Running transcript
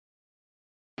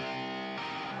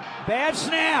Bad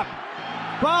snap.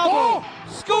 Bobble.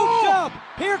 Scooped up.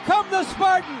 Here come the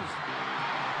Spartans.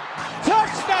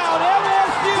 Touchdown,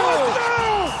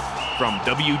 LSU. From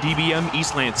WDBM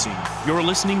East Lansing, you're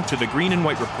listening to the Green and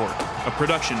White Report, a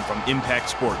production from Impact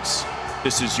Sports.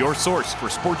 This is your source for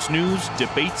sports news,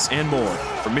 debates, and more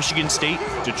for Michigan State,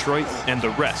 Detroit, and the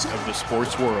rest of the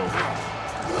sports world.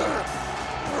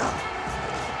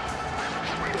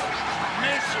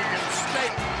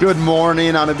 Good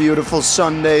morning on a beautiful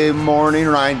Sunday morning.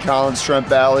 Ryan Collins, Trent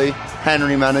Valley,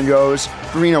 Henry Meningos,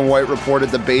 Green and White Report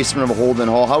at the basement of Holden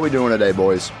Hall. How we doing today,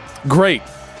 boys? Great.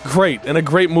 In a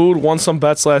great mood. Won some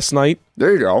bets last night.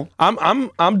 There you go.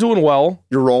 I'm doing well.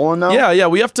 You're rolling now? Yeah.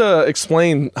 We have to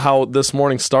explain how this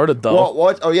morning started, though. Well,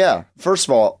 what? Oh, yeah. First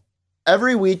of all,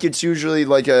 every week it's usually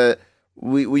like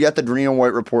we got the Green and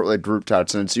White Report like group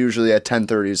text, and it's usually at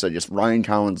 10:30. So just Ryan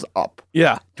Collins up.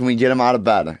 Yeah. Can we get him out of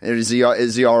bed? Is he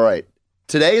all right?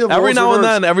 Today, every now and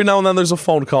then, there's a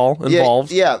phone call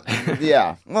involved.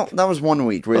 Yeah. Well, that was 1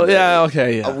 week.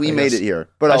 Okay. We made it here,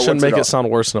 but I shouldn't make it sound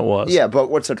worse than it was. Yeah, but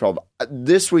what's it called?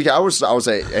 This week, I was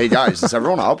like, hey guys, is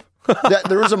everyone up?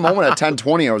 There was a moment at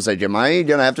 10:20. I was like, am I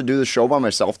gonna have to do the show by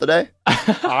myself today?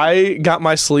 I got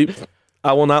my sleep.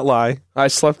 I will not lie. I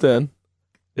slept in,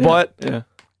 but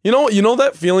you know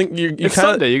that feeling. It's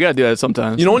Sunday. You gotta do that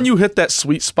sometimes. You know when you hit that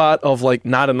sweet spot of like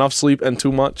not enough sleep and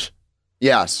too much.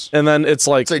 Yes. And then it's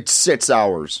like 6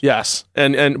 hours. Yes.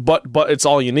 But it's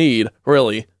all you need,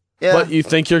 really. Yeah. But you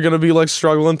think you're going to be like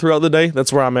struggling throughout the day?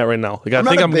 That's where I'm at right now. Like I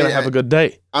think I'm going to have a good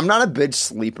day. I'm not a big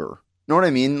sleeper. Know what I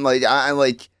mean? Like I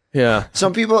like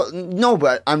some people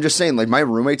but I'm just saying like my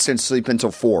roommates didn't sleep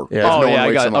until 4. Yeah.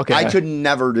 I could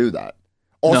never do that.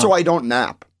 Also, I don't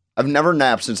nap. I've never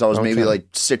napped since I was maybe like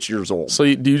 6 years old.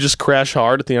 So do you just crash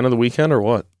hard at the end of the weekend or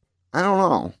what? I don't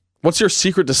know. What's your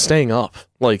secret to staying up?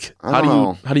 Like,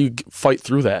 how do you fight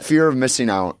through that? Fear of missing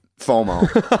out, FOMO.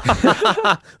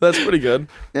 That's pretty good.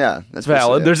 Yeah, that's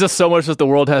valid. There's just so much that the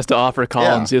world has to offer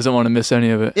Collins. He doesn't want to miss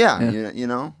any of it. Yeah. You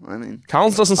know, I mean,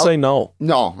 Collins doesn't say no.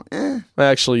 No.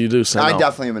 Actually, you do say no. I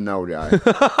definitely am a no guy.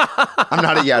 I'm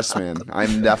not a yes man.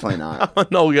 I'm definitely not. I'm a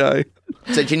no guy.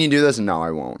 Say, can you do this? No, I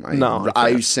won't.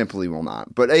 I simply will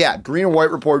not. But Green and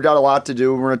White Report got a lot to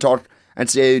do. We're going to talk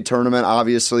NCAA tournament,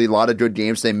 obviously, a lot of good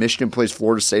games today. Michigan plays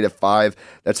Florida State at 5.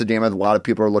 That's a game that a lot of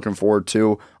people are looking forward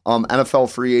to.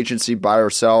 NFL free agency, buy or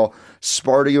sell.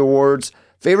 Sparty Awards.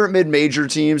 Favorite mid-major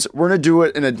teams. We're going to do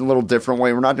it in a little different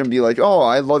way. We're not going to be like, oh,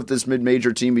 I love this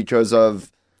mid-major team because of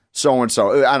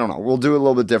so-and-so. I don't know. We'll do it a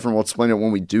little bit different. We'll explain it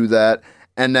when we do that.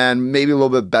 And then maybe a little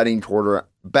bit betting corner.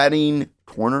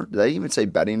 Did I even say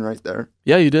betting right there?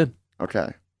 Yeah, you did.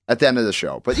 Okay. At the end of the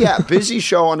show. But busy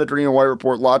show on the Green and White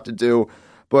Report, a lot to do.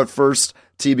 But first,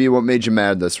 TB, what made you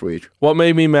mad this week? What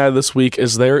made me mad this week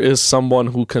is there is someone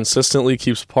who consistently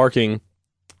keeps parking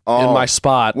in my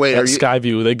spot at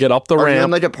Skyview. They get up the ramp. Are you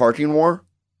on like a parking war?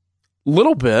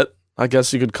 Little bit, I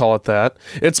guess you could call it that.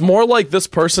 It's more like this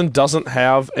person doesn't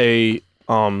have a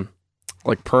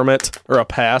like permit or a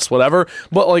pass, whatever.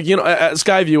 But like, at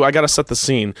Skyview, I got to set the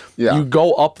scene. Yeah. You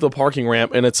go up the parking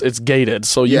ramp and it's gated.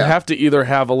 So you have to either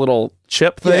have a little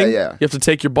chip thing. Yeah. You have to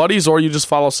take your buddies or you just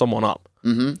follow someone up.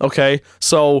 Mm-hmm. Okay.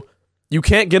 So you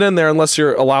can't get in there unless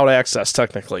you're allowed access,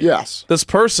 technically. Yes. This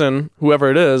person, whoever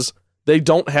it is, they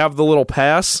don't have the little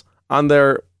pass on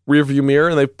their rearview mirror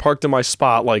and they've parked in my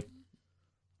spot like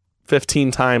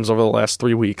 15 times over the last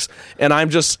 3 weeks. And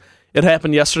it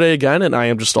happened yesterday again and I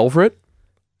am just over it.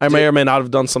 I may or may not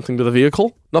have done something to the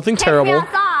vehicle. Nothing terrible.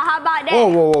 How about that?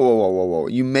 Whoa.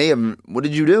 You may have... What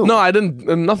did you do? No, I didn't...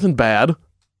 Nothing bad.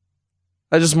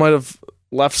 I just might have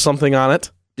left something on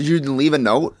it. Did you leave a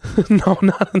note? No,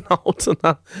 not a note.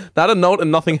 Not a note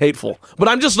and nothing hateful. But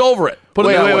I'm just over it.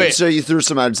 Wait. So you threw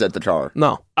some eggs at the car?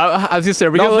 No. I was going to say,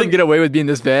 are we going to let him get away with being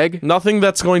this vague? Nothing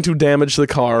that's going to damage the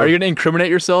car. Are you going to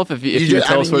incriminate yourself if you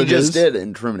tell us what it is? He just did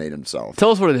incriminate himself. Tell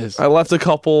us what it is. I left a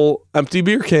couple empty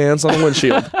beer cans on the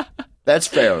windshield. That's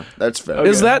fair. Okay.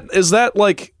 Is that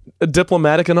like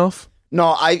diplomatic enough?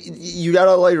 No, you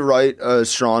gotta like write a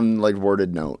strong like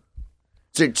worded note.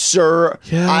 It's like, sir,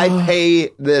 I pay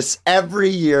this every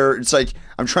year. It's like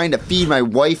I'm trying to feed my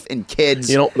wife and kids,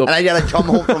 and I gotta come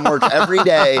home from work every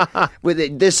day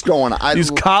with this going on.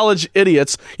 These college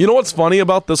idiots. You know what's funny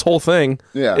about this whole thing?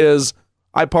 Yeah. Is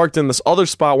I parked in this other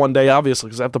spot one day, obviously,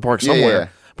 because I have to park somewhere. Yeah.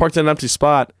 Parked in an empty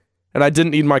spot, and I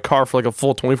didn't need my car for like a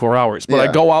full 24 hours. But I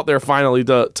go out there finally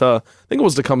to I think it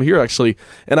was to come here, actually,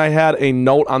 and I had a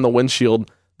note on the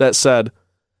windshield that said,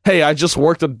 hey, I just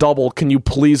worked a double. Can you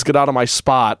please get out of my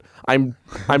spot? I'm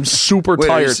super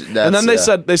tired. And then they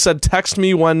said text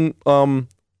me when when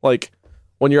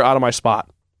you're out of my spot.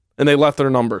 And they left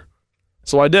their number.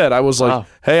 So I did. I was like,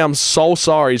 hey, I'm so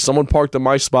sorry. Someone parked in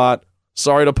my spot.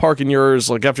 Sorry to park in yours.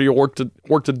 Like after you worked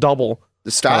a double.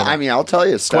 I'll tell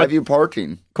you, Skyview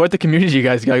parking. Quite the community you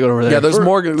guys got to go over there. Yeah, there's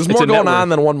more going on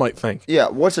than one might think. Yeah,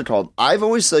 what's it called? I've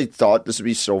always thought this would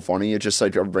be so funny. It's just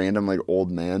like a random old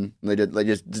man. They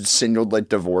just single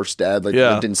divorced dad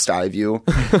lived in Skyview.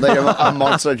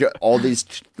 Amongst all these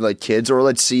kids or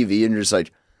CV, and you're just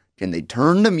like, can they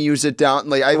turn the music down?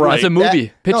 It's a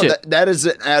movie. Pitch it. That is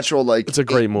an actual It's a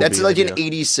great movie. That's an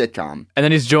 80s sitcom. And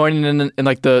then he's joining in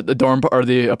the dorm or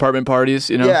the apartment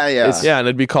parties. Yeah. And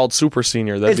it'd be called Super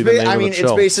Senior. That'd be the name of the show.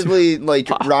 It's basically like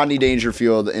Rodney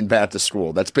Dangerfield in Back to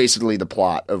School. That's basically the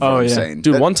plot of what I'm saying.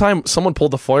 Dude, one time someone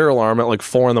pulled the fire alarm at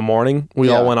 4 a.m. We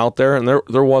all went out there, and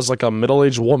there was a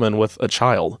middle-aged woman with a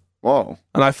child. Whoa!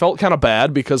 And I felt kind of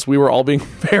bad because we were all being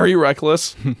very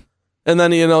reckless. And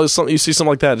then you see something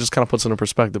like that, it just kind of puts it in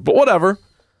perspective. But whatever.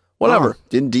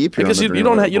 Getting deep here. I guess you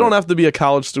don't have to be a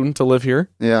college student to live here.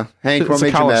 Yeah, Hank, what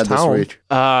made you mad this week?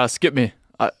 Skip me.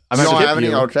 I don't have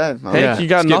any. Okay, Hank, you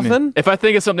got nothing? Me. If I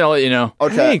think of something, I'll let you know.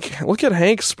 Okay, Hank, look at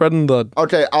Hank spreading the.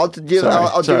 Okay, I'll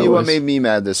give you what made me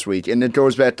mad this week, and it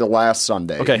goes back to last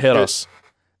Sunday. Okay, hit us.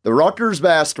 The Rutgers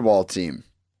basketball team.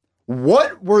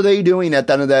 What were they doing at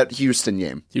the end of that Houston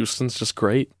game? Houston's just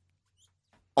great.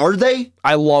 Are they?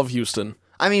 I love Houston.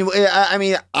 I mean,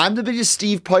 I'm the biggest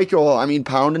Steve Peichel.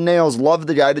 Pound and nails, love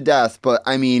the guy to death. But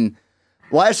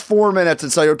last 4 minutes,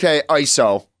 it's like, okay,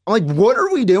 ISO. I'm like, what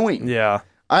are we doing? Yeah,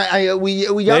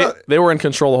 we got. They were in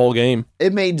control the whole game.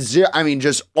 It made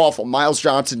just awful. Miles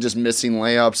Johnson just missing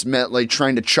layups,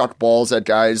 trying to chuck balls at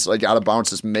guys out of bounds,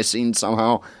 just missing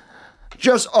somehow.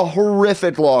 Just a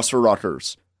horrific loss for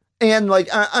Rutgers. And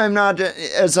I'm not,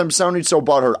 as I'm sounding so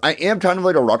butthurt, I am kind of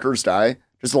like a Rutgers guy.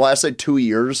 Just the last 2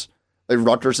 years,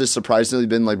 Rutgers has surprisingly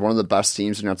been one of the best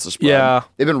teams against the spread. Yeah,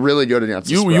 they've been really good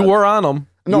against the spread. You were on them.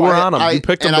 No, You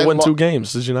picked them to win 2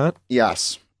 games, did you not?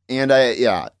 Yes, and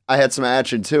I had some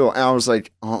action too, and I was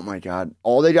like, oh my god,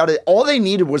 all they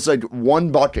needed was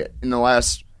one bucket in the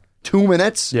last 2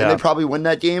 minutes, and they probably win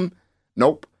that game.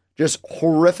 Nope, just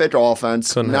horrific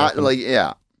offense. Couldn't happen.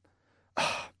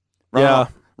 Ron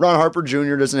Harper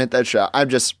Jr. doesn't hit that shot.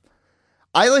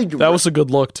 That was a good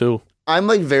look too. I'm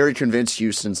very convinced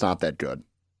Houston's not that good.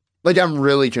 I'm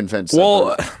really convinced.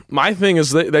 Well, my thing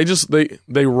is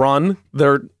they run.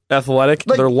 They're athletic.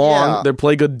 They're long. They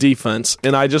play good defense,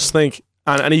 and I just think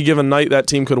on any given night that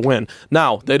team could win.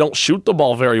 Now they don't shoot the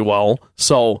ball very well,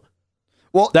 so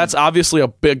that's obviously a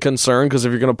big concern because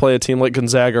if you're going to play a team like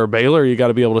Gonzaga or Baylor, you got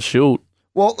to be able to shoot.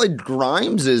 Well,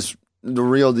 Grimes is the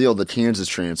real deal. The Kansas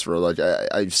transfer,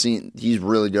 I've seen, he's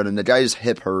really good, and the guy's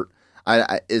hip hurt.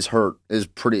 Is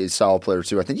pretty solid player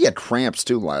too. I think he had cramps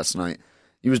too last night.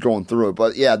 He was going through it,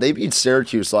 but yeah, they beat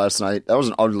Syracuse last night. That was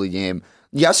an ugly game.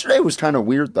 Yesterday was kind of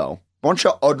weird though. Bunch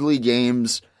of ugly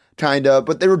games, kind of,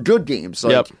 but they were good games.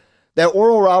 That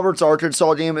Oral Roberts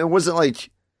Arkansas game, it wasn't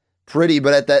pretty,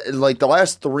 but at that the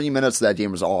last 3 minutes of that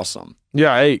game was awesome.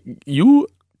 Yeah, hey,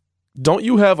 don't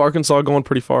you have Arkansas going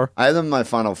pretty far? I have them in my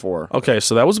Final Four. Okay,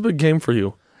 so that was a big game for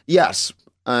you. Yes.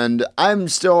 And I'm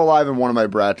still alive in one of my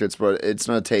brackets, but it's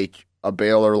going to take a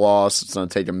Baylor loss. It's going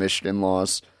to take a Michigan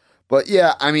loss. But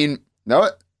yeah,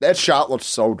 that shot looked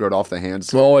so good off the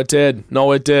hands. Oh, it did.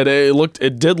 No, it did.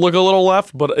 It did look a little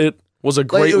left, but it was a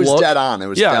great look. It was dead on. It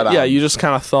was dead on. Yeah, you just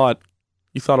kind of thought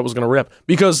it was going to rip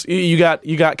because you got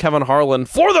Kevin Harlan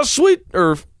for the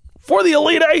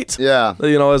Elite Eight. Yeah.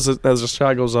 As the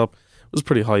shot goes up, it was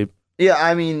pretty hype. Yeah,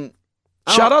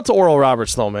 shout out to Oral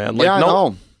Roberts though, man. I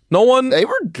know. No one. They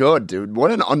were good, dude.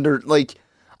 What an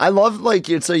I love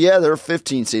they're a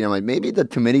 15 seed. I'm maybe the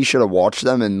committee should have watched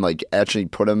them and actually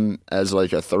put them as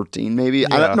a 13 maybe. Yeah.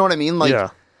 I don't know what I mean.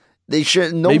 They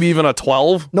should maybe even a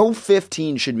 12. No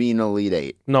 15 should be an Elite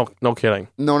 8. No kidding.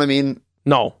 Know what I mean?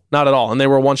 No, not at all. And they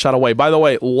were one shot away. By the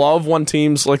way, love when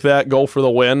teams like that go for the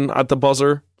win at the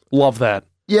buzzer. Love that.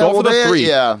 Yeah, go for the 3.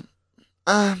 Yeah.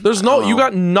 You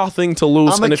got nothing to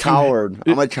lose. I'm a coward.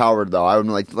 I'm a coward, though. I'm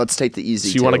let's take the easy.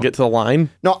 So you want to get to the line?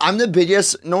 No, I'm the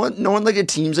biggest. No one a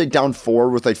team's down 4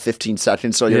 with 15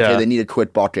 seconds. So okay, they need a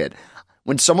quick bucket.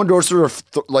 When someone goes through a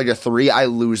 3, I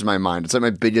lose my mind. It's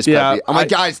my biggest pet peeve. I'm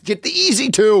guys, get the easy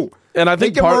 2. And I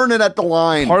think earn it at the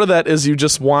line. Part of that is you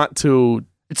just want to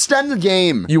extend the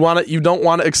game. You don't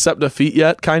want to accept defeat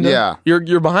yet, kind of. Yeah.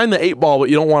 You're behind the 8 ball, but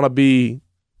you don't want to be.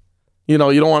 You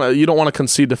don't want to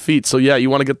concede defeat. So yeah, you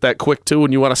want to get that quick 2,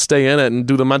 and you want to stay in it and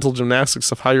do the mental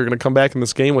gymnastics of how you're going to come back in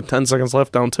this game with 10 seconds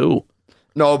left, down 2.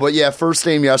 No, but yeah, first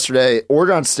game yesterday,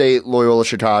 Oregon State, Loyola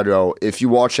Chicago. If you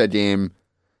watch that game,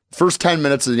 First 10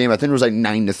 minutes of the game, I think it was like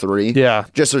 9-3. Yeah.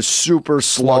 Just a super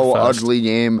slow, ugly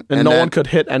game. And no one could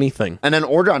hit anything. And then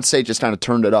Oregon State just kind of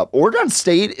turned it up. Oregon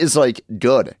State is like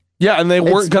good. Yeah, and they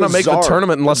weren't going to make the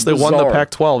tournament unless they won the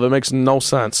Pac-12. It makes no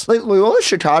sense. Like Loyola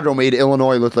Chicago made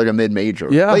Illinois look like a mid-major.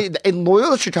 Yeah. Like, and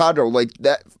Loyola Chicago, like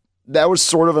that was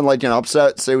sort of like an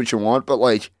upset, say what you want, but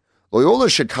like Loyola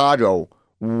Chicago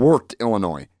worked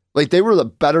Illinois. Like, they were the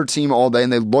better team all day,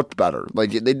 and they looked better.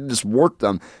 Like, they just worked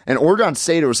them. And Oregon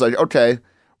State, it was like, okay,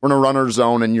 we're going to run our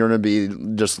zone, and you're going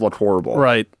to just look horrible.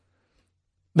 Right.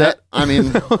 I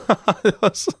mean...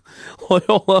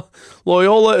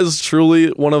 Loyola is truly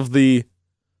one of the...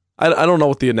 I don't know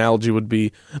what the analogy would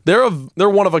be. They're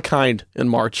one of a kind in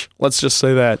March. Let's just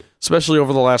say that, especially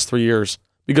over the last 3 years.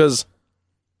 Because,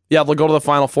 yeah, they'll go to the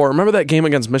Final Four. Remember that game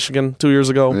against Michigan 2 years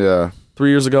ago? Yeah. 3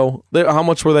 years ago? How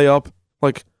much were they up?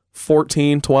 Like...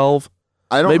 14, 12.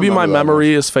 I don't Maybe my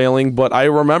memory is failing, but I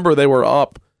remember they were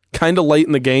up kind of late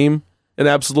in the game and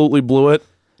absolutely blew it.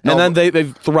 And then they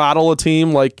throttle a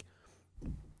team like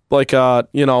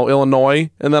Illinois,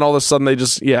 and then all of a sudden they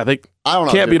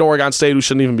can't beat Oregon State, who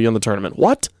shouldn't even be in the tournament.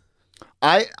 What?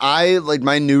 I like,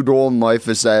 my new goal in life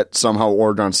is that somehow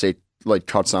Oregon State like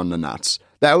cuts on the nuts.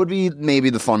 That would be maybe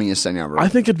the funniest thing ever. I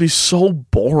think it'd be so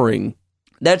boring.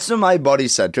 That's what my buddy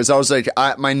said, because I was like,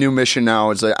 my new mission now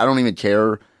is like, I don't even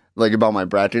care like about my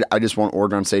bracket. I just want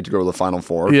Oregon State to go to the Final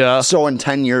Four. Yeah. So in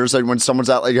 10 years, like when someone's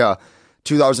at like a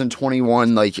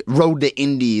 2021 like Road to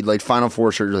Indy like Final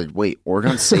Four shirt, you're like, wait,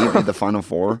 Oregon State made the Final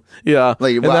Four? Yeah.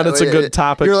 Like, and then it's a good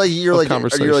topic. You're like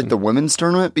the women's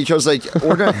tournament, because like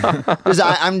Oregon. Because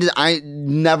I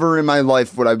never in my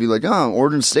life would I be like, oh,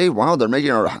 Oregon State, wow, they're making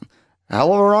a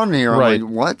hell of a run here. Right. I'm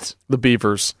like, what? The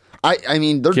Beavers. I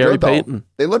mean, they're Gary good, though. Payton.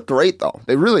 They look great, though.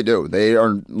 They really do. They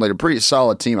are like a pretty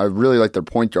solid team. I really like their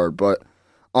point guard. But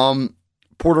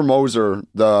Porter Moser,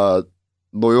 the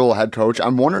Loyola head coach,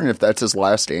 I'm wondering if that's his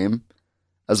last game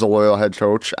as a Loyola head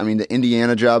coach. I mean, the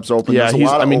Indiana job's open. Yeah, There's a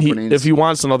lot of openings. If he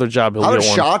wants another job, he'll get one. I was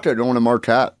shocked at going to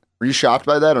Marquette. Were you shocked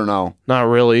by that or no? Not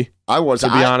really. I was. To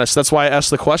be honest. That's why I asked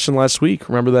the question last week.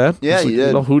 Remember that? Yeah, you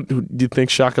did. Who do you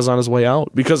think Shaka's on his way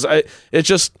out? Because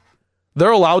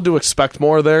they're allowed to expect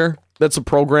more there. That's a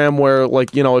program where, like,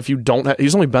 if you don't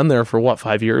he's only been there for,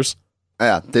 5 years?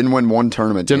 Yeah, didn't win one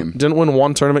tournament game. Didn't win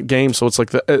one tournament game, so it's like,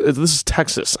 this is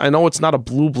Texas. I know it's not a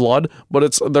blue blood,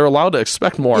 but they're allowed to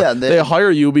expect more. Yeah, they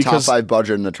hire you because... Top 5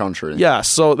 budget in the country. Yeah,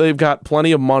 so they've got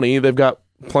plenty of money. They've got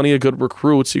plenty of good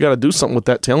recruits. You got to do something with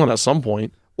that talent at some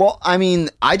point. Well, I mean,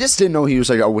 I just didn't know he was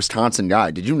like a Wisconsin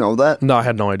guy. Did you know that? No, I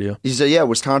had no idea. He said, yeah,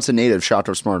 Wisconsin native,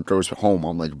 Chateau Smart goes home.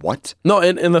 I'm like, what? No,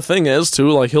 and the thing is,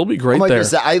 too, like, he'll be great there.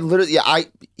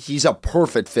 He's a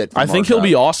perfect fit for I think he'll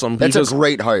be awesome. That's a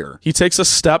great hire. He takes a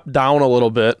step down a little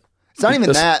bit. It's not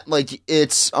even that. Like,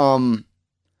 it's,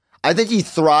 I think he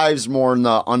thrives more in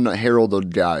the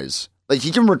unheralded guys. Like,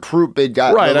 he can recruit big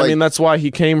guys. Right, I mean, that's why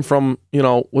he came from,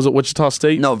 was it Wichita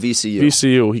State? No, VCU.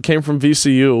 VCU. He came from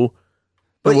VCU.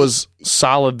 But was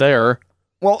solid there.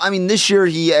 Well, I mean, this year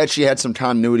he actually had some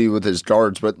continuity with his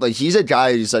guards, but like he's a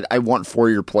guy. He's like, I want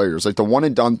 4-year players. Like the one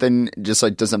and done thing, just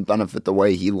like doesn't benefit the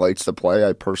way he likes to play.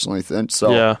 I personally think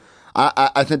so. Yeah,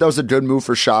 I think that was a good move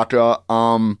for Shaka.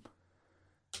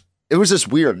 It was just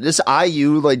weird. This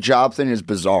IU like job thing is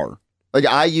bizarre. Like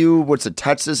IU,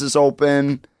 Texas is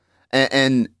open,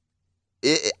 and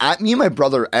me and my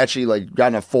brother actually like got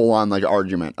in a full on like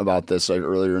argument about this like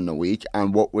earlier in the week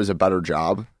on what was a better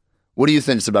job. What do you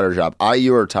think is a better job,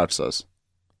 IU or Texas?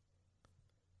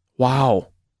 Wow,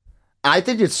 I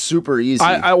think it's super easy.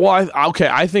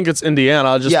 I think it's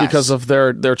Indiana just because of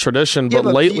their tradition. But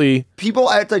lately, people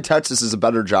act like Texas is a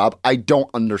better job. I don't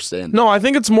understand. No, I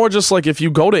think it's more just like if you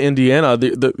go to Indiana,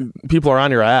 the people are on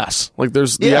your ass. Like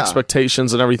there's the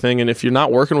expectations and everything, and if you're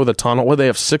not working with a ton, they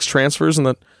have 6 transfers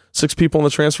and 6 people in the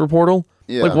transfer portal.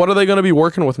 Yeah. Like, what are they going to be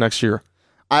working with next year?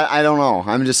 I don't know.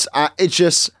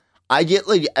 I get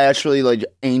like actually like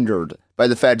angered by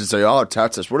the fact to say, oh,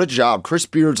 Texas, what a job. Chris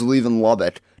Beard's leaving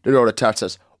Lubbock to go to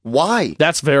Texas. Why?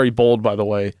 That's very bold, by the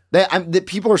way.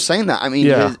 People are saying that. I mean,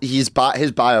 his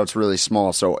buyout's really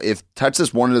small. So if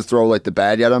Texas wanted to throw like the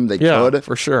bag at him, they could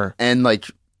for sure. And like,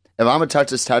 if I'm a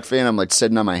Texas Tech fan, I'm like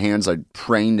sitting on my hands, like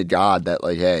praying to God that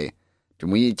like, hey,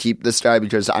 can we keep this guy?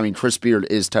 Because, I mean, Chris Beard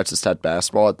is Texas Tech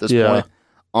basketball at this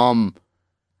point.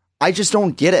 I just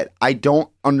don't get it. I don't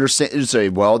understand. You say,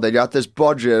 well, they got this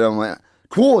budget. I'm like,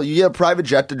 cool. You get a private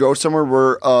jet to go somewhere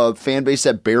where a fan base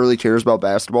that barely cares about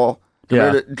basketball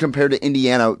compared to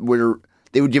Indiana, where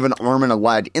they would give an arm and a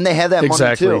leg, and they have that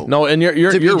money too. No, and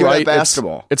you're right.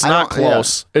 Basketball. It's not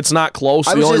close. It's not close.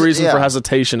 The only reason for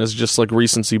hesitation is just like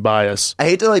recency bias. I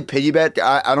hate to like piggyback.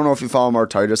 I don't know if you follow Mark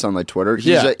Titus on like Twitter.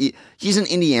 He's an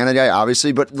Indiana guy,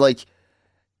 obviously, but like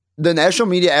the national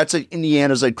media acts like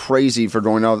Indiana's like crazy for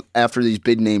going out after these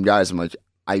big name guys. I'm like,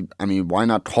 I mean, why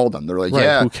not call them? They're like,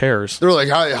 who cares? They're like,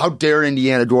 how dare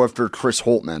Indiana go after Chris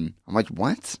Holtmann? I'm like,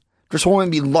 what? Chris Holtmann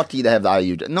would be lucky to have the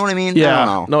IU. Know what I mean? Yeah. I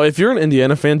don't know. No, if you're an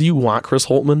Indiana fan, do you want Chris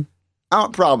Holtmann?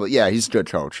 Probably. Yeah, he's a good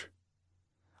coach.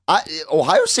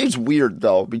 Ohio State's weird,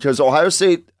 though, because Ohio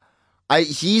State,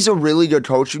 he's a really good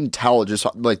coach. You can tell just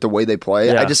like the way they play.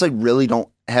 Yeah. I just like really don't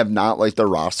have not like their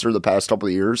roster the past couple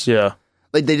of years. Yeah.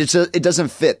 Like they just, it doesn't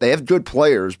fit. They have good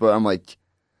players, but I'm like,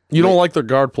 you don't like their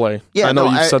guard play. Yeah, I know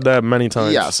you've said that many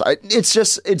times. Yes,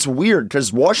 it's weird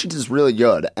because Washington's really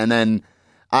good, and then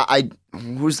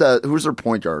who's their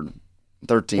point guard?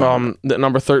 13.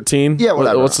 Number 13. Yeah,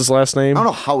 whatever. What's his last name? I don't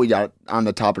know how we got on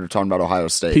the topic of talking about Ohio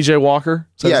State. PJ Walker.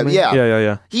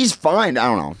 Yeah. He's fine. I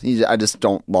don't know. I just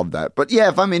don't love that. But yeah,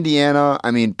 if I'm Indiana,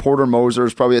 I mean Porter Moser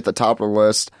is probably at the top of the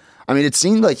list. I mean, it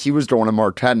seemed like he was going to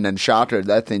Marquette, and then shocker,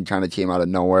 that thing kind of came out of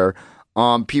nowhere.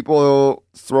 People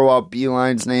throw out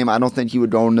Beeline's name. I don't think he would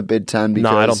go in the Big Ten.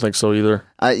 No, I don't think so either.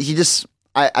 I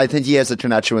think he has a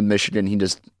connection with Michigan.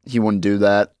 He wouldn't do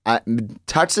that.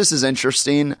 Texas is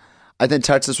interesting. I think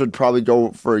Texas would probably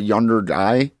go for a younger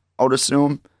guy, I would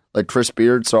assume, like Chris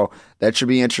Beard. So that should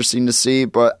be interesting to see.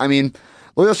 But, I mean,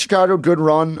 Loyola Chicago, good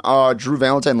run. Drew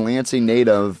Valentine, Lansing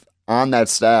native on that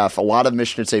staff. A lot of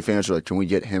Michigan State fans are like, can we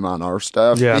get him on our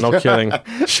staff? Yeah, no kidding.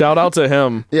 Shout out to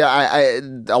him. Yeah,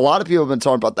 a lot of people have been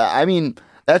talking about that. I mean,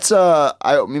 that's me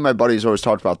and my buddies always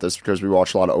talked about this because we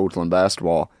watch a lot of Oakland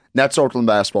basketball. That's Oakland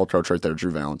basketball coach right there,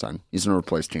 Drew Valentine. He's going to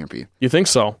replace Campy. You think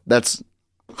so? That's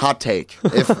hot take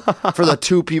for the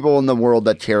two people in the world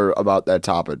that care about that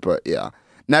topic. But yeah,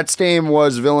 next game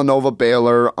was Villanova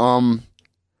Baylor.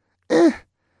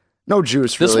 No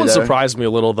juice. This one surprised me a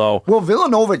little though. Well,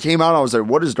 Villanova came out. I was like,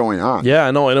 "What is going on?" Yeah,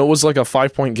 I know, and it was like a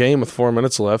 5-point game with 4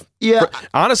 minutes left. Yeah,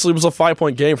 honestly, it was a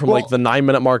 5-point game from like the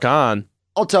 9-minute mark on.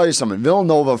 I'll tell you something.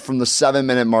 Villanova from the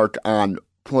 7-minute mark on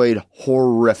played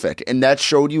horrific, and that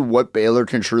showed you what Baylor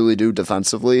can truly do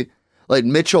defensively. Like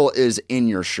Mitchell is in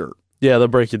your shirt. Yeah, they'll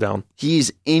break you down.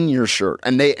 He's in your shirt,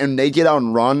 and they get out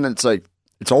and run. And it's like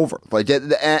it's over. Like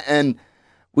and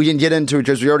we can get into it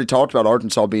because we already talked about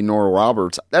Arkansas being Nora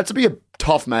Roberts. That's to be a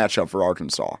tough matchup for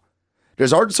Arkansas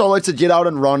because Arkansas likes to get out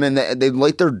and run, and they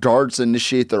like their darts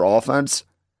initiate their offense.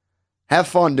 Have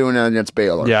fun doing it against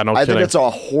Baylor. Yeah, no kidding. I think it's a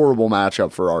horrible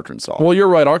matchup for Arkansas. Well, you're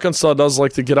right. Arkansas does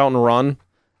like to get out and run.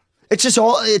 It's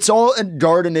all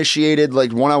guard initiated,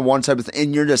 like one-on-one type of thing,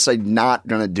 and you're just like not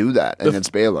gonna do that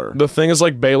against Baylor. The thing is,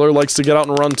 like Baylor likes to get out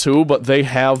and run too, but they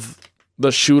have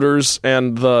the shooters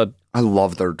and the. I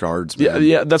love their guards, man.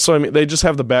 Yeah, that's what I mean. They just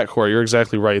have the backcourt. You're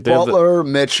exactly right. They Butler,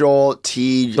 Mitchell,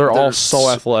 Teague. They're all so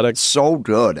athletic. So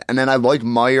good. And then I like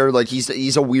Meyer. Like,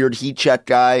 he's a weird heat check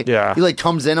guy. Yeah. He, like,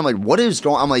 comes in. I'm like, what is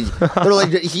going on? I'm like, they're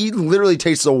like, he literally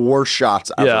takes the worst shots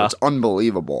ever. Yeah. It's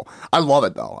unbelievable. I love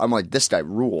it, though. I'm like, this guy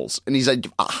rules. And he's, like,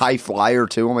 a high flyer,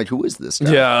 too. I'm like, who is this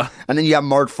guy? Yeah. And then you have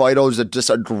Mark Feito, who's just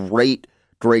a great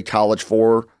college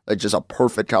four. Like, just a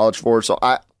perfect college four. So,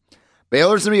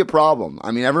 Baylor's going to be a problem.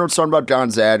 I mean, everyone's talking about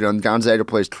Gonzaga, and Gonzaga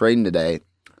plays Creighton today.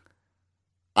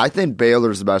 I think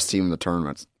Baylor's the best team in the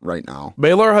tournament right now.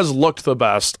 Baylor has looked the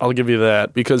best. I'll give you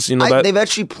that because they've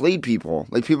actually played people.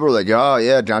 Like people are like, oh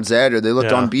yeah, Gonzaga. They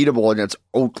looked unbeatable against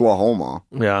Oklahoma.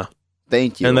 Yeah,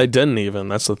 thank you. And they didn't even.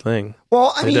 That's the thing.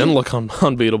 Well, they didn't look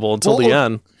unbeatable until the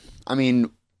end. I mean,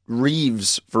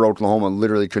 Reeves for Oklahoma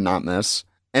literally could not miss,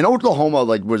 and Oklahoma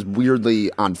was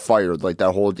weirdly on fire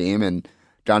that whole game, and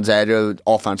Gonzaga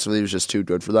offensively was just too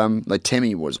good for them. Like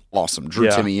Timmy was awesome. Drew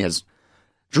Timmy is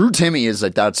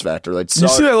that's factor. Did you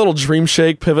see that little dream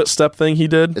shake pivot step thing he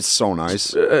did? It's so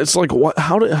nice. It's like what?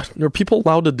 Are people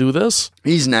allowed to do this?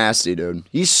 He's nasty, dude.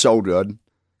 He's so good.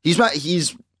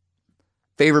 He's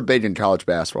favorite big in college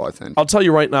basketball. I think. I'll tell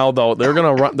you right now, though, they're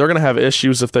gonna have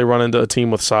issues if they run into a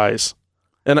team with size.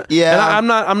 And I'm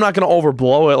not gonna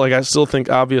overblow it. Like I still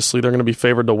think obviously they're gonna be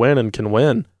favored to win and can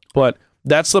win, but.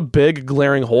 That's the big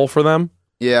glaring hole for them.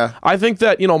 Yeah. I think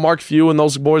that, Mark Few and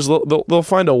those boys, they'll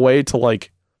find a way to,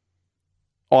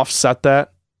 offset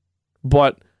that,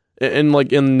 but, and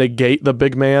negate the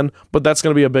big man, but that's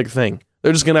going to be a big thing.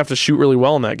 They're just going to have to shoot really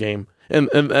well in that game. And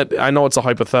I know it's a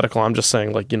hypothetical. I'm just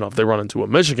saying, if they run into a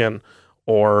Michigan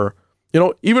or,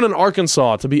 even in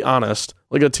Arkansas, to be honest,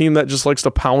 a team that just likes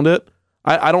to pound it,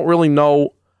 I don't really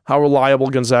know how reliable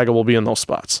Gonzaga will be in those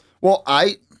spots. Well,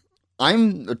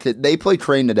 They play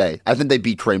Creighton today. I think they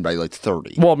beat Creighton by like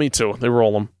 30. Well, me too. They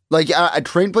roll them. Like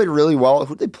Creighton played really well.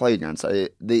 Who did they play against?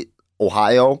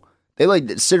 Ohio. They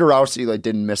Sidorowski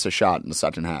didn't miss a shot in the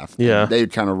second half. Yeah, they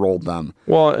kind of rolled them.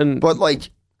 Well, but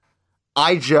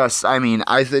I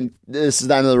think this is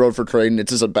the end of the road for Creighton.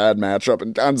 It's just a bad matchup,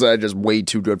 and Gonzaga just way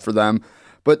too good for them.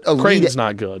 But Creighton's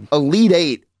not good. Elite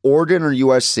Eight, Oregon or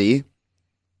USC.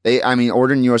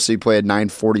 Oregon and USC play at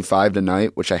 9:45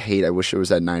 tonight, which I hate. I wish it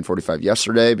was at 9:45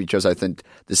 yesterday because I think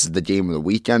this is the game of the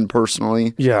weekend,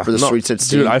 personally. Yeah, for the Sweet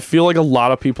 16. Dude, I feel like a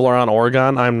lot of people are on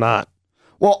Oregon. I'm not.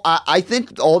 Well, I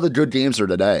think all the good games are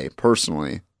today,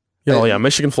 personally.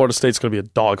 Michigan, Florida State's going to be a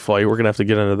dogfight. We're going to have to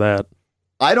get into that.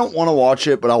 I don't want to watch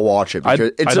it, but I'll watch it.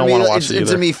 Because I don't want to watch it either.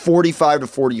 It's going to be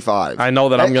 45-45. I know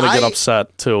that I'm going to get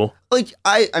upset, too.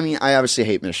 I obviously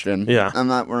hate Michigan. Yeah. I'm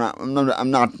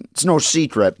not, it's no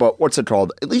secret, but what's it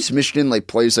called? At least Michigan,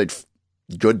 plays,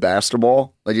 good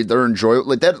basketball. They're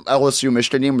enjoyable. That LSU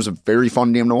Michigan game was a very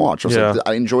fun game to watch.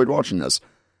 I enjoyed watching this.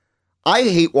 I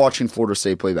hate watching Florida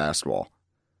State play basketball.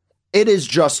 It is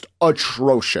just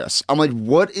atrocious. I'm like,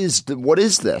 what is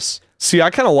this? See, I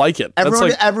kind of like it.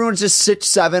 Everyone's just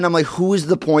 6'7". I'm like, who is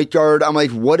the point guard? I'm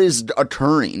like, what is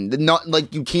occurring?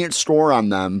 Not you can't score on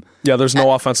them. Yeah, there's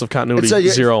no offensive continuity.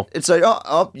 Zero. It's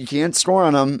you can't score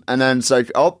on them, and then it's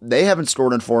they haven't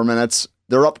scored in 4 minutes.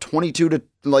 They're up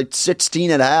 22-16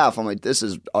 at half. I'm like, this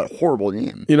is a horrible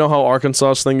game. You know how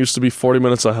Arkansas's thing used to be 40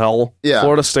 minutes of hell? Yeah.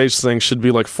 Florida State's thing should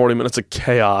be 40 minutes of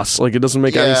chaos. It doesn't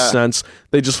make any sense.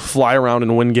 They just fly around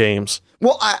and win games.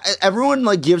 Well, everyone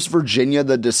gives Virginia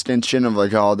the distinction of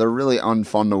they're really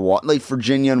unfun to watch.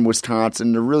 Virginia and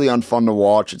Wisconsin, they're really unfun to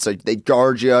watch. It's they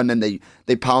guard you and then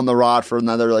they pound the rod for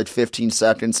another 15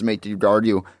 seconds to make you guard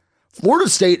you. Florida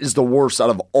State is the worst out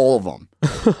of all of them.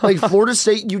 Florida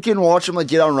State, you can watch them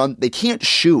get out and run. They can't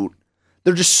shoot.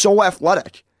 They're just so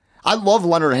athletic. I love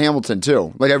Leonard Hamilton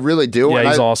too. I really do. Yeah,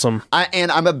 he's awesome.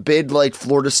 I'm a big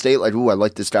Florida State. I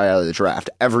like this guy out of the draft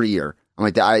every year. I'm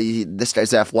like, this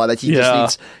guy's athletic. He just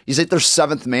needs. He's their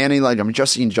seventh man. He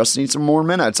just needs some more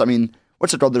minutes.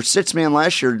 What's it called? Their sixth man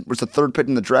last year was the third pick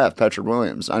in the draft, Patrick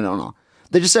Williams. I don't know.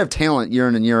 They just have talent year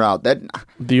in and year out.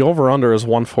 The over under is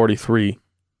 143.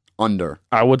 Under.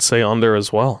 I would say under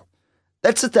as well.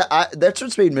 That's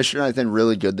what's made Michigan, I think,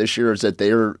 really good this year is that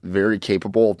they are very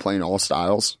capable of playing all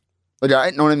styles. I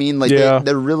know what I mean?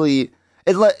 They're really,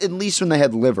 at least when they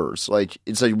had Livers,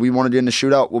 it's we want to do in a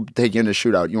shootout, we'll take you in a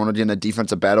shootout. You want to do in a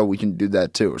defensive battle, we can do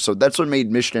that too. So that's what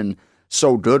made Michigan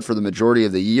so good for the majority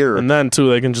of the year. And then, too,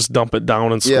 they can just dump it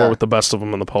down and score with the best of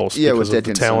them in the post because of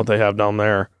the talent they have down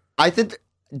there. I think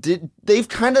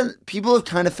people have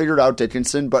kind of figured out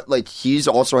Dickinson, but he's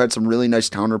also had some really nice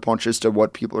counter punches to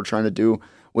what people are trying to do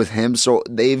with him. So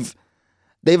they've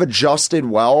adjusted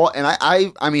well, and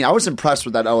I was impressed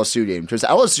with that LSU game because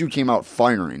LSU came out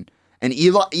firing, and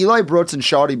Eli Brooks and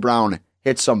Shawty Brown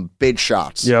hit some big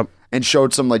shots. Yep. And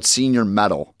showed some Senior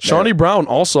medal. Shawnee Brown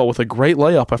also with a great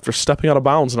layup after stepping out of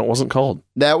bounds and it wasn't called.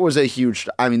 That was a huge.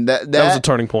 That was a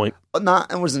turning point.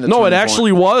 It wasn't. It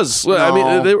actually was.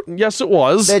 No. Yes, it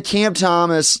was. That Cam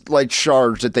Thomas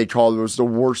charge that they called was the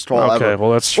worst call ever. Okay,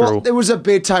 well that's true. Well, it was a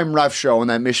big time ref show in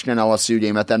that Michigan LSU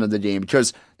game at the end of the game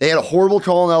because they had a horrible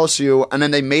call on LSU and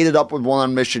then they made it up with one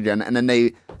on Michigan and then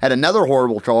they had another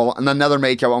horrible call and another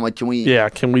make-up. I'm like, can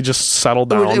we just settle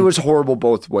down? It was horrible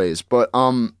both ways, but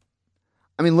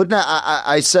looking at,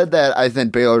 I said that I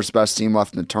think Baylor's best team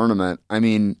left in the tournament.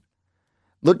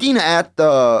 Looking at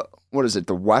the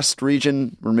West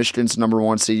region where Michigan's number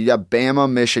one seed, you got Bama,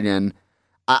 Michigan.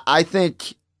 I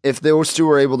think if those two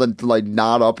are able to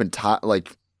knot up and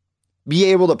be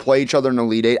able to play each other in the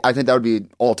Elite Eight, I think that would be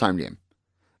an all-time game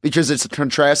because it's a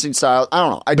contrasting style. I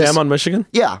don't know. Bama on Michigan?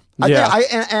 Yeah.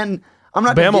 And I'm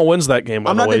not. Bama wins that game.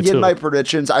 I'm not going to give my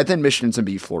predictions. I think Michigan's going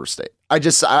to beat Florida State.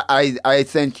 I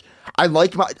think. I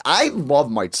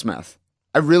love Mike Smith.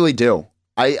 I really do.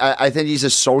 I think he's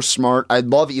just so smart. I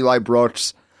love Eli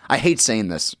Brooks. I hate saying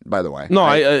this, by the way. No,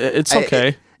 it's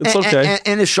okay. It's okay.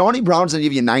 And if Shawnee Brown's going to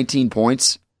give you 19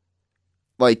 points,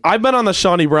 I've been on the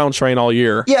Shawnee Brown train all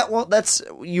year. Yeah, well,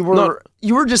 you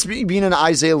were just being an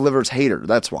Isaiah Livers hater.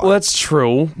 That's why. Well, that's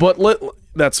true. But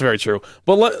that's very true.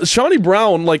 But Shawnee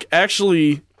Brown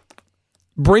actually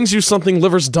brings you something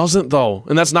Livers doesn't, though,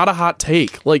 and that's not a hot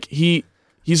take.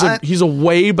 He's a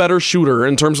way better shooter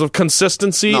in terms of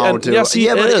consistency. Yes, he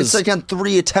is. But it's on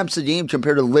 3 attempts a game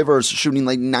compared to Livers shooting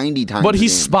 90 times. But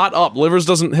he's spot up. Livers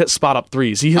doesn't hit spot up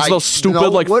threes. He hits those stupid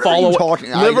follow.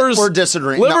 Livers, we're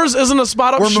disagreeing. Livers isn't a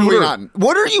spot up shooter.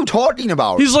 What are you talking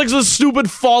about? He's this stupid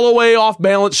fall away off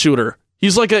balance shooter.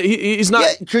 He's like he's not.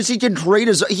 Yeah, because he can trade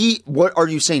what are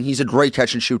you saying? He's a great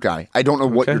catch and shoot guy. I don't know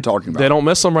what you're talking about. They don't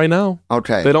miss him right now.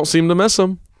 Okay. They don't seem to miss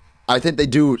him. I think they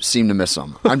do seem to miss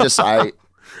him.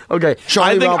 Okay.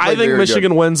 I think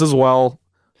Michigan wins as well.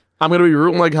 I'm going to be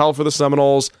rooting like hell for the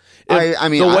Seminoles.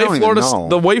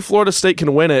 The way Florida State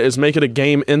can win it is make it a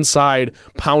game inside,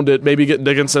 pound it, maybe get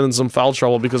Dickinson in some foul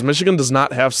trouble because Michigan does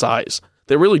not have size.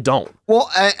 They really don't. Well,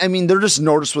 I mean, they're just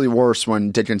noticeably worse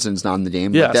when Dickinson's not in the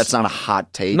game. Yes. Like, that's not a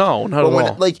hot take. No, not at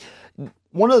all. Like,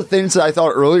 one of the things that I thought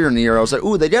earlier in the year, I was like,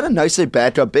 "Ooh, they got a nicely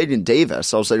backed up big in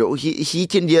Davis." I was like, "Oh, he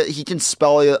can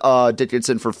spell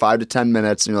Dickinson for 5 to 10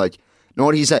 minutes," and you're like, "You know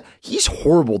what?" He's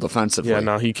horrible defensively. Yeah,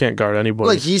 no, he can't guard anybody.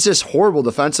 Like he's just horrible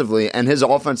defensively, and his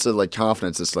offensive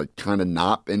confidence is kind of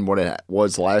not in what it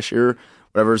was last year.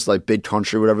 Whatever's big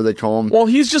country, whatever they call him. Well,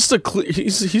 he's just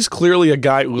he's clearly a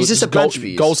guy who just a bench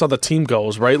piece. Goes how the team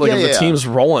goes, right? Like if the team's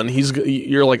rolling,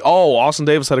 you're like, oh, Austin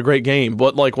Davis had a great game,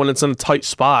 but when it's in a tight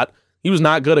spot, he was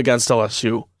not good against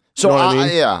LSU. So you know what I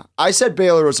mean? I said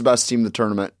Baylor was the best team in the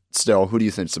tournament. Still, who do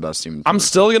you think's the best team? I'm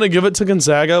still gonna give it to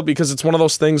Gonzaga because it's one of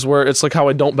those things where it's like how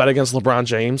I don't bet against LeBron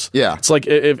James. Yeah, it's like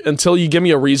until you give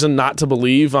me a reason not to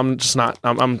believe, I'm just not.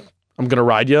 I'm gonna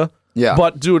ride you. Yeah,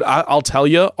 but dude, I'll tell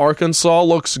you, Arkansas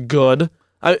looks good.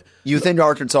 You think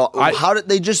Arkansas? How did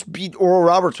they just beat Oral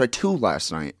Roberts by 2 last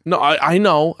night? No, I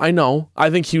know. I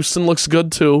think Houston looks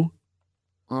good too.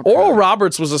 Okay. Oral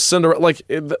Roberts was a Cinderella.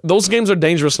 Those games are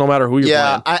dangerous no matter who you're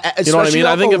playing. You know what I mean?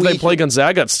 I think if they play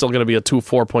Gonzaga, it's still going to be a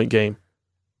 2-4 point game.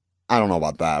 I don't know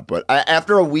about that, but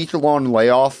after a week-long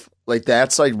layoff,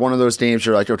 that's one of those games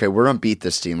you're like, okay, we're going to beat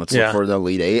this team. Let's look for the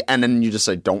Elite Eight. And then you just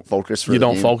don't focus for the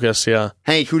game. Focus, yeah.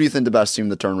 Hank, who do you think the best team in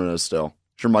the tournament is still?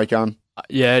 Is your mic on?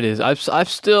 Yeah, it is. I'm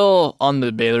still on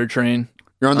the Baylor train.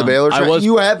 You're on the Baylor train?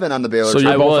 You have been on the Baylor train. So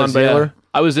you're both on Baylor? Yeah.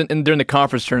 I was in during the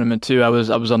conference tournament, too. I was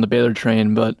on the Baylor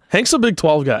train, but... Hank's a Big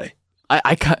 12 guy.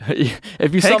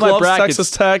 If you saw my brackets,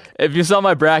 Texas Tech. If you saw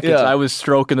my brackets, I was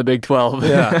stroking the Big 12.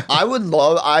 Yeah,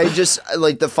 I just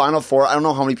the Final Four. I don't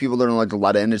know how many people they're gonna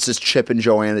let in. It's just Chip and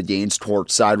Joanna Gaines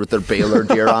courtside with their Baylor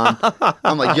gear on.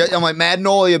 I'm like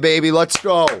Magnolia, baby, let's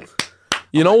go.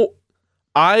 You know,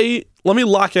 let me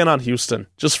lock in on Houston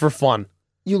just for fun.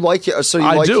 You like it, so you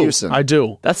like Houston? I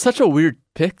do. That's such a weird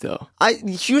pick, though.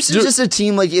 Houston's just a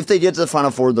team. If they get to the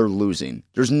Final Four, they're losing.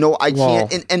 There's no.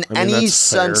 Can't in any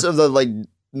sense of the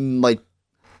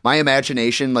my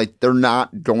imagination. They're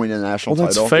not going to the national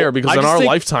title. That's fair because in our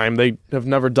lifetime they have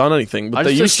never done anything, but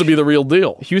they used to be the real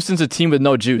deal. Houston's a team with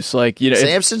no juice.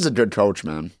 Sampson's a good coach,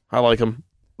 man. I like him.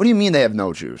 What do you mean they have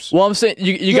no juice? Well, I'm saying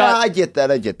you got. I get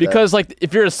that. Because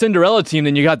if you're a Cinderella team,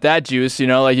 then you got that juice. You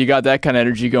got that kind of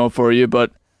energy going for you.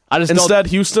 But instead,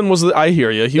 Houston was. I hear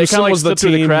you. Houston was the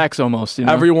team. Through the cracks almost.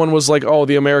 Everyone was like, "Oh,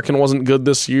 the American wasn't good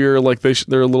this year.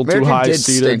 They're a little too high did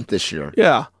seeded stink this year."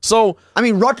 Yeah. So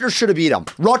Rutgers should have beat them.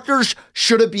 Rutgers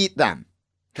should have beat them.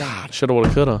 God, shoulda, woulda,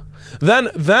 coulda.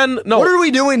 Then no. What are we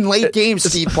doing late games,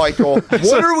 Steve Peichel?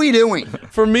 What are we doing?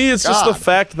 For me, it's just the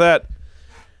fact that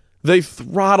they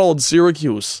throttled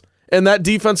Syracuse, and that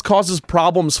defense causes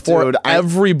problems for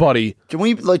everybody. Can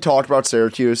we talk about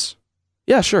Syracuse?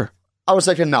 Yeah, sure. I was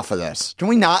enough of this. Can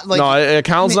we not? No,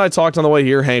 Collins and I talked on the way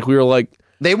here, Hank. We were like,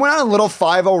 they went on a little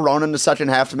 5-0 run in the second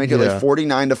half to make it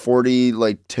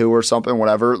 49-40, 2 or something,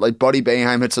 whatever. Buddy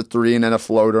Boeheim hits a 3 and then a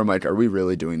floater. I'm like, are we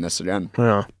really doing this again?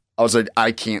 Yeah. I was like,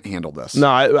 I can't handle this. No,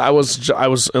 I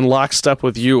was in lockstep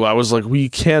with you. I was like, we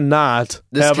cannot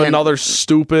have another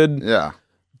stupid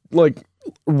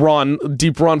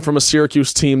deep run from a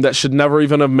Syracuse team that should never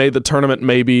even have made the tournament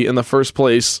maybe in the first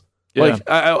place. Yeah.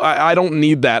 I don't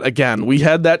need that again. We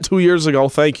had that 2 years ago.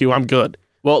 Thank you. I'm good.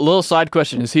 Well, a little side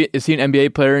question. Is he an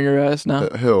NBA player in your eyes now?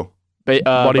 Who? Buddy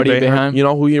Boeheim. You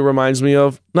know who he reminds me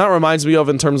of? Not reminds me of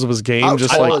in terms of his game. How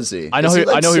tall is he? I know who you're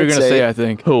going to say, I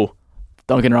think. Who?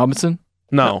 Duncan Robinson?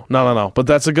 No. But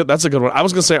that's a good one. I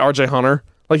was going to say RJ Hunter.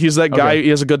 He's that guy. Okay. He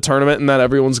has a good tournament, and then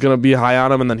everyone's going to be high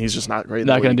on him, and then he's just not great.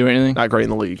 Not going to do anything. Not great in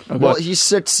the league. Okay. Well, he's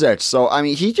 6'6", so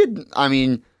he could.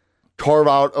 Carve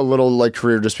out a little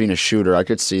career just being a shooter. I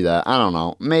could see that. I don't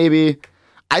know. Maybe.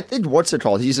 I think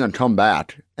he's going to come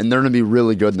back, and they're going to be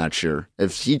really good next year.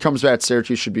 If he comes back,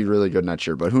 Syracuse should be really good next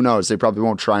year. But who knows? They probably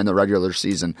won't try in the regular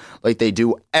season like they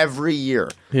do every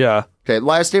year. Yeah. Okay,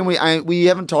 last game, we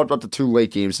haven't talked about the 2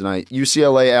 late games tonight.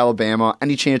 UCLA, Alabama.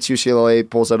 Any chance UCLA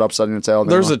pulls that upset against Alabama?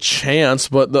 There's a chance,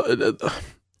 but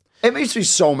it makes me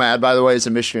so mad, by the way, as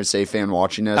a Michigan State fan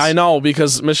watching this. I know,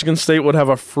 because Michigan State would have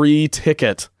a free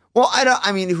ticket. Well,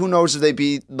 who knows if they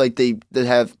beat, they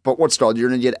have, but what's called, you're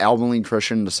going to get Abilene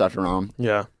Christian in the second round.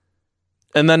 Yeah.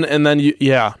 And then,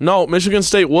 Michigan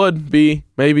State would be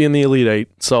maybe in the Elite Eight,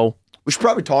 so. We should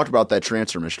probably talk about that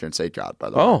transfer Michigan State got, by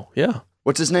the way. Oh, yeah.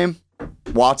 What's his name?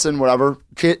 Watson, whatever.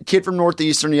 Kid from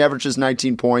Northeastern. He averages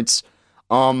 19 points.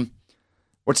 What's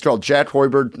it called? Jack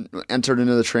Hoiberg entered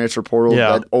into the transfer portal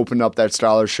that opened up that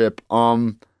scholarship.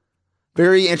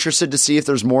 Very interested to see if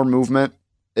there's more movement.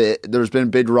 There's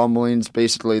been big rumblings,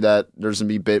 basically, that there's going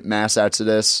to be mass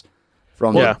exodus.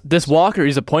 This Walker,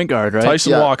 he's a point guard, right?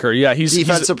 Tyson Walker, he's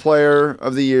defensive player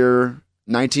of the year,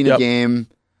 19 a game.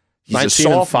 He's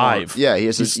 19 and 5. Yeah,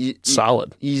 he's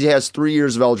solid. He has 3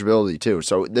 years of eligibility too.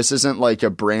 So this isn't like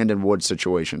a Brandon Wood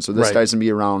situation. So this guy's gonna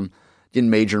be around in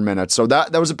major minutes. So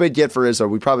that was a big get for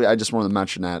Izzo. I just wanted to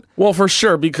mention that. Well, for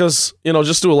sure, because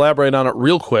just to elaborate on it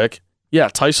real quick,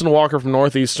 Tyson Walker from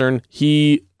Northeastern,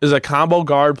 he is a combo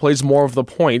guard, plays more of the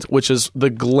point, which is the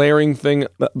glaring thing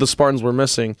that the Spartans were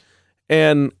missing.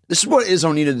 And this is what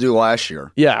Izzo needed to do last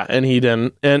year. Yeah, and he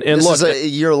didn't. And this look, is a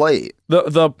year late.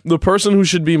 The person who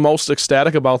should be most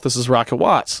ecstatic about this is Rocket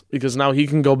Watts, because now he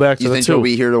can go back to the 2. You think he'll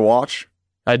be here to watch?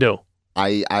 I do.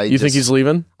 You think he's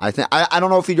leaving? I don't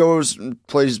know if he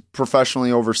plays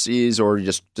professionally overseas or he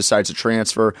just decides to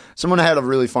transfer. Someone had a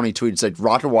really funny tweet. It's like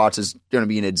Rocket Watts is going to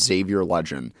be an Xavier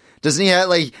legend. Doesn't he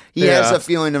have he has a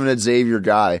feeling of an Xavier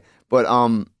guy, but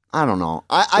I don't know.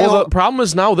 The problem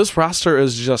is now this roster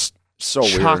is just so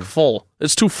chock weird. Full.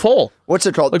 It's too full. What's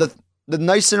it called? The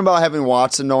nice thing about having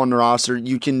Watson on the roster,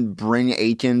 you can bring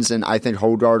Akins and I think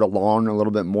Hodard along a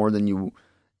little bit more than you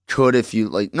could if you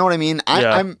know what I mean?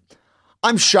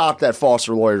 I'm shocked that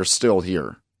Foster Loyer's still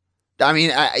here. I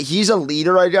mean, he's a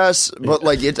leader, I guess, but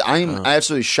I'm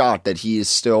absolutely shocked that he is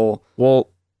still. Well,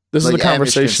 this is the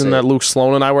conversation that Luke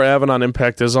Sloan and I were having on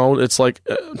Impact Izzo. It's like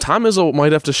Tom Izzo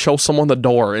might have to show someone the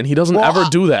door, and he doesn't ever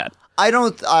do that. I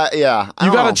don't.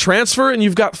 You got a transfer, and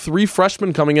you've got 3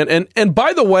 freshmen coming in. And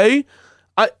by the way,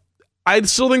 I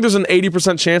still think there's an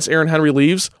 80% chance Aaron Henry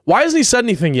leaves. Why hasn't he said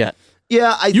anything yet?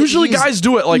 Yeah, usually guys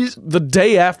do it the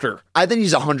day after. I think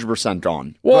he's 100%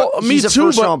 gone. Well, me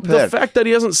too. But the fact that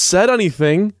he hasn't said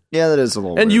anything, that is a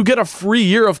little. And weird. You get a free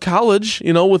year of college,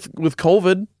 with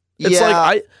COVID. It's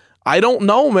I don't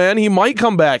know, man. He might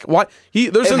come back. Why?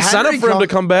 There's incentive for him to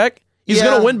come back. He's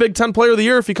going to win Big Ten Player of the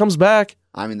Year if he comes back.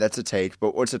 I mean, that's a take,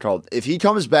 but what's it called? If he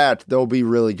comes back, they'll be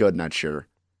really good next year.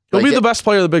 He'll be the best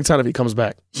player of the Big Ten if he comes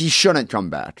back. He shouldn't come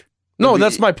back. No,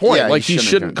 that's my point. Yeah, he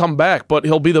shouldn't come back, but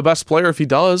he'll be the best player if he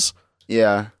does.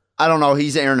 Yeah. I don't know.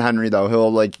 He's Aaron Henry, though.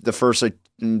 He'll, the first,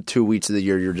 2 weeks of the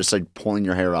year, you're just, pulling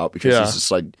your hair out because he's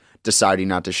just, deciding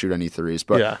not to shoot any threes.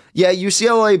 But,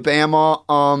 UCLA,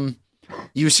 Bama,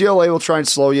 UCLA will try and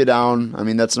slow you down. I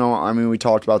mean, we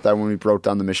talked about that when we broke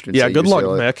down the Michigan State. Yeah, good luck,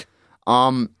 Mick.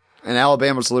 And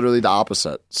Alabama's literally the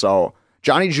opposite. So,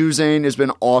 Johnny Juzang has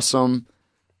been awesome.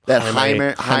 That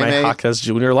Jaime Jaquez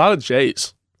Jr., a lot of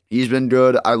J's. He's been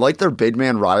good. I like their big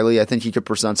man, Riley. I think he could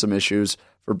present some issues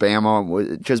for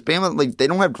Bama. Because Bama, they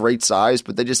don't have great size,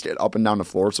 but they just get up and down the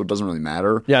floor, so it doesn't really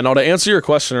matter. Yeah, no, to answer your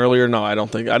question earlier, no, I don't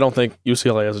think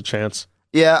UCLA has a chance.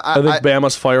 Yeah, I think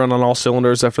Bama's firing on all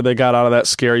cylinders after they got out of that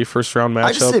scary first-round matchup.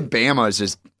 I just say Bama is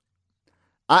just...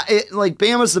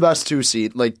 Bama's the best 2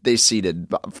 seed. They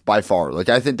seeded by far.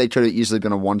 I think they could have easily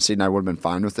been a 1 seed, and I would have been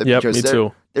fine with it. Yep, because me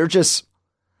too.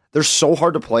 They're so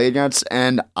hard to play against,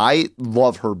 and I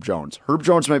love Herb Jones. Herb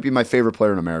Jones might be my favorite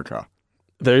player in America.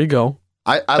 There you go.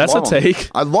 That's love a him.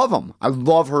 take. I love him. I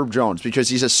love Herb Jones because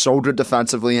he's just so good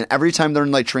defensively, and every time they're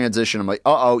in transition, I'm like,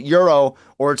 Euro,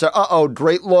 or it's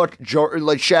great look,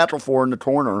 Shackleford in the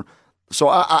corner. So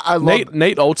I love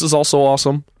Nate Oates is also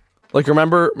awesome.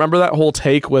 Remember that whole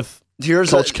take with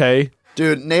Coach K?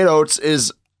 Dude, Nate Oates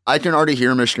is. I can already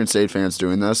hear Michigan State fans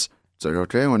doing this. It's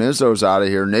okay, when Izzo's out of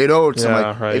here, Nate Oates.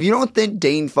 Right. If you don't think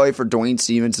Dane Fife or Dwayne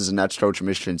Stevens is the next coach of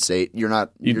Michigan State, you're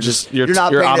not. You're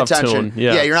not paying attention.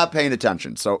 Yeah, you're not paying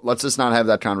attention. So let's just not have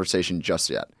that conversation just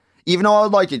yet. Even though I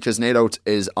would like it because Nate Oates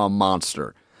is a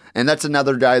monster, and that's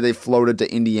another guy they floated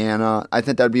to Indiana. I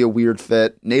think that'd be a weird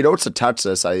fit. Nate Oates to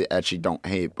Texas, I actually don't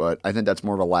hate, but I think that's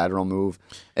more of a lateral move.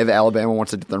 If Alabama wants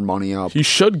to get their money up, he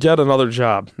should get another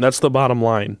job. That's the bottom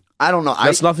line. I don't know.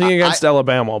 That's nothing against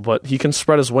Alabama, but he can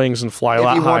spread his wings and fly a lot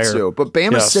higher. If he wants to. But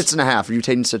Bama's 6.5. Are you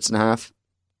taking 6.5?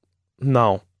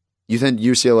 No. You think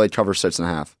UCLA covers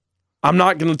 6.5? I'm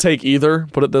not going to take either.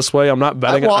 Put it this way, I'm not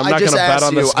betting. I'm not going to bet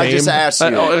on this game. I just asked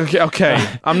you. Okay.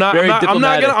 I'm not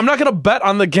going to bet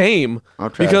on the game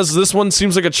because this one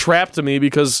seems like a trap to me.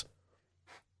 Because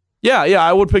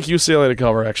I would pick UCLA to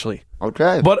cover actually.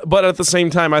 Okay. But at the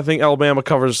same time, I think Alabama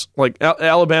covers.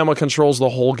 Alabama controls the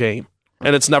whole game.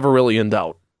 And it's never really in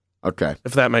doubt. Okay.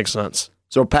 If that makes sense.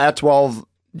 So Pac-12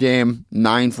 game,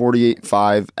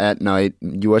 9:45 at night.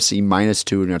 USC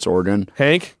 -2 against Oregon.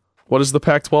 Hank, what is the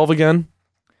Pac-12 again?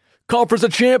 Conference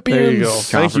of Champions. There you go.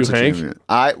 Thank you,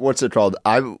 Hank. What's it called?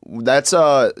 That's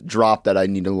a drop that I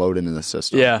need to load into the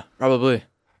system. Yeah, probably.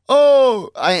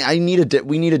 Oh, I need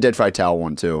we need a Dead Vital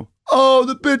one too. Oh,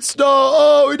 the pit stall.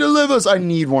 Oh, he delivers. I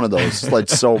need one of those. It's like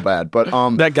so bad. But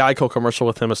that Geico commercial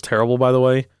with him is terrible, by the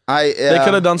way. They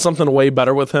could have done something way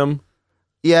better with him.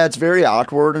 Yeah, it's very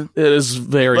awkward. It is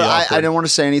very awkward. I don't want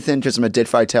to say anything because I'm a Dead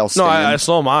Vital stan. No,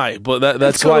 so am I. But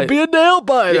that's it's gonna be a nail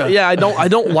biter. Yeah, I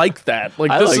don't like that. Like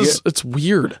it's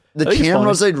weird. The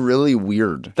camera's like really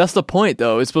weird. That's the point,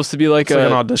 though. It's supposed to be like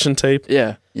an audition tape.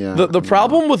 Yeah. The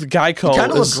problem with Geico he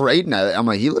kind of looks great in it. I'm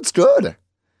like, he looks good.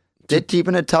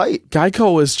 Keeping it tight.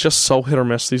 Geico is just so hit or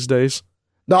miss these days.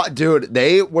 No, dude,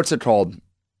 what's it called?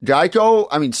 Geico,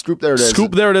 I mean, Scoop There It Is.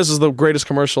 Scoop There It Is the greatest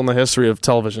commercial in the history of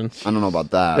television. I don't know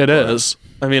about that. It is.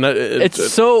 I mean,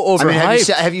 it's so overhyped. I mean,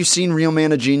 have you seen Real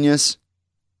Man of Genius?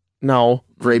 No.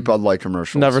 Great Bud Light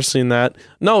commercials. Never seen that.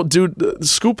 No, dude,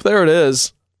 Scoop There It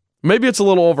Is. Maybe it's a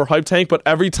little overhyped, Hank, but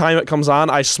every time it comes on,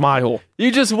 I smile.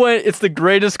 You just went, it's the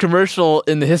greatest commercial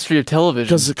in the history of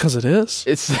television. Because it is.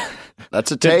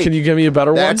 That's a take. Can you give me a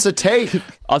better one? That's a take.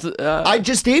 I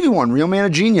just gave you one, Real Man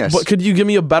of Genius. But could you give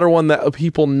me a better one that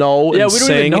people know? Yeah, we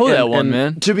don't even know that one,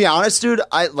 man. To be honest, dude,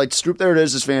 Scoop There It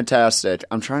Is fantastic.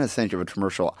 I'm trying to think of a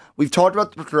commercial. We've talked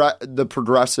about the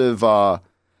progressive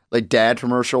dad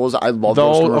commercials. I love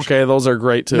those commercials. Okay, those are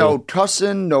great too. No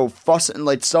cussing, no fussing,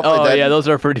 stuff like that. Oh yeah, those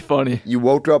are pretty funny. You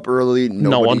woke up early,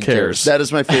 no one cares. That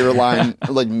is my favorite line,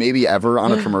 maybe ever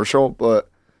on a commercial. But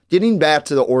getting back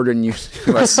to the Oregon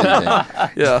USC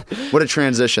thing, yeah, what a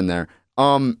transition there.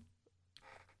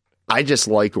 I just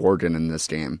like Oregon in this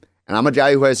game, and I'm a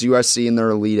guy who has USC in their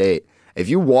Elite Eight. If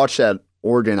you watch that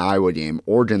Oregon-Iowa game,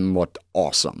 Oregon looked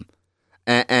awesome.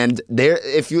 And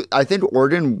I think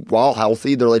Oregon, while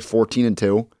healthy, they're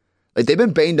 14-2. They've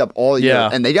been banged up all year,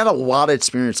 and they got a lot of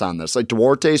experience on this.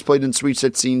 Duarte's played in Sweet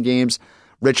 16 games,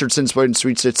 Richardson's played in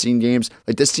Sweet 16 games.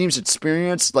 This team's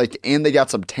experienced, and they got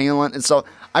some talent and stuff.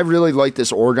 I really like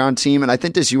this Oregon team, and I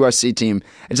think this USC team,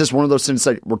 it's just one of those things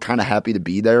we're kind of happy to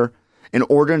be there. And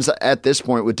Oregon's at this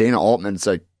point with Dana Altman, it's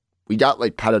we got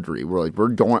pedigree. We're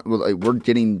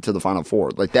getting to the Final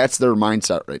Four. That's their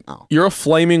mindset right now. You're a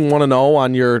flaming 1-0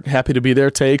 on your happy to be there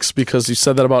takes because you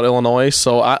said that about Illinois.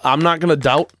 So I'm not going to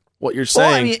doubt what you're saying.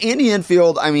 Well, I mean, Andy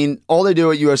Enfield, all they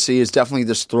do at USC is definitely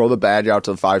just throw the badge out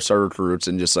to the 5-star recruits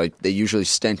and just they usually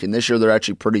stink. And this year they're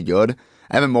actually pretty good.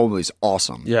 Evan Mobley's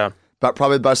awesome. Yeah. But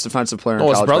probably the best defensive player in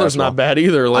college his brother's basketball. Not bad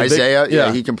either.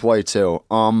 Isaiah, he can play too.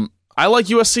 I like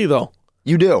USC though.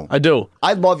 You do? I do.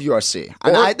 I love USC.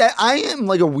 And I am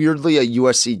weirdly a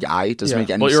USC guy. It doesn't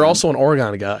make any sense. But you're also an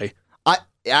Oregon guy.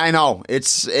 I know.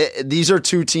 These are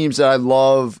two teams that I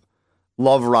love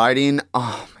riding.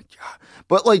 Oh my God.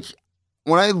 But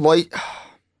when I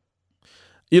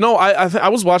I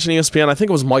was watching ESPN. I think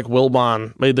it was Mike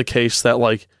Wilbon made the case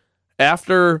that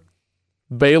after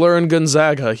Baylor and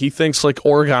Gonzaga, he thinks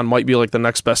Oregon might be the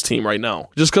next best team right now,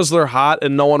 just because they're hot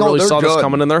and no one really saw this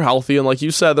coming and they're healthy. And like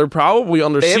you said, they're probably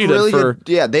underseeded.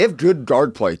 They have good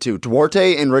guard play too.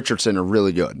 Duarte and Richardson are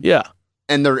really good. Yeah,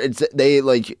 and they're a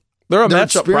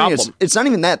matchup problem. It's not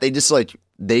even that they just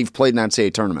they've played an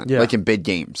NCAA tournament in big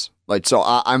games. So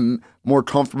I'm more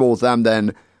comfortable with them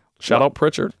than shout out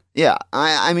Pritchard. Yeah,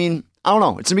 I mean I don't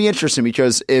know. It's gonna be interesting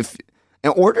because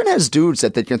and Oregon has dudes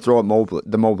that they can throw at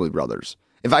the Mobley brothers.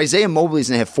 If Isaiah Mobley's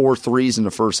going to have 4 threes in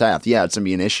the first half, it's going to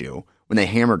be an issue. When they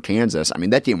hammered Kansas,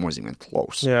 that game wasn't even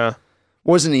close. Yeah.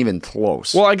 Wasn't even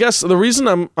close. Well, I guess the reason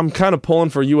I'm kind of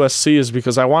pulling for USC is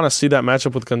because I want to see that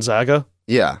matchup with Gonzaga.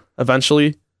 Yeah.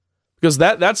 Eventually. Because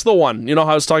that's the one. You know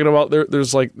how I was talking about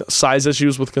there's size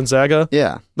issues with Gonzaga?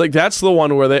 Yeah. That's the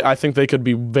one where I think they could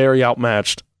be very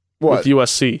outmatched with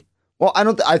USC. Well,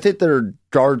 I think their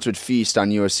guards would feast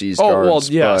on USC's guards.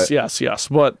 Yes.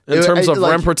 But in terms of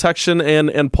rim protection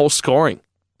and post scoring,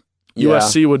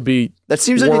 USC would be. That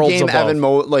seems like a game.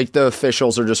 Above. The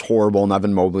officials are just horrible, and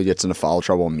Evan Mobley gets into foul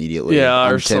trouble immediately. Yeah,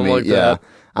 or something like that.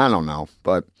 I don't know,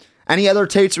 but any other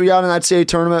takes we got in that CAA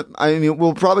tournament? I mean,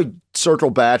 we'll probably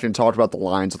circle back and talk about the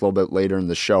lines a little bit later in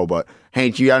the show. But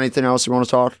Hank, you got anything else you want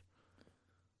to talk?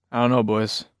 I don't know,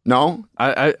 boys. No,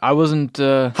 I wasn't.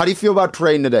 How do you feel about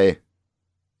trading today?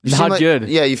 Not good.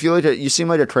 Yeah, you seem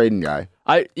like a trading guy.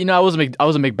 I was a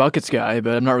McBuckets guy,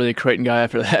 but I'm not really a Creighton guy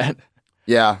after that.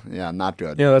 Yeah, not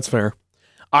good. Yeah, that's fair.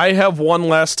 I have one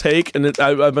last take, and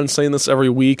I've been saying this every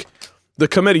week. The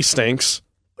committee stinks.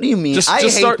 What do you mean? I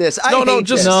hate this.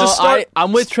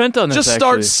 I'm with Trent on this. Just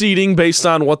start seeding based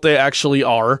on what they actually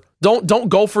are. Don't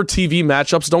go for TV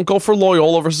matchups. Don't go for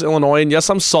Loyola versus Illinois. And yes,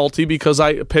 I'm salty because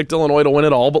I picked Illinois to win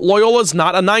it all, but Loyola's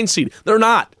not a 9 seed. They're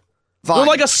not. Fine.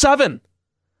 They're a 7.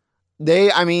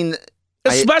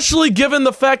 Especially given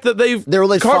the fact that they've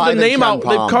like carved a name out,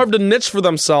 they've carved a niche for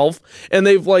themselves, and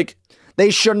they've like. They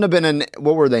shouldn't have been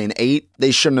what were they, an 8?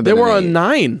 They shouldn't have been. They were an 8. A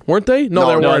 9, weren't they? No,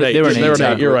 they were an 8. They were an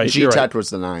 8. You're right. G-Tech was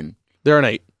the 9. They're an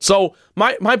 8. So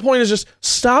my point is just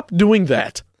stop doing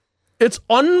that. It's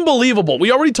unbelievable.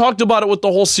 We already talked about it with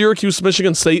the whole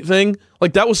Syracuse-Michigan State thing.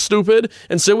 Like, that was stupid.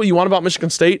 And say what you want about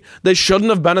Michigan State. They shouldn't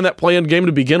have been in that play-in game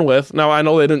to begin with. Now, I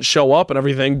know they didn't show up and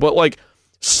everything, but, like,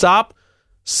 stop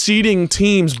seeding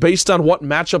teams based on what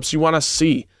matchups you want to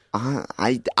see.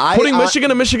 Putting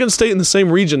Michigan and Michigan State in the same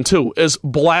region, too, is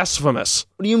blasphemous.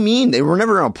 What do you mean? They were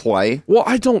never going to play. Well,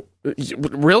 I don't...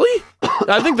 Really?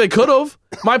 I think they could have.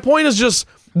 My point is just...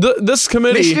 This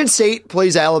committee... Michigan State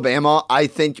plays Alabama. I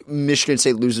think Michigan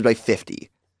State loses by 50.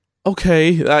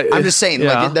 Okay. I'm just saying,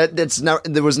 yeah. Like,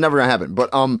 that was never going to happen. But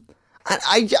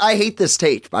I hate this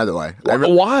take, by the way.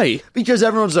 Why? Because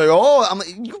everyone's like, oh,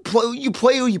 you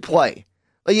play who you play.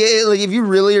 Like if you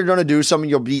really are going to do something,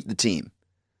 you'll beat the team.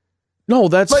 No,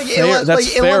 that's fair.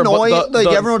 That's fair. Illinois,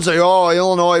 everyone's like, oh,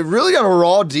 Illinois really got a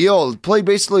raw deal. Play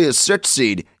basically a 6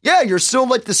 seed. Yeah, you're still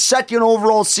like the 2nd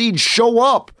overall seed. Show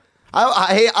up.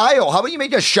 Hey, Io, how about you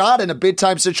make a shot in a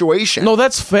big-time situation? No,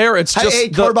 that's fair. It's just... Hey,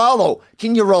 Carvalho,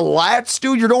 can you relax,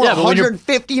 dude? You're doing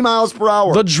 150 miles per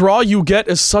hour. The draw you get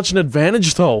is such an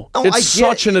advantage, though. Oh, it's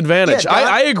such an advantage. Yeah,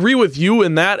 I agree with you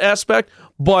in that aspect,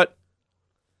 but...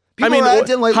 People are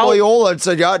acting like Loyola. It's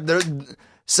like, God, they're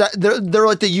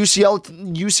like the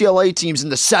UCLA teams in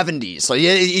the 70s. Like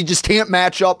you just can't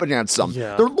match up against them.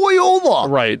 Yeah. They're Loyola.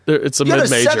 Right. It's a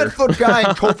mid-major. You got a 7-foot guy in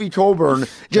Kofi Coburn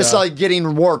just like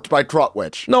getting worked by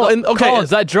Krutwich. No, and okay. Collins,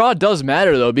 that draw does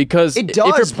matter, though, because if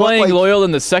you're playing Loyola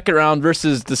in the 2nd round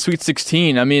versus the Sweet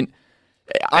 16, I mean,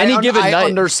 any given night. I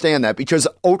understand that because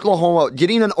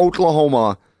getting an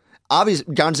Oklahoma,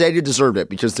 obviously Gonzaga deserved it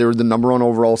because they were the number 1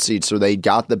 overall seed, so they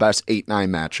got the best 8-9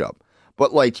 matchup.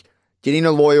 But like, getting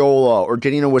a Loyola or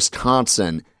getting a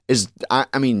Wisconsin is,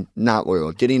 not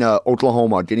Loyola, getting a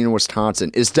Oklahoma, getting a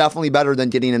Wisconsin is definitely better than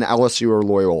getting an LSU or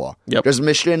Loyola. Yep. Because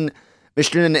Michigan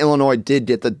and Illinois did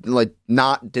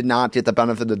not get the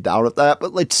benefit of the doubt of that,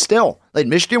 but like still, like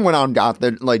Michigan went out and got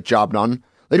the job done.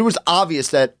 Like it was obvious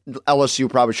that LSU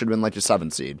probably should have been like a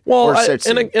 7 seed. Well, or 6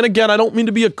 seed. And again, I don't mean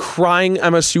to be a crying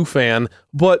MSU fan,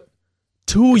 but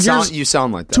 2 years you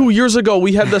sound like that. 2 years ago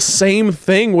we had the same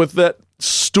thing with that.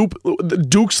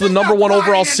 Duke's the number 1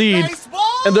 overall seed,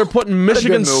 and they're putting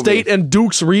Michigan State and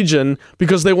Duke's region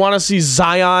because they want to see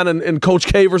Zion and Coach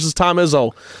K versus Tom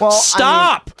Izzo. Well,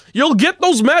 stop! You'll get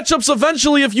those matchups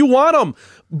eventually if you want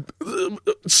them.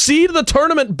 Seed the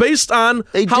tournament based on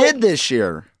they did this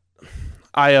year.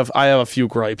 I have a few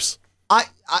gripes.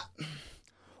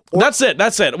 That's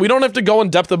it. We don't have to go in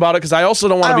depth about it because I also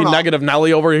don't want to be negative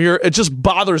Nelly over here. It just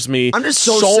bothers me. I'm just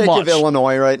so sick of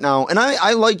Illinois right now, and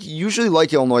I usually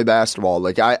like Illinois basketball.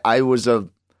 Like I don't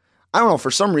know,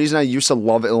 for some reason I used to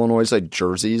love Illinois like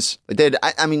jerseys.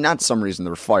 Like not some reason, they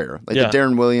were fire. Like the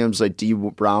Darren Williams, like D.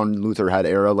 Brown, Luther Head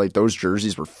era, like those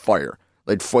jerseys were fire.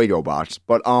 Like Fuego box,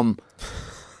 but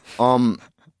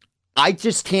I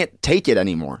just can't take it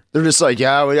anymore. They're just like,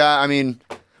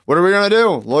 what are we gonna do?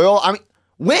 Loyola,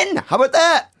 win. How about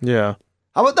that? Yeah.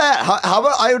 How about that? How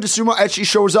about Io DeSumo actually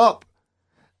shows up?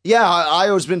 Yeah,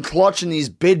 Io's been clutching these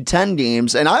Big Ten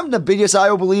games, and I'm the biggest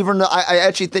Io believer. I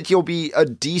actually think he'll be a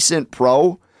decent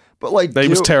pro, but like he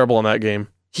was terrible in that game.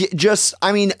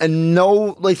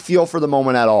 No feel for the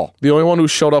moment at all. The only one who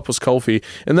showed up was Kofi,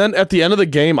 and then at the end of the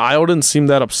game, Io didn't seem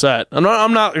that upset. I'm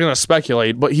not going to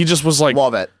speculate, but he just was like,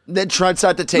 love it. Then Trent's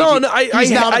had to take.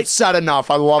 He's not upset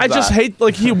enough. I love that. I just hate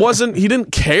he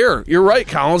didn't care. You're right,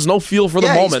 Collins. No feel for the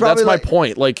moment. That's my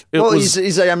point. Like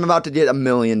he's like, I'm about to get $1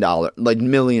 million, like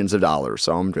millions of dollars,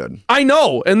 so I'm good. I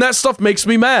know, and that stuff makes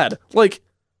me mad. Like.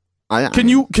 Can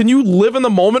you live in the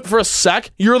moment for a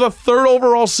sec? You're the 3rd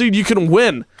overall seed. You can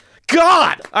win.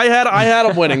 God, I had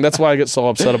him winning. That's why I get so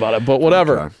upset about it. But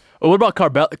whatever. Okay. Well, what about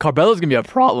Carbella's going to be a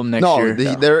problem next year?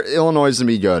 No, Illinois is going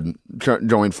to be good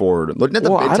going forward. Looking at the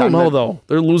big time. I don't know though.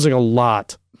 They're losing a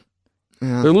lot.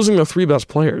 Yeah. They're losing their 3 best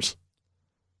players.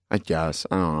 I guess.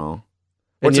 I don't know.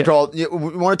 What's it called? We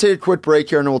want to take a quick break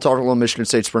here, and then we'll talk a little Michigan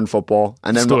State spring football,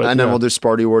 and then we'll do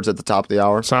Sparty Awards at the top of the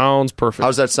hour. Sounds perfect.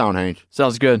 How's that sound, Hank?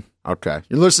 Sounds good. Okay.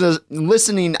 You're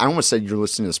listening. I almost said you're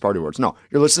listening to the Sparty Awards. No,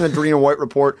 you're listening to Green and White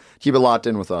Report. Keep it locked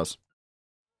in with us.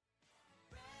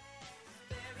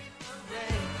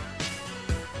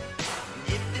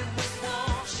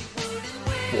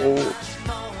 Whoa.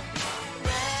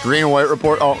 Green and White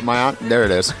Report. Oh, am I on? There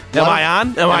it is. Am I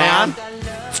on?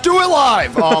 Let's do it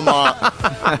live.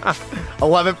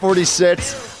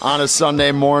 11:46. on a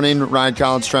Sunday morning. Ryan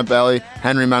Collins, Trent Bailey,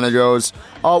 Henry Menegos.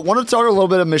 Want to talk a little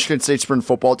bit of Michigan State spring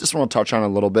football. Just want to touch on it a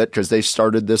little bit because they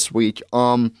started this week.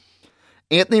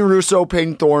 Anthony Russo,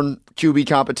 Peyton Thorne, QB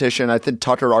competition. I think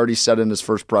Tucker already said in his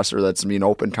first presser that's going to be an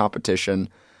open competition.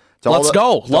 Let's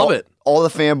go. Love it. All the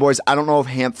fanboys. I don't know if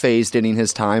Hamp Faye is getting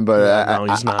his time, but no,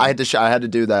 he's not. I had to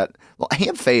do that. Well,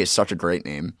 Hamp Faye is such a great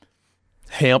name.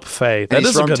 Hamp Faye. That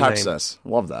is a good Texas.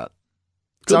 Name. Love that.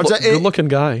 Good-looking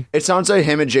guy. It sounds like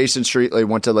him and Jason Streetley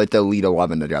went to like the Elite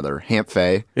 11 together. Hamp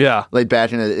Faye. Yeah. Like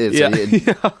back in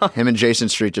the him and Jason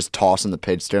Street just tossing the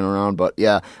pigskin around. But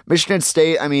yeah, Michigan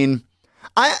State. I mean,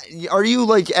 are you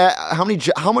like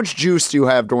how much juice do you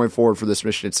have going forward for this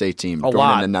Michigan State team? A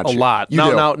lot.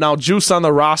 Now, juice on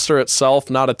the roster itself,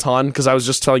 not a ton. Because I was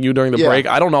just telling you during the break,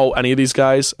 I don't know any of these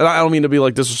guys, and I don't mean to be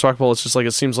like disrespectful. It's just like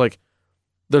it seems like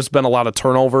there's been a lot of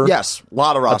turnover. Yes, a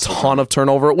lot of roster. A ton of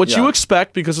turnover, which you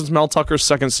expect because it's Mel Tucker's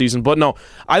second season. But no,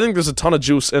 I think there's a ton of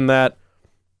juice in that.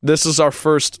 This is our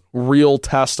first real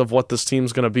test of what this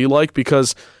team's going to be like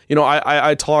because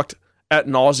I talked ad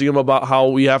nauseum about how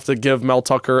we have to give Mel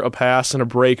Tucker a pass and a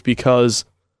break because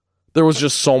there was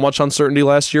just so much uncertainty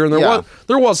last year, and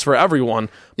there was for everyone.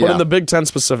 But in the Big Ten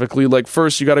specifically, like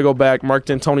first you got to go back. Mark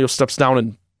D'Antonio steps down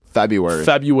in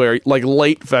February, like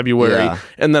late February,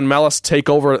 and then Mel has to take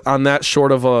over on that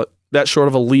short of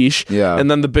a leash. Yeah.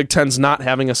 And then the Big Ten's not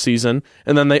having a season,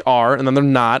 and then they are, and then they're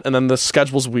not, and then the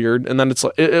schedule's weird, and then it's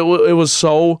like it was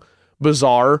so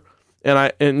bizarre,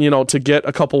 and to get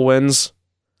a couple wins.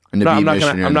 And I'm not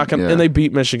gonna. And they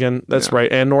beat Michigan. That's right.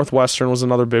 And Northwestern was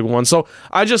another big one. So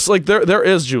I just like there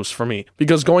is juice for me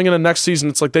because going into next season,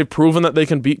 it's like they've proven that they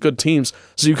can beat good teams.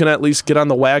 So you can at least get on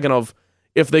the wagon of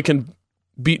if they can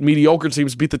beat mediocre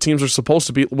teams, beat the teams they're supposed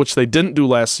to beat, which they didn't do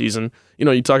last season.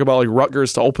 You talk about like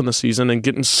Rutgers to open the season and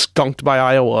getting skunked by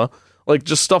Iowa, like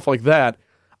just stuff like that.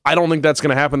 I don't think that's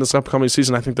going to happen this upcoming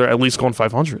season. I think they're at least going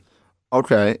 500.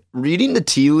 Okay. Reading the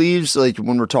tea leaves, like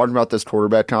when we're talking about this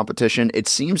quarterback competition, it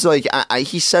seems like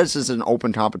he says it's an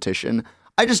open competition.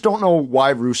 I just don't know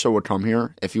why Russo would come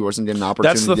here if he wasn't getting an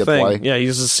opportunity to play. Yeah,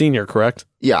 he's a senior, correct?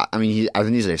 Yeah, I mean, I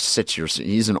think he's a 6-year.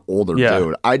 He's an older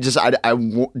dude. I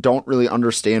don't really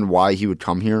understand why he would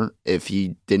come here if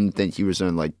he didn't think he was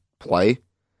going to like play.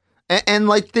 And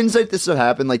like things like this have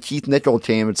happened. Like Keith Nickel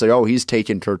came and said, "Oh, he's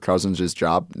taking Kirk Cousins'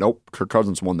 job." Nope, Kirk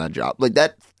Cousins won that job. Like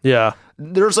that. Yeah.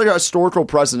 There's like a historical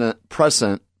precedent.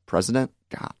 God,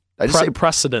 I just say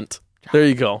precedent. There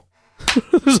you go.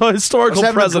 There's a historical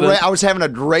precedent. I was having a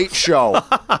great show. And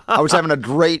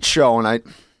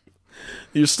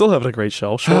You're still having a great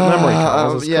show. Short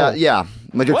memory. Yeah.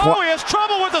 Like he has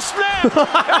trouble with the snap,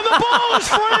 and the ball is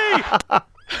free.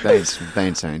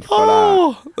 Thanks, Hank.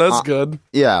 That's good.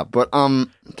 Yeah, but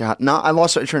God, no, I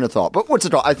lost my train of thought. But what's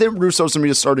it all? I think Russo's gonna be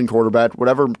a starting quarterback.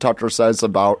 Whatever Tucker says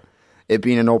about it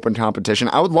being an open competition,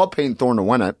 I would love Peyton Thorne to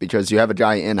win it because you have a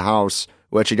guy in house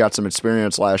who actually got some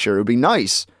experience last year. It would be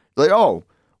nice. Like,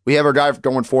 we have our guy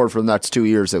going forward for the next 2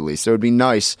 years at least. So it would be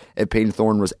nice if Peyton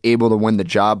Thorne was able to win the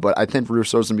job. But I think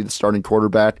Russo's gonna be the starting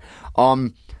quarterback.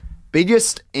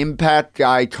 Biggest impact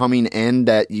guy coming in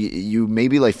that you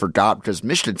maybe like forgot because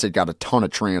Michigan State got a ton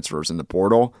of transfers in the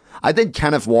portal. I think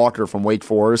Kenneth Walker from Wake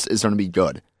Forest is going to be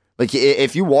good. Like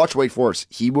if you watch Wake Forest,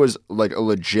 he was like a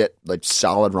legit like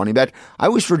solid running back. I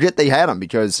always forget they had him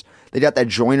because they got that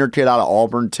Joyner kid out of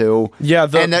Auburn too. Yeah,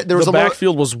 the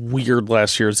backfield was weird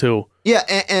last year too. Yeah,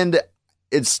 and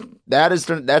that's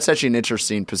actually an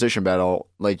interesting position battle.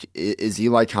 Like, is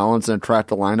Eli Collins going to crack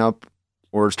the lineup?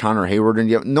 Or is Connor Hayward going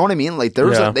to get... Know what I mean? Like, they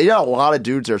got a lot of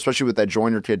dudes there, especially with that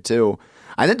Joyner kid, too.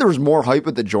 I think there was more hype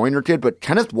with the Joyner kid, but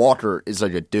Kenneth Walker is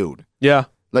like a dude. Yeah.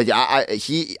 Like,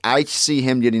 I see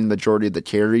him getting the majority of the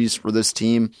carries for this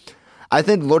team. I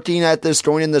think looking at this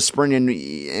going in the spring and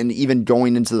even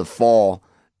going into the fall,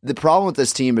 the problem with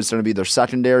this team is going to be their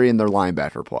secondary and their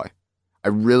linebacker play. I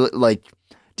really... Like,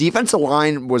 defensive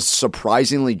line was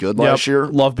surprisingly good last year.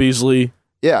 Love Beasley.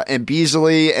 Yeah, and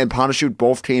Beasley and Ponachute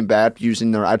both came back using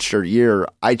their extra year.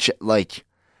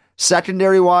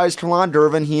 Secondary-wise, Kalon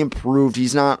Durbin, he improved.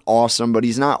 He's not awesome, but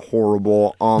he's not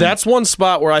horrible. That's one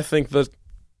spot where I think that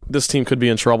this team could be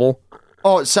in trouble.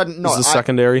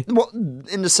 Secondary. Well,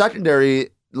 in the secondary,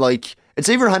 like, it's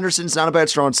Xavier Henderson's not a bad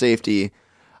strong safety.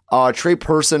 Trey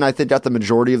Person, I think, got the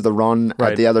majority of the run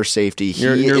at the other safety.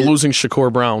 You're losing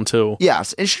Shakur Brown, too.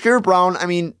 Yes, and Shakur Brown, I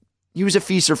mean... He was a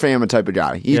feast or famine type of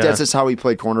guy. That's just how he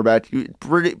played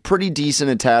cornerback. Pretty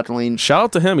decent at tackling. Shout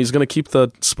out to him. He's going to keep the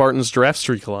Spartans draft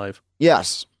streak alive.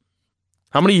 Yes.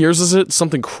 How many years is it?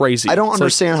 Something crazy. I don't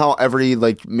understand how every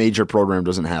major program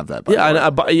doesn't have that.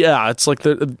 It's like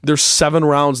there's 7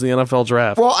 rounds in the NFL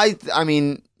draft. Well, I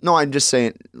mean, no, I'm just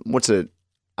saying.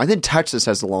 I think Texas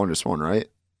has the longest one, right?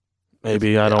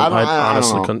 Maybe. I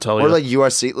honestly couldn't tell you. Or like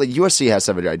USC. Like USC has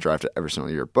somebody I drafted every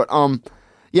single year. But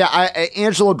yeah,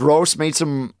 Angelo Gross made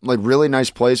some like really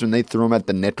nice plays when they threw him at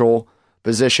the nickel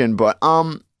position. But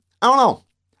I don't know.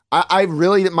 I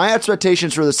really, my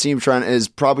expectations for this team, Trent, is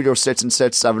probably go 6-6,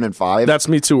 7-5. That's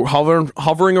me too.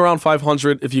 Hovering around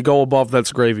 500. If you go above,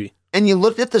 that's gravy. And you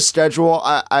looked at the schedule.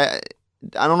 I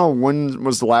don't know when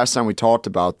was the last time we talked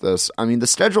about this. I mean, the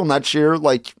schedule next year,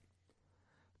 like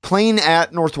playing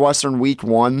at Northwestern week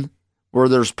 1, where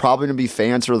there's probably going to be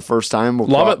fans for the first time.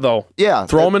 Love it though. Yeah,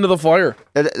 throw them into the fire.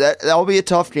 That'll be a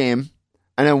tough game.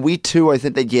 And then week 2, I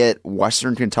think they get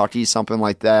Western Kentucky, something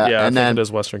like that. Yeah, and I think it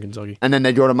is Western Kentucky. And then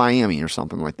they go to Miami or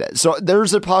something like that. So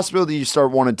there's a possibility you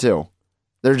start 1-2.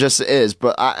 There just is.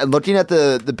 But looking at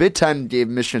the Big Ten gave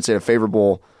Michigan State a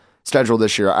favorable schedule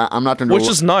this year. I'm not going to. Which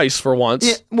is nice for once.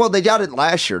 Yeah, well, they got it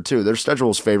last year too. Their schedule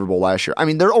was favorable last year. I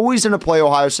mean, they're always going to play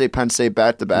Ohio State, Penn State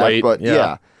back to back. But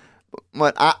yeah.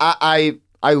 But I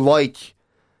like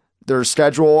their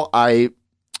schedule. I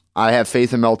have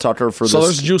faith in Mel Tucker for this. So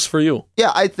there's juice for you.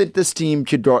 Yeah, I think this team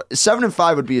could go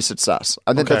 7-5 would be a success.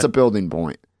 I think that's a building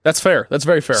point. That's fair. That's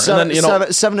very fair. And then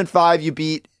 7-5, you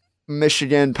beat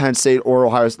Michigan, Penn State, or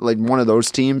Ohio, like one of those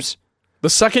teams. The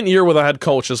second year with a head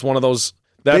coach is one of those.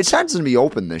 It tends to be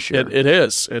open this year. It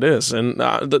is, and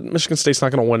the Michigan State's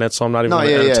not going to win it, so I'm not even going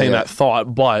to entertain that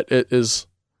thought. But it is.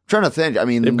 I'm trying to think. I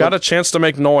mean, they've got a chance to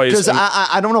make noise. Because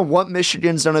I don't know what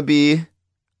Michigan's going to be.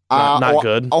 Not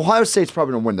good. Ohio State's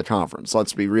probably going to win the conference.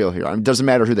 Let's be real here. I mean, it doesn't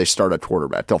matter who they start at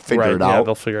quarterback. They'll figure it out. Yeah,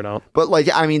 they'll figure it out. But, like,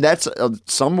 I mean, that's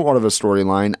somewhat of a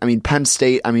storyline. I mean, Penn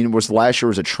State, I mean, last year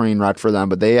was a train wreck for them,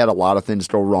 but they had a lot of things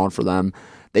go wrong for them.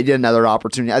 They did another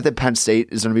opportunity. I think Penn State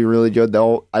is going to be really good,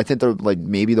 though. I think they're, like,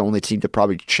 maybe the only team to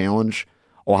probably challenge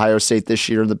Ohio State this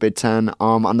year in the Big Ten.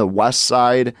 On the west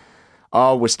side,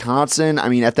 Wisconsin, I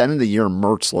mean, at the end of the year,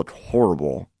 Mertz looked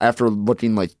horrible after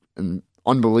looking, like,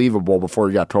 unbelievable before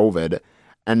he got COVID.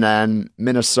 And then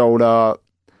Minnesota,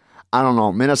 I don't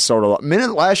know,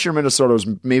 last year Minnesota was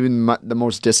maybe the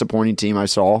most disappointing team I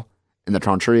saw in the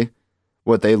country.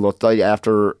 What they looked like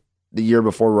after the year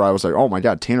before, where I was like, oh my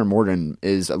God, Tanner Morgan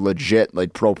is a legit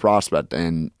like pro prospect.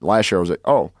 And last year I was like,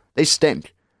 oh, they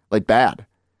stink, like bad.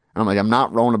 And I'm like, I'm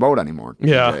not rowing a boat anymore.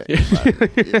 Yeah.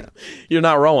 You're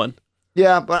not rowing.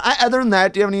 Yeah, but other than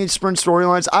that, do you have any sprint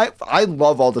storylines? I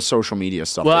love all the social media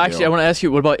stuff. Well, actually, I want to ask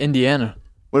you, what about Indiana?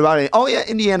 What about it? Oh, yeah,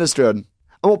 Indiana's good.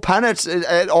 Well, Penix,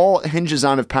 it all hinges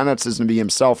on if Penix is going to be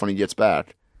himself when he gets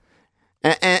back.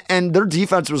 And their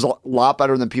defense was a lot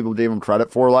better than people gave them credit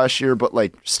for last year, but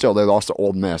like still, they lost to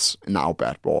Ole Miss in the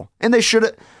Outback Bowl. And they should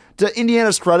have, to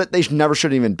Indiana's credit, they never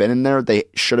should have even been in there. They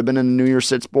should have been in the New Year's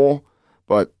Six Bowl,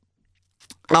 but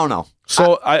I don't know.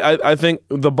 So I think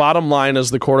the bottom line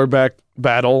is the quarterback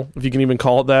battle, if you can even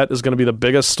call it that, is going to be the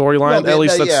biggest storyline. At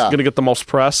least that's going to get the most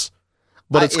press.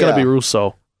 But it's going to be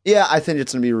Russo. Yeah, I think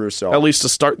it's going to be Russo. At least to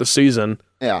start the season.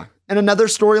 Yeah. And another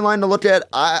storyline to look at,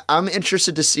 I'm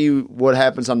interested to see what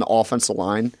happens on the offensive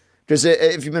line. Because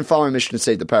if you've been following Michigan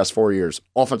State the past 4 years,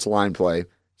 offensive line play,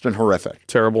 it's been horrific.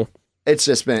 Terrible. It's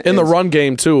just been... In the run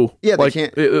game, too. Yeah, like, they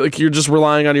can't... Like you're just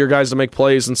relying on your guys to make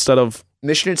plays instead of...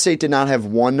 Michigan State did not have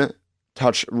one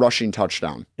rushing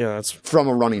touchdown. Yeah, that's... From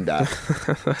a running back.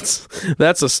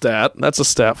 That's a stat. That's a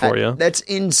stat for you. That's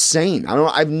insane.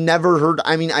 I've never heard...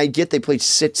 I mean, I get they played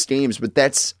 6 games, but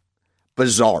that's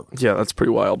bizarre. Yeah, that's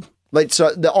pretty wild. Like,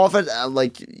 so the offense...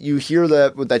 like, you hear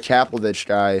that with that Kaplovich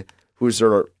guy, who's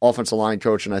their offensive line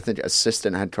coach and I think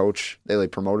assistant head coach. They,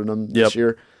 like, promoted him this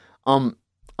year.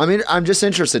 I mean, I'm just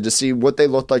interested to see what they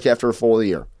looked like after a full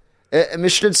year.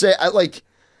 Michigan State,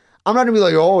 I'm not going to be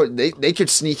like, oh, they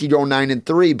could sneaky go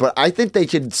 9-3, but I think they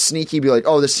could sneaky be like,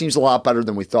 oh, this seems a lot better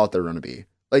than we thought they were going to be.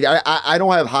 Like, I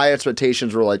don't have high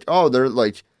expectations where like, oh, they're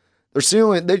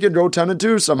ceiling, they could go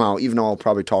 10-2 somehow, even though I'll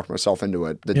probably talk myself into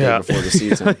it the day before the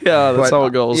season. Yeah, that's how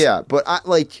it goes. Yeah, but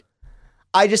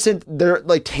I just think they're,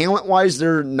 like, talent-wise,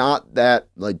 they're not that,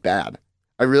 like, bad.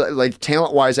 I really, like,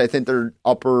 talent-wise, I think they're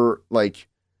upper, like,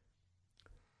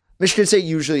 Michigan State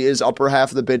usually is upper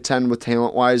half of the Big Ten with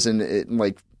talent-wise, and,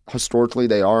 like, historically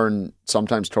they are, and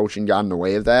sometimes coaching got in the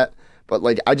way of that. But,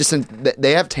 like, I just think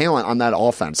they have talent on that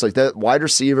offense. Like, the wide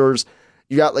receivers,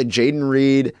 you got, like, Jaden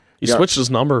Reed. He switched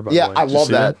his number, by the way. Yeah, I love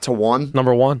that to 1.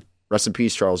 Number 1. Rest in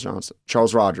peace, Charles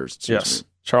Rogers. Yes.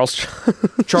 Charles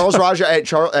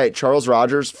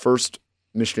Rogers, first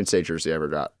Michigan State jersey I ever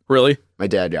got. Really? My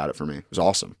dad got it for me. It was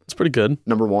awesome. It's pretty good.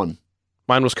 Number 1.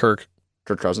 Mine was Kirk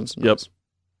Cousins? Nice. Yep.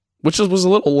 Which was a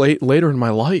little later in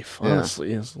my life,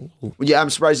 honestly. Yeah,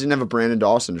 I'm surprised you didn't have a Brandon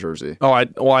Dawson jersey. Oh,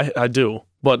 I do,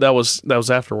 but that was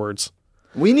afterwards.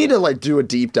 We need to like do a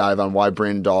deep dive on why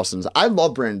Brandon Dawson's. I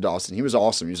love Brandon Dawson. He was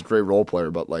awesome. He was a great role player,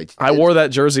 but like I wore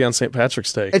that jersey on St.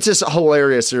 Patrick's Day. It's just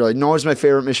hilarious. You're like, no, he's my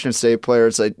favorite Michigan State player.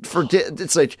 It's like forget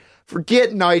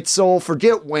Neitzel,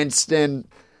 forget Winston.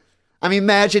 I mean,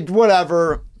 Magic,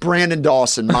 whatever. Brandon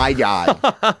Dawson, my guy.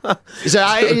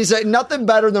 He's like nothing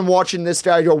better than watching this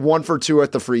guy go 1 for 2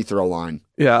 at the free throw line.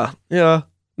 Yeah.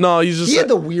 No, he had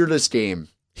the weirdest game.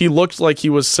 He looked like he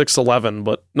was 6'11",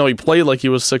 but no, he played like he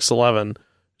was 6'11".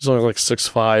 He's only like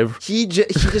 6'5". He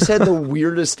just had the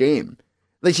weirdest game.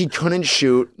 Like he couldn't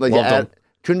shoot.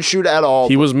 Couldn't shoot at all.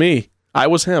 He was me. I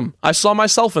was him. I saw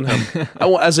myself in him.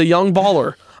 As a young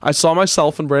baller, I saw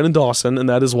myself in Brandon Dawson, and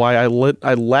that is why I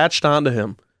latched onto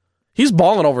him. He's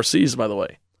balling overseas, by the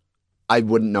way. I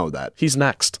wouldn't know that. He's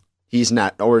next. He's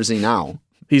not, or is he now?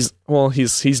 He's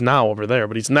now over there,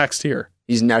 but he's next here.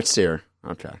 He's next here.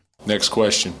 Okay. Next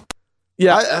question.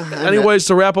 Yeah. Anyways,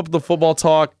 to wrap up the football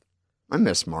talk, I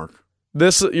miss Mark.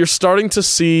 You're starting to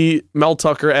see Mel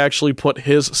Tucker actually put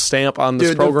his stamp on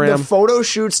this program. The photo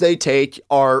shoots they take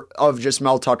are of just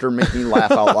Mel Tucker making me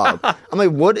laugh out loud. I'm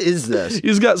like, what is this?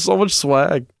 He's got so much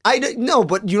swag. No,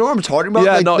 but you know what I'm talking about?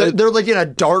 Yeah, they're like in a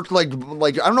dark, like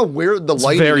I don't know where the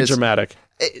lighting is. Very dramatic.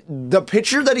 The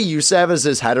picture that he used to have as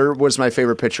his header was my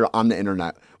favorite picture on the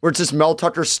internet, where it's just Mel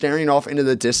Tucker staring off into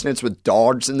the distance with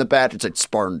dogs in the back. It's like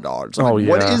Spartan dogs. I'm like,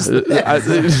 what is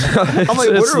that? I'm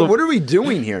like, what are we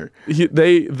doing here?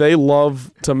 They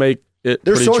love to make it.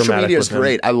 Their social media is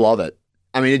great. I love it.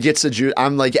 I mean, it gets the juice.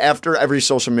 I'm like, after every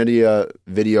social media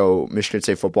video Michigan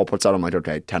State football puts out, I'm like,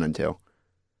 okay, 10-2.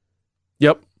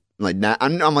 Yep.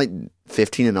 I'm like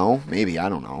 15-0, maybe, I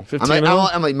don't know. 15-0?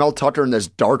 I'm like Mel Tucker in this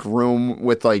dark room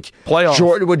with like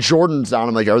playoff with Jordans on.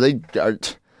 I'm like,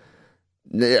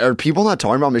 are people not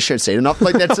talking about Michigan State enough?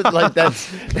 Like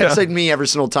that's like me every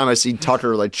single time I see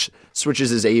Tucker like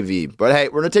switches his AV. But hey,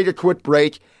 we're gonna take a quick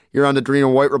break here on the Green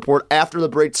and White Report. After the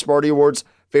break, Sparty Awards,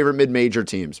 favorite mid-major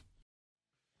teams.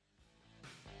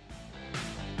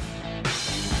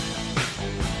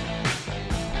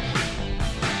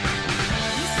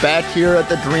 Back here at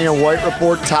the Green and White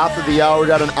Report, top of the hour.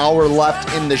 Got an hour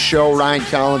left in the show. Ryan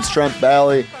Collins, Trent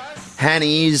Bally,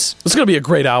 Hennies. It's going to be a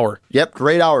great hour. Yep,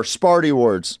 great hour. Sparty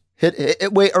Awards.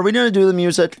 Wait, are we going to do the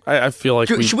music? I feel like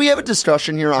should we have a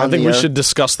discussion here on the I think we should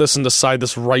discuss this and decide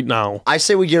this right now. I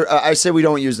say we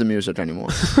don't use the music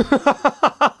anymore.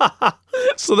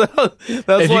 So that's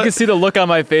if you can see the look on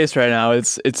my face right now,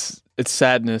 it's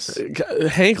sadness.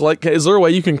 Hank, like, is there a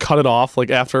way you can cut it off, like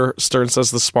after Stern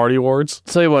says the Sparty Awards?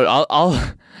 Tell you what,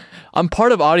 I'm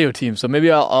part of audio team, so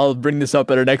maybe I'll bring this up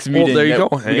at our next meeting. Well, there you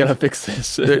go, Hank. We gotta fix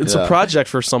this. It's a project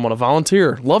for someone, a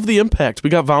volunteer. Love the impact.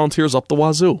 We got volunteers up the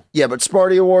wazoo. Yeah, but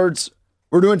Sparty Awards,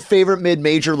 we're doing favorite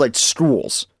mid-major like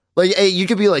schools. Like, hey, you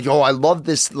could be like, oh, I love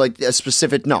this, like a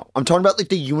specific. No, I'm talking about like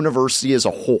the university as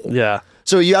a whole. Yeah.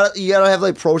 So you gotta have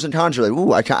like pros and cons. You're like,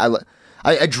 ooh,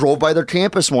 I drove by their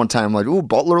campus one time. Like, ooh,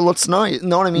 Butler looks nice. You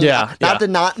know what I mean? Yeah. Not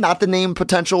to name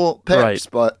potential picks, right.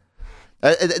 But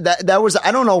that was,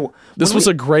 I don't know. This was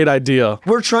a great idea.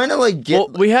 We're trying to like get. Well,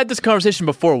 we had this conversation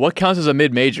before. What counts as a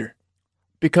mid-major?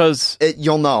 Because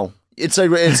you'll know. It's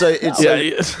like it's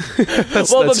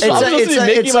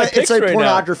like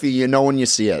pornography. Now. You know when you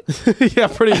see it. Yeah,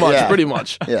 pretty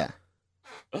much. Yeah.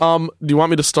 Do you want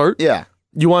me to start? Yeah.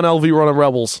 UNLV running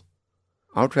Rebels.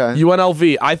 Okay.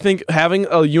 UNLV. I think having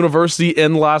a university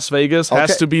in Las Vegas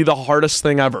has to be the hardest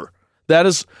thing ever. That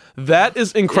is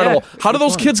incredible. Yeah, how do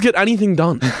those kids get anything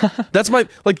done? That's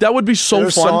that would be so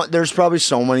fun. There's probably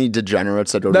so many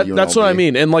degenerates that go to UNLV. That's what I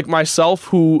mean. And like myself,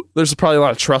 there's probably a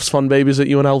lot of trust fund babies at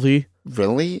UNLV.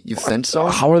 Really? You think so?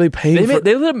 How are they paying They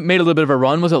made a little bit of a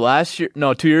run. Was it last year?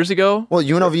 No, 2 years ago? Well,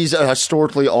 UNLV's a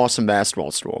historically awesome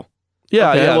basketball school.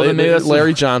 Yeah, okay, yeah.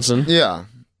 Larry Johnson. Yeah.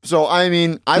 So, I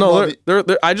mean,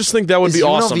 I just think that would be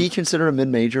awesome. Is UNLV considered a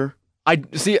mid-major? I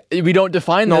see. We don't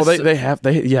define this.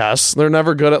 No, yes, they're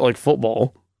never good at like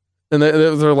football, and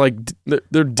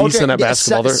they're decent at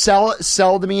basketball.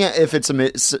 Sell to me if it's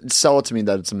sell it to me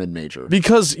that it's a mid-major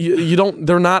because you don't.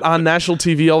 They're not on national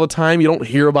TV all the time. You don't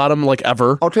hear about them like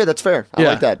ever. Okay, that's fair. I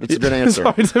like that. It's a good answer.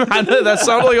 That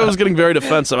sounded like I was getting very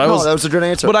defensive. That was a good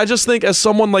answer. But I just think as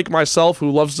someone like myself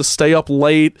who loves to stay up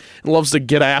late and loves to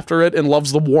get after it and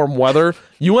loves the warm weather,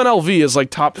 UNLV is like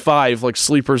top 5 like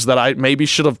sleepers that I maybe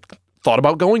should have thought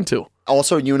about going to.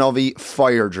 Also, UNLV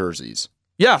fire jerseys.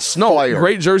 Yes,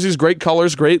 great jerseys, great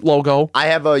colors, great logo. I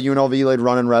have a UNLV like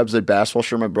running Rebs like basketball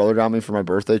shirt my brother got me for my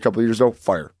birthday a couple of years ago.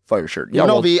 Fire shirt. Yeah,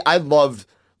 UNLV, I love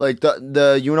like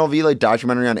the UNLV like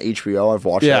documentary on HBO. I've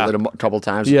watched that like a couple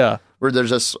times. Yeah, where there's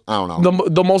just I don't know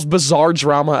the most bizarre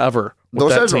drama ever.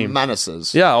 Those guys are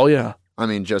menaces. Yeah, oh yeah. I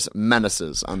mean, just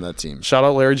menaces on that team. Shout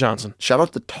out Larry Johnson. Shout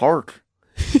out to Tark.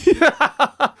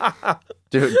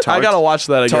 Dude, I gotta watch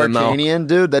that again now. Tarkanian,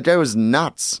 dude, that guy was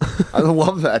nuts. I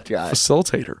love that guy.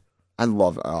 Facilitator. I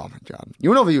love it. Oh my god.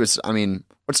 UNLV was, I mean,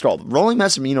 what's it called? Rolling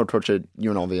Massimino coached at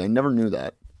UNLV. I never knew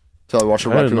that until I watched a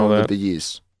record on the Big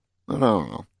East. I don't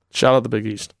know. Shout out the Big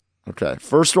East. Okay,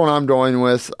 first one I'm going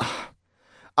with.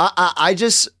 I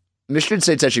just Michigan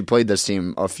State's actually played this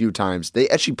team a few times. They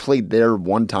actually played there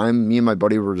one time. Me and my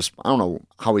buddy were just, I don't know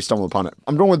how we stumbled upon it.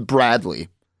 I'm going with Bradley.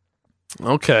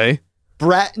 Okay.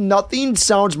 Nothing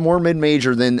sounds more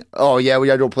mid-major than, oh yeah, we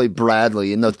got to go play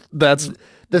Bradley in the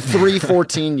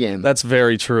 3-14 game. That's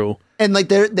very true. And like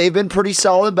they've been pretty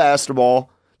solid in basketball.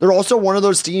 They're also one of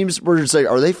those teams where it's like,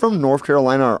 are they from North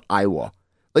Carolina or Iowa?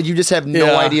 Like you just have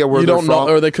no idea where they're from. Know,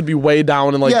 or they could be way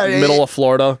down in middle of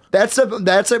Florida. That's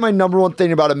like my number one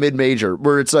thing about a mid-major,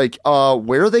 where it's like,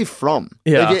 where are they from?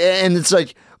 Yeah, and it's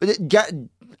like,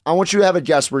 I want you to have a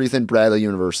guess where you think Bradley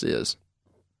University is.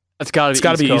 It's got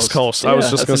to be East Coast. I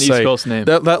was just going to say East Coast name.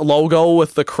 That logo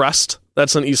with the crest.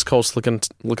 That's an East Coast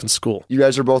looking school. You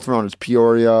guys are both wrong. It's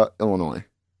Peoria, Illinois.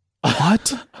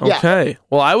 What? Okay. Yeah.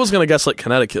 Well, I was going to guess like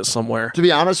Connecticut somewhere. To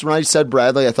be honest, when I said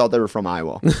Bradley, I thought they were from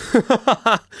Iowa.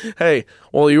 Hey,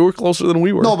 well, you were closer than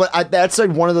we were. No, but that's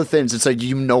like one of the things. It's like,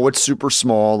 it's super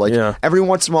small. Like every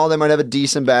once in a while, they might have a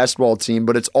decent basketball team,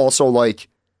 but it's also like,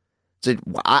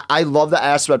 I love the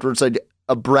aspect where it's like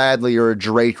a Bradley or a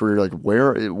Drake where you're like,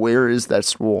 where is that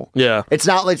school? Yeah. It's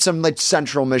not like some like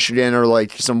Central Michigan or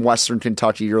like some Western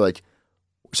Kentucky. You're like,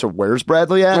 so where's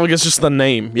Bradley at? Well, it's just the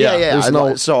name. Yeah.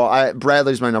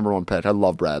 Bradley's my number one pick. I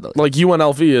love Bradley. Like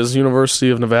UNLV is University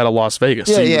of Nevada, Las Vegas.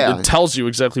 Yeah, so it tells you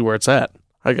exactly where it's at.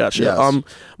 I got you. Yes.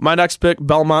 My next pick,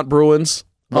 Belmont Bruins.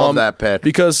 Love that pick.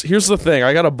 Because here's the thing.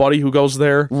 I got a buddy who goes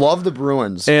there. Love the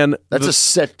Bruins. And that's a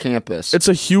sick campus. It's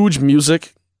a huge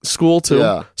music school too.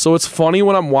 Yeah. So it's funny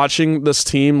when I'm watching this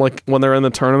team, like when they're in the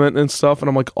tournament and stuff, and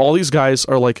I'm like, all these guys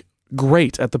are like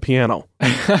great at the piano.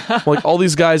 Like all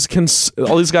these guys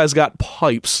got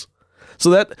pipes. So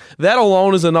that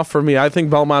alone is enough for me. I think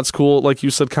Belmont's cool. Like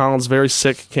you said, Collins, very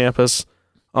sick campus.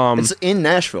 It's in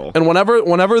Nashville. And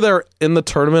whenever they're in the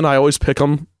tournament, I always pick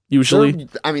them, usually.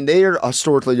 They are a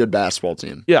historically good basketball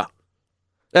team. Yeah.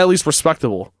 At least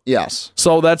respectable. Yes.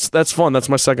 So that's fun. That's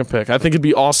my second pick. I think it'd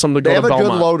be awesome to go to Belmont. They have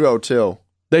a good logo, too.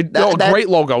 Great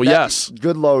logo, yes.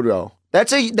 Good logo.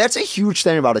 That's a huge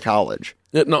thing about a college.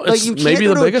 It's maybe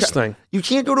the biggest thing. You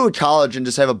can't go to a college and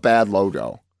just have a bad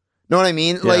logo. Know what I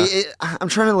mean? Yeah. I'm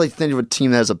trying to think of a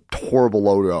team that has a horrible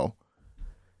logo.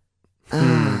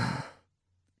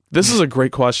 This is a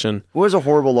great question. What is a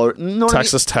horrible logo?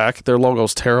 Texas Tech. Their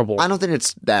logo's terrible. I don't think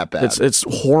it's that bad. It's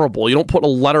horrible. You don't put a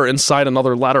letter inside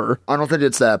another letter. I don't think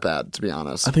it's that bad, to be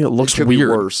honest. I think it looks could weird.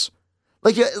 Be worse.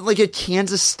 Like at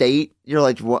Kansas State, you're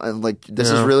like, what? Like this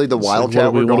is really the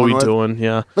Wildcat we're going with? What are we doing?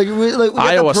 Yeah. Like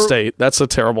Iowa State. That's a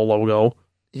terrible logo.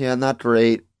 Yeah, not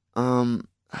great.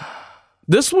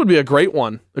 This would be a great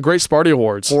one. The Great Sparty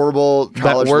Awards. Horrible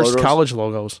college worst logos. College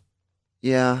logos.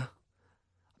 Yeah.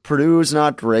 Purdue's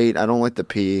not great. I don't like the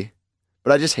P,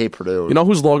 but I just hate Purdue. You know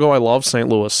whose logo I love? St.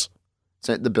 Louis.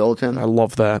 The Billiken? I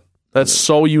love that. That's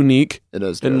so unique. It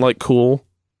is good. And like cool.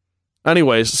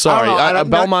 Anyways, sorry.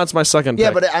 Belmont's my second pick.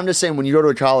 Yeah, but I'm just saying, when you go to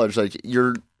a college, like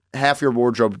half your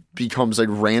wardrobe becomes like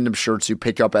random shirts you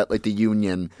pick up at like the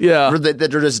Union. Yeah. That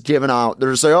they're just giving out.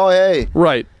 They're just like, oh, hey.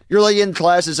 Right. You're like in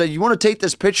class and say, you want to take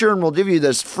this picture and we'll give you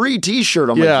this free T-shirt.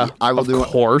 I'm like, I will do. Of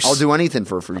course, I'll do anything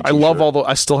for a free T-shirt. I love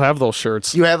I still have those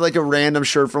shirts. You have like a random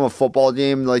shirt from a football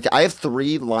game. Like I have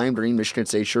 3 lime green Michigan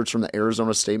State shirts from the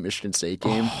Arizona State Michigan State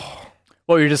game.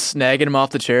 Well, you're just snagging them off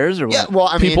the chairs, or what? Yeah.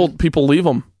 Well, people leave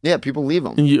them. Yeah, people leave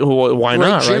them. Why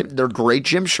not? Right? They're great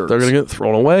gym shirts. They're gonna get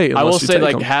thrown away. I will say,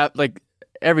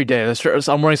 every day,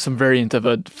 I'm wearing some variant of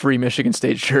a free Michigan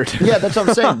State shirt. Yeah, that's what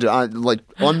I'm saying.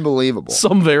 Unbelievable.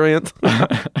 Some variant.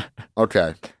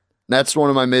 Okay. That's one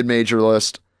of my mid-major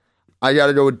list. I got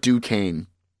to go with Duquesne.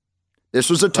 This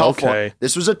was a tough one.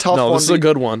 This was a tough one. No, this is a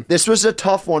good one. This was a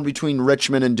tough one between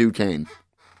Richmond and Duquesne.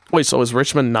 Wait, so is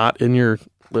Richmond not in your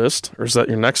list, or is that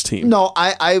your next team? No,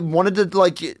 I wanted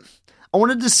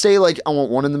to say, I want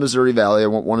one in the Missouri Valley, I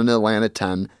want one in Atlanta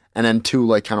 10, and then 2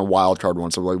 kind of wild card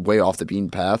ones, so way off the beaten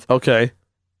path. Okay.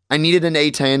 I needed an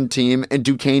A10 team, and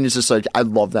Duquesne is just I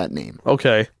love that name.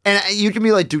 Okay. And you can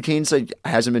be like, Duquesne's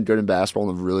hasn't been good in basketball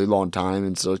in a really long time,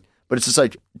 and so, but it's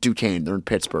just Duquesne, they're in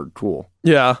Pittsburgh, cool.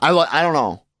 Yeah. I don't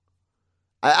know.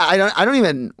 I don't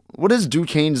even, what is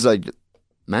Duquesne's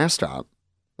mascot?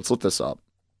 Let's look this up.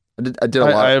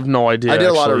 I have no idea. I did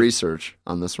a lot of research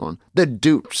on this one. The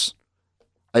Dukes.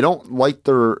 I don't like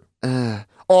their.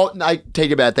 I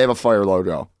take it back. They have a fire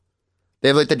logo. They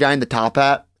have like the guy in the top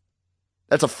hat.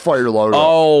 That's a fire logo.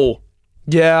 Oh,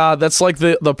 yeah, that's like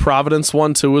the Providence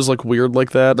one too. Is like weird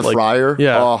like that. The like, Friar.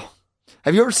 Yeah. Oh.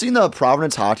 Have you ever seen the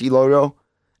Providence hockey logo?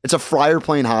 It's a Friar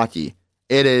playing hockey.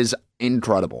 It is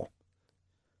incredible.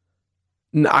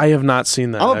 I have not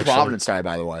seen that. I'm a Providence guy,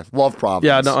 by the way. Love Providence.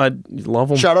 Yeah, no, I love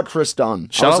them. Shout out Chris Dunn.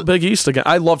 Shout out Big East again.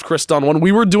 I loved Chris Dunn. When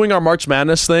we were doing our March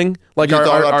Madness thing, like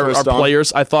our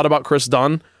players, I thought about Chris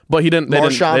Dunn, but he didn't. They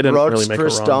didn't really make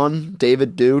Chris a run. Dunn,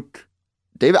 David Duke.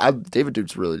 David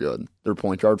Duke's really good. They're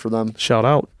point guard for them. Shout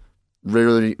out.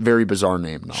 Really, very bizarre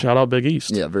name, though. Shout out Big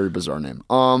East. Yeah, very bizarre name.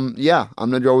 Yeah,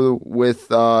 I'm gonna go with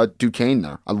Duquesne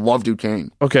there. I love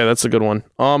Duquesne. Okay, that's a good one.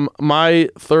 My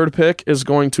third pick is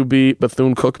going to be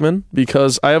Bethune-Cookman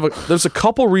because there's a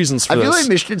couple reasons for this. I feel like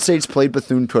Michigan State's played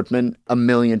Bethune-Cookman a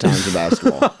million times in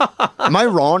basketball. Am I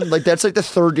wrong? Like that's like the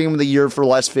third game of the year for the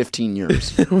last 15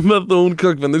 years.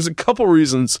 Bethune-Cookman. There's a couple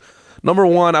reasons. Number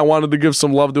one, I wanted to give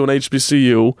some love to an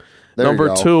HBCU.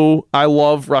 Number two, I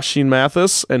love Rasheem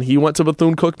Mathis, and he went to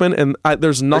Bethune-Cookman, and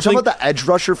there's nothing... Are you talking about the edge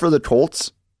rusher for the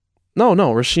Colts? No,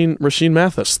 Rasheem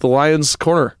Mathis, the Lions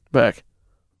cornerback.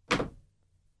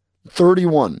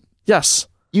 31. Yes.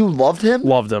 You loved him?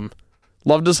 Loved him.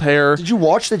 Loved his hair. Did you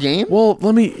watch the game? Well,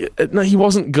 no, he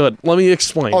wasn't good. Let me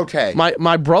explain. Okay.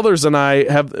 My brothers and I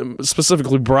have,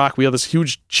 specifically Brock, we have this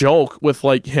huge joke with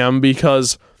like him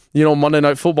because, Monday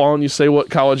Night Football, and you say what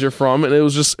college you're from, and it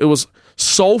was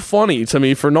so funny to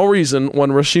me for no reason when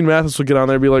Rasheem Mathis would get on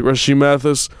there and be like, Rasheem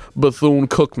Mathis,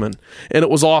 Bethune-Cookman. And it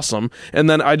was awesome. And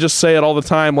then I just say it all the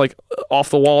time, like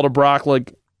off the wall to Brock,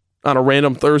 like on a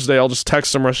random Thursday, I'll just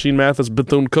text him Rasheem Mathis,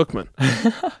 Bethune-Cookman.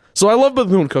 So I love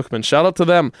Bethune-Cookman. Shout out to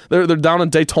them. They're down in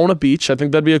Daytona Beach. I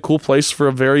think that'd be a cool place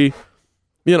for that'd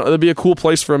be a cool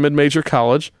place for a mid-major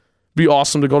college. Be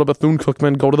awesome to go to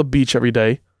Bethune-Cookman, go to the beach every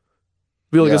day.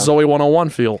 Be like a Zoe 101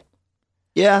 feel.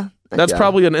 Yeah. That's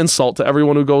probably an insult to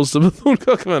everyone who goes to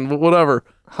Bethune-Cookman, but whatever.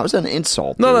 How's that an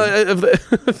insult? No, if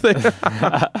they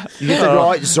you get to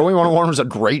go, Zoe 101 was a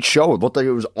great show. It looked like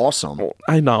it was awesome.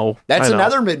 I know. That's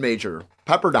another mid-major.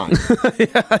 Pepperdine.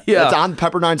 Yeah. It's on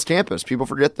Pepperdine's campus. People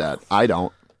forget that. I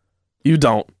don't. You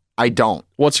don't. I don't.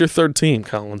 What's your third team,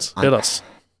 Collins? Hit us.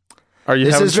 Are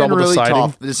you having trouble really deciding?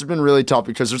 Tough. This has been really tough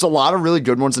because there's a lot of really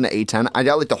good ones in the A10. I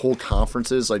got like the whole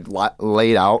conferences like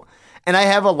laid out. And I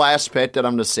have a last pick that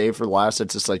I'm going to save for last.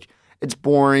 It's just like, it's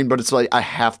boring, but it's like, I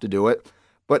have to do it.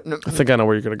 But I think I know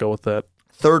where you're going to go with that.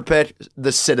 Third pick,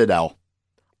 the Citadel.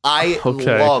 I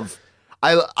love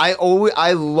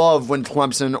when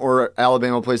Clemson or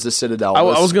Alabama plays the Citadel. I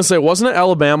was going to say, wasn't it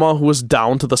Alabama who was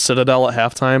down to the Citadel at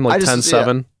halftime, like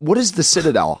 10-7? Yeah. What is the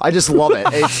Citadel? I just love it.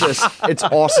 It's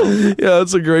awesome. Yeah,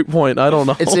 that's a great point. I don't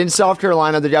know. It's in South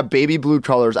Carolina. They got baby blue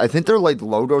colors. I think their like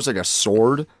logo's like a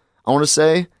sword, I want to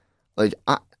say. Like,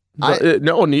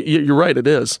 no, you're right. It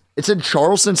is. It's in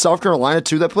Charleston, South Carolina,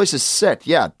 too. That place is sick.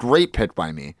 Yeah, great pick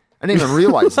by me. I didn't even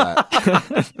realize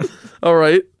that. All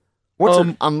right.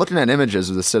 I'm looking at images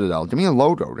of the Citadel. Give me a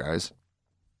logo, guys.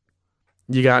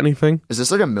 You got anything? Is this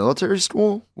like a military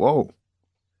school? Whoa.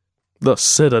 The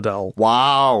Citadel.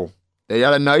 Wow. They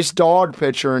got a nice dog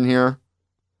picture in here.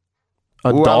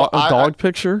 A dog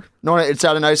picture? No, it's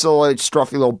got a nice little, like,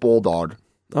 scruffy little bulldog.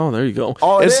 Oh, there you go.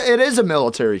 Oh, it is a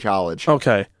military college.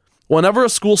 Okay. Whenever a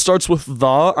school starts with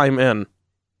the, I'm in.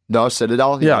 The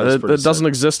Citadel? Yeah, it doesn't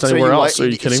exist anywhere else. Are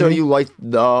you kidding me? So you like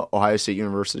the Ohio State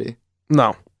University?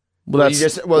 No.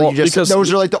 Because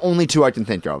those are like the only two I can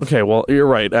think of. Okay, well, you're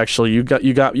right, actually. You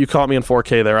caught me in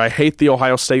 4K there. I hate the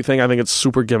Ohio State thing. I think it's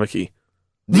super gimmicky.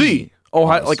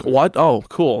 Ohio, like what? Oh,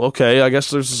 cool. Okay, I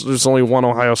guess there's only one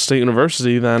Ohio State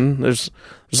University then. There's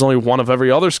only one of every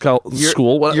other school.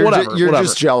 Whatever. You're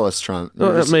just jealous, Trent.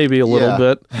 Maybe a little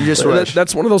bit. You just wish.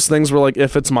 That's one of those things where, like,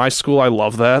 if it's my school, I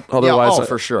love that. Otherwise,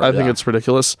 for sure. I think it's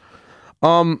ridiculous.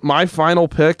 My final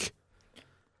pick.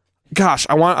 Gosh,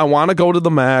 I want to go to the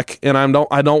MAC, and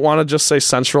I don't want to just say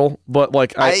Central, but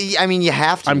like I mean, you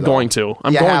have to. I'm going to.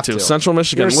 Central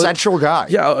Michigan. You're a Central guy.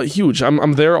 Yeah, huge.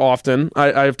 I'm there often.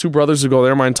 I have two brothers who go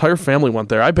there. My entire family went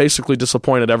there. I basically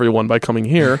disappointed everyone by coming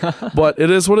here, but it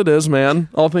is what it is, man.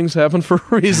 All things happen for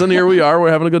a reason. Here we are.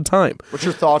 We're having a good time. What's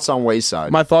your thoughts on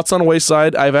Wayside? My thoughts on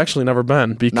Wayside. I've actually never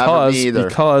been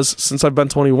because since I've been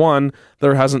 21,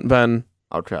 there hasn't been.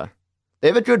 Okay. They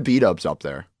have a good beat-ups up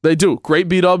there. They do. Great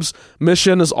beat-ups.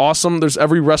 Mission is awesome. There's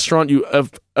every restaurant you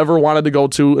have ever wanted to go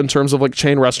to in terms of like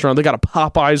chain restaurant. They got a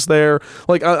Popeyes there.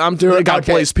 Like they got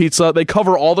Blaze Pizza. They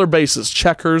cover all their bases.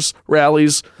 Checkers,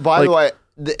 Rallies. By the way,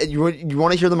 you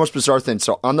want to hear the most bizarre thing?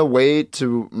 So on the way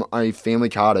to my family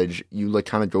cottage, you like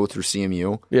kind of go through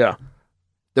CMU. Yeah.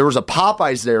 There was a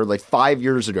Popeyes there like 5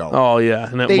 years ago. Oh, yeah,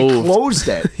 and they moved. Closed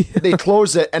it. They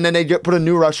closed it, and then they put a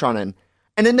new restaurant in.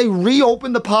 And then they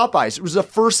reopened the Popeyes. It was the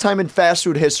first time in fast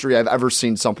food history I've ever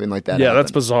seen something like that happen.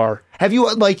 That's bizarre. Have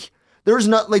you, like, there's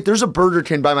a Burger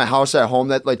King by my house at home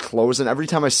that, like, closed, and every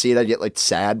time I see it, I get, like,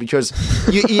 sad because,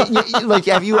 like,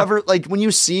 have you ever, like, when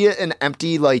you see an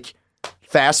empty, like,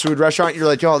 fast food restaurant, you're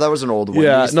like, oh, that was an old one.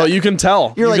 Yeah, no, you can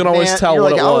tell. You can always tell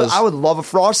what it was. I would love a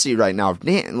Frosty right now.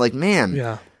 Man.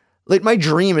 Yeah. Like, my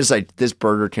dream is, like, this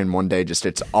Burger King one day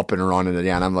it's up and running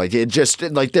again. I'm like, they're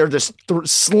just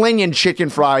slinging chicken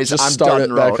fries. Just I'm start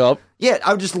it back up. Yeah,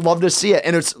 I would just love to see it.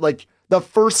 And it's, like, the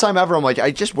first time ever, I'm like,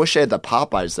 I just wish I had the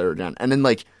Popeyes there again. And then,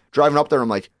 like, driving up there, I'm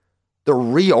like, they're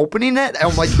reopening it?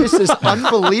 And I'm like, this is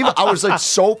unbelievable. I was, like,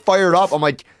 so fired up. I'm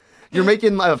like, you're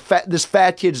making this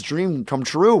fat kid's dream come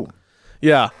true.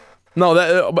 Yeah. No,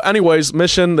 anyways,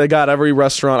 Mission, they got every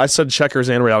restaurant. I said Checkers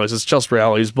and Realities. It's just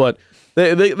Realities, but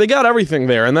they got everything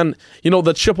there. And then,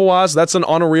 the Chippewas, that's an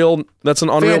unreal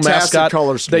Fantastic mascot.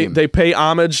 Color scheme. They pay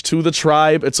homage to the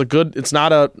tribe. It's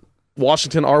not a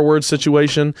Washington R-word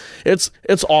situation. It's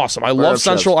awesome. I love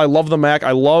Central. I love the MAC.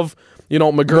 I love,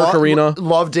 McGurk Arena.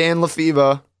 Love Dan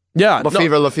LaFever. Yeah.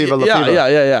 LaFever.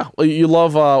 Yeah. You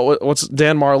love, what's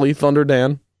Dan Marley, Thunder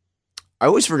Dan. I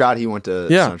always forgot he went to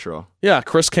Central. Yeah,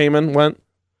 Chris Kaman went.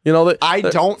 I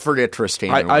don't forget Chris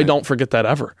Kaman. I don't forget that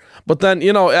ever. But then,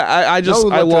 I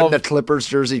love the Clippers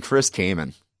jersey, Chris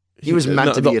Kaman. He was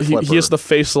meant to be a Clipper. He has the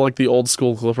face of like the old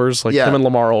school Clippers, like him and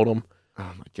Lamar Odom.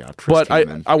 Oh my God, Chris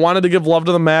Kaman. I wanted to give love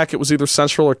to the MAC. It was either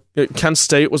Central or Kent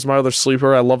State was my other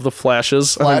sleeper. I love the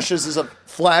Flashes. Flashes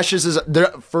is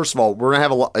first of all, we're gonna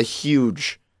have a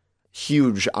huge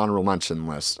honorable mention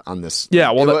list on this.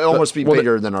 Yeah, well, it'll almost be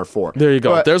bigger than our 4. There you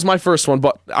go. But there's my first one,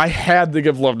 but I had to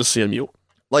give love to CMU.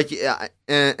 Like, yeah,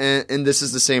 and this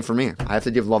is the same for me. I have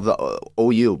to give love to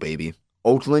OU, baby.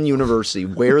 Oakland University.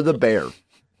 Wear the bear.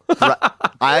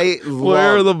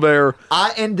 Wear the bear.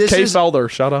 Kay Felder,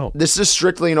 shout out. This is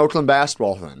strictly an Oakland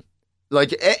basketball thing.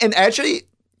 Like, and actually,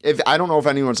 I don't know if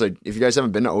anyone's like, if you guys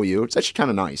haven't been to OU, it's actually kind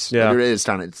of nice. Yeah, like, it is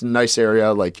kind of. It's a nice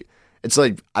area. Like, it's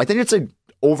like I think it's like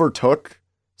overtook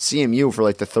CMU for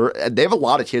like the third. They have a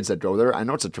lot of kids that go there. I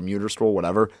know it's a commuter school,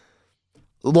 whatever.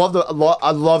 I love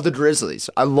the Grizzlies.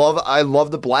 I love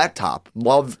the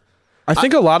Blacktop. I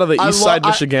think a lot of the East Side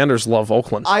Michiganders love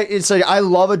Oakland. It's like I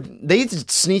love it. They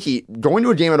sneaky going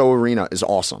to a game at O Arena is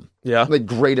awesome. Yeah, like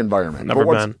great environment. Never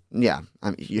been. Yeah,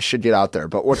 you should get out there.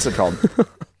 But what's it called?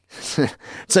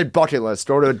 It's like bucket list.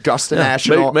 Go to Augusta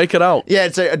National. Make it out. Yeah,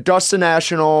 it's like Augusta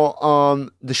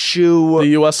National. The Shoe. The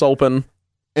U.S. Open.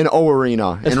 In O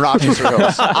Arena in Rochester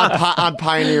Hills on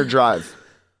Pioneer Drive.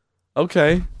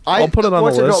 Okay. I'll put it on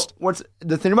the list. What's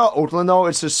the thing about Oakland, though?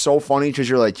 It's just so funny because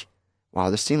you're like,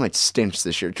 wow, this team like stinks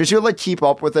this year. Because you'll like keep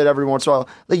up with it every once in a while.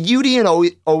 Like UD and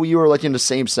OU are like in the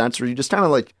same sense where you just kind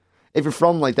of like, if you're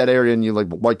from like that area and you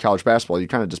like college basketball, you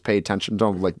kind of just pay attention to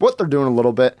them, like what they're doing a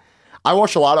little bit. I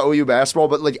watch a lot of OU basketball,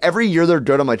 but like every year they're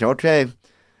good. I'm like, okay,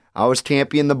 I was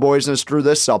camping the boys and screw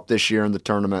this up this year in the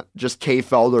tournament. Just Kay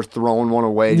Felder throwing one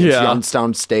away against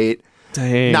Youngstown State.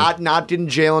 Dang. Not getting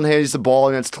Jalen Hayes the ball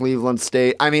against Cleveland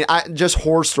State. I mean, just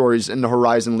horror stories in the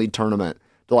Horizon League tournament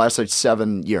the last like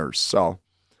 7 years. So,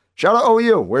 shout out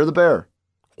OU. Wear the bear.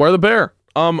 Wear the bear.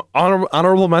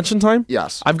 Honorable mention time.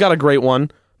 Yes, I've got a great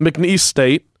one. McNeese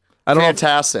State.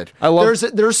 Fantastic. I love.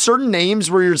 There's certain names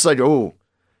where you're just like, oh,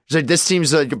 it's like this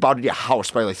team's like about to get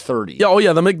housed by like 30. Yeah. Oh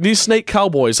yeah, the McNeese State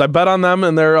Cowboys. I bet on them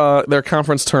in their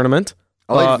conference tournament.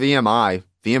 I like VMI.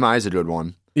 VMI is a good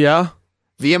one. Yeah.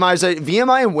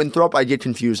 VMI and Winthrop, I get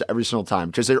confused every single time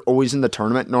because they're always in the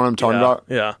tournament. Know what I'm talking about?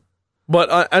 Yeah.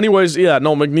 But anyways,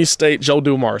 McNeese State, Joe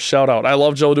Dumars. Shout out. I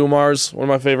love Joe Dumars. One of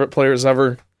my favorite players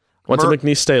ever. Went to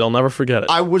McNeese State. I'll never forget it.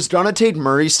 I was going to take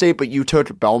Murray State, but you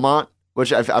took Belmont,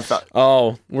 which I thought.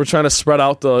 Oh, we're trying to spread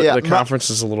out the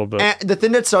conferences a little bit. And the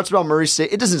thing that sucks about Murray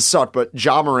State, it doesn't suck, but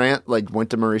Ja Morant went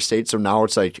to Murray State, so now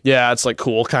it's like. Yeah, it's like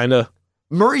cool, kind of.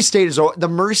 Murray State is the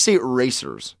Murray State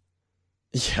Racers.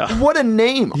 Yeah. What a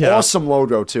name. Yeah. Awesome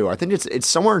logo, too. I think it's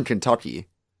somewhere in Kentucky.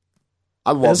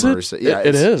 I love Murray State. Yeah,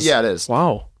 it is. Yeah, it is.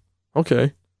 Wow.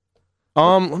 Okay.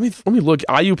 Let me look.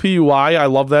 IUPUI, I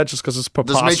love that just because it's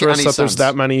preposterous that there's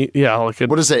that many. Yeah.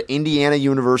 What is it? Indiana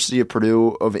University of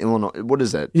Purdue of Illinois. What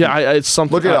is it? Yeah, it's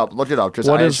something. Look it up. Let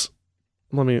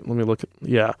me look at.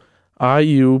 Yeah.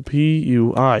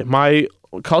 IUPUI. My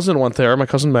cousin went there. My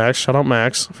cousin Max. Shout out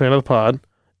Max. Fan of the pod.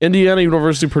 Indiana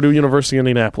University, Purdue University,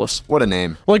 Indianapolis. What a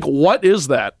name. Like, what is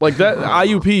that? Like, that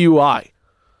IUPUI.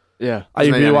 Yeah.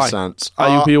 IUPUI. Sense.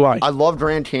 IUPUI. I love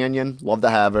Grand Canyon. Love the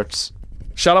Havocs.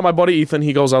 Shout out my buddy Ethan.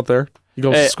 He goes out there. He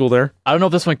goes to school there. I don't know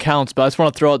if this one counts, but I just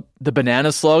want to throw out the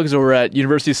banana slugs over at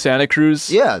University of Santa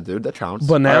Cruz. Yeah, dude, that counts.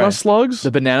 Banana slugs?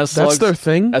 The banana slugs. That's their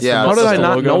thing? How did I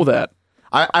not know that?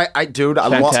 Dude,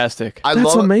 fantastic.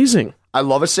 That's amazing. I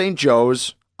love a St.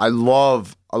 Joe's. I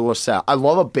love a LaSalle. I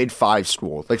love a Big Five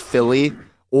school, like Philly,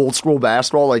 old school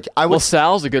basketball. Like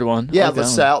LaSalle's a good one. Yeah,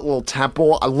 LaSalle, little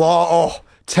Temple. I love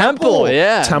Temple.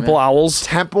 Yeah, Temple Owls.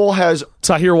 Temple has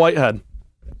Tahir Whitehead.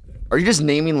 Are you just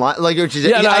naming like? You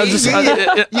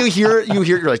hear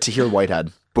you're like Tahir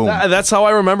Whitehead. Boom. That's how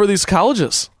I remember these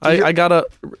colleges. I got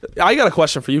a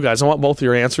question for you guys. I want both of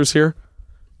your answers here.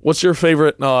 What's your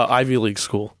favorite Ivy League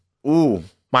school? Ooh,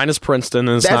 mine is Princeton,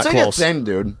 and it's not close. That's like a thing,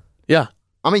 dude. Yeah,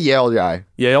 I'm a Yale guy.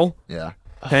 Yale? Yeah.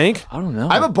 Hank? I don't know.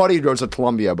 I have a buddy who goes to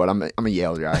Columbia, but I'm a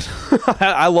Yale guy.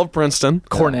 I love Princeton.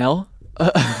 Cornell?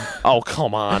 Oh,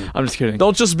 come on. I'm just kidding.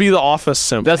 Don't just be the office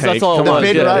simp. That's all it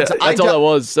was. That's all it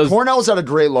was. Cornell's had a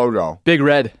great logo. Big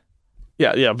red.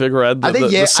 Yeah, Big Red.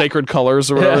 The sacred colors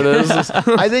or whatever it is.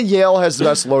 I think Yale has the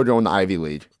best logo in the Ivy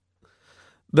League.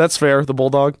 That's fair. The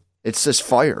Bulldog. It's just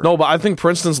fire. No, but I think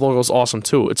Princeton's logo is awesome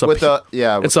too. It's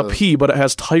a P, but it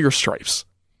has tiger stripes.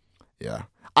 Yeah.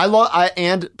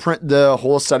 The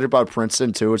whole aesthetic about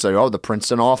Princeton too. It's like, the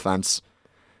Princeton offense.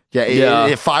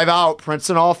 Yeah. 5 out,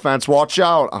 Princeton offense. Watch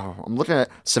out. Oh, I'm looking at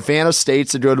Savannah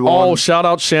State's a good one. Oh, shout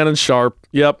out Shannon Sharp.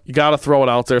 Yep, you got to throw it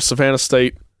out there. Savannah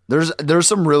State. There's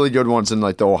some really good ones in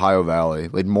like the Ohio Valley.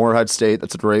 Like Morehead State,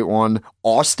 that's a great one.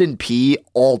 Austin P,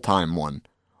 all-time one.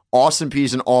 Austin P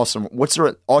is an awesome.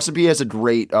 Austin P has a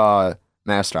great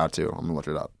mascot too. I'm gonna look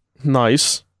it up.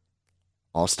 Nice.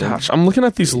 Austin. Gosh, I'm looking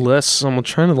at these lists. I'm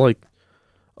trying to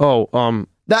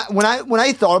that when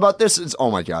I thought about this, it's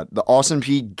oh my god, the Austin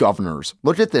P Governors.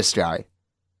 Look at this guy.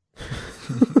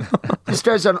 This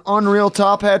guy's got an unreal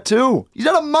top hat too. He's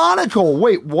got a monocle.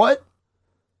 Wait, what?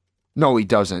 No, he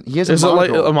doesn't. He has a monocle. Is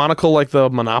it like a monocle like the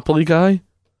Monopoly guy?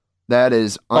 That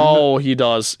is. He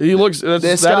does. He looks.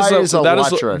 This is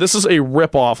electric. This is a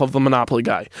ripoff of the Monopoly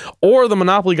guy, or the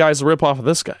Monopoly guy is a ripoff of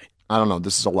this guy. I don't know.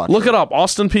 This is electric. Look it up.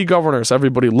 Austin P. Governors.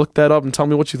 Everybody, look that up and tell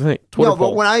me what you think. Twitter poll.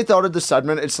 But when I thought of the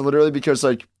segment, it's literally because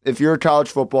like if you're a college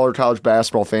football or college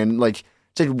basketball fan, like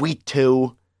it's like week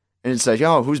 2, and it's like,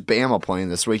 who's Bama playing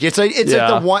this week? It's like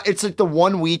the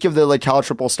 1 week of the like college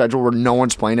football schedule where no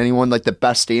one's playing anyone. Like the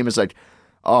best team is like,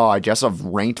 I guess a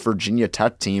ranked Virginia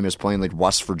Tech team is playing like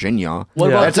West Virginia.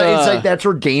 It's like that's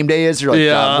where game day is. You're like,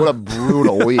 God, what a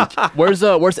brutal week. Where's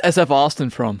SF Austin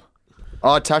from?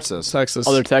 Texas.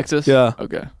 Oh, they're Texas? Yeah.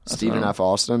 Okay. Stephen F.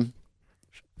 Austin.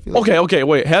 Okay,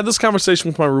 wait. Had this conversation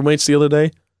with my roommates the other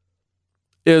day.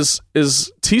 Is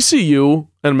TCU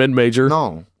and mid-major?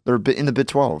 No, they're in the Big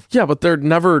 12. Yeah, but they're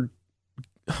never.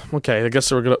 Okay, I guess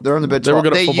they're in the Big 12. They were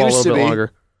good at football a little bit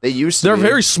longer. They used to. They're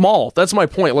very small. That's my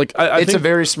point. Like, I think a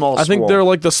very small school. I think they're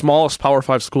like the smallest Power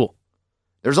 5 school.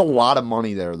 There's a lot of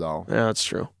money there, though. Yeah, that's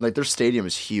true. Like their stadium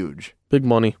is huge. Big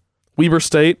money. Weber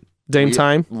State. Dame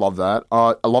time. Love that.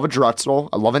 I love a Drexel.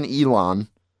 I love an Elon.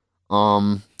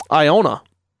 Iona.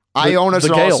 Iona's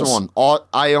an awesome one.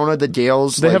 Iona, the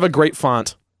Gales. They have a great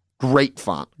font. Great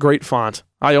font.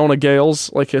 Iona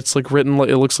Gales. Like it's like written.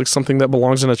 It looks like something that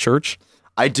belongs in a church.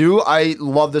 I do. I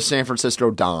love the San Francisco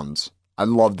Dons. I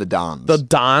love the Dons. The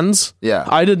Dons? Yeah.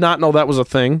 I did not know that was a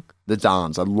thing. The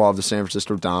Dons. I love the San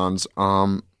Francisco Dons.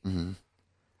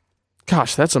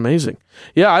 Gosh, that's amazing.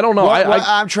 Yeah, I don't know.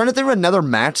 I'm trying to think of another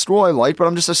match school I like, but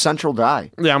I'm just a Central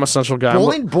guy. Yeah, I'm a Central guy.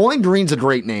 Bowling Green's a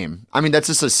great name. I mean, that's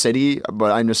just a city,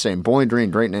 but I'm just saying, Bowling Green,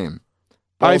 great name.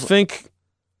 I think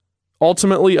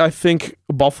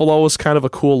Buffalo is kind of a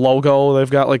cool logo.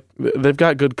 They've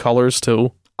got good colors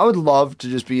too. I would love to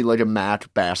just be like a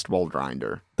Mac basketball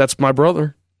grinder. That's my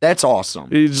brother. That's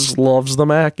awesome. He just loves the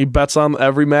Mac. He bets on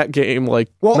every Mac game.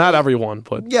 Not everyone,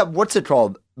 but yeah. What's it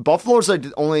called? Buffalo's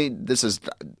this is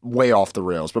way off the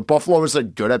rails, but Buffalo is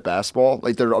like good at basketball.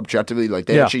 Like they're objectively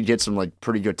they actually get some like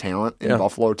pretty good talent in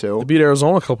Buffalo too. They beat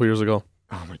Arizona a couple years ago.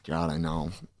 Oh my God, I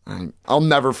know. I'll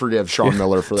never forgive Sean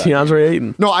Miller for that. DeAndre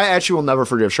Ayton. No, I actually will never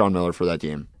forgive Sean Miller for that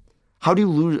game. How do you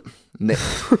lose?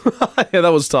 Yeah,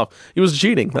 that was tough. He was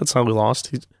cheating. That's how we lost.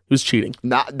 He was cheating.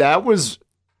 That was,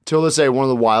 till this day, one of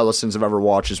the wildest things I've ever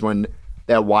watched is when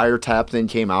that wiretap thing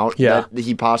came out. Yeah. That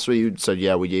he possibly said,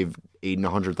 we gave Aiden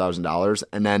 $100,000.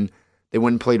 And then they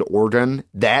went and played Oregon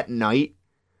that night.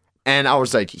 And I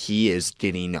was like, he is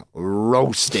getting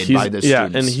roasted by the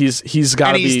students. And he's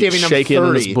got to be shaking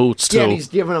in his boots, too. Yeah, and he's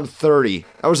giving them 30.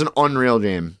 That was an unreal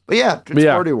game. But yeah, it's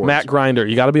party awards. Matt Grinder.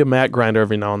 You got to be a Matt Grinder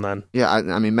every now and then. Yeah,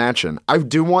 I mean, matching. I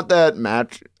do want that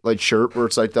match shirt where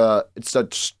it's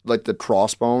the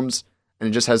crossbones and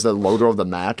it just has the logo of the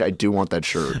match. I do want that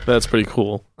shirt. That's pretty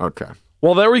cool. Okay.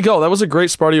 Well, there we go. That was a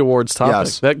great Sparty Awards topic.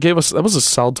 Yes. That was a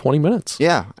solid 20 minutes.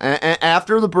 Yeah. And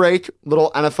after the break,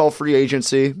 little NFL free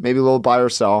agency, maybe a little buy or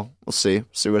sell. We'll see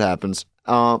what happens.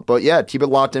 But yeah, keep it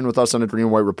locked in with us on the Green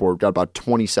and White Report. We've got about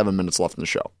 27 minutes left in the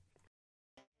show.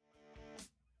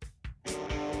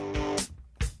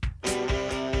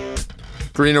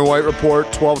 Green and White Report,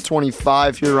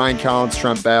 12:25 here. Ryan Collins,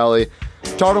 Trent Bally.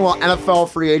 Talking about NFL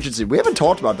free agency. We haven't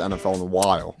talked about the NFL in a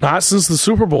while. Not since the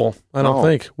Super Bowl, I don't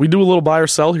think. We do a little buy or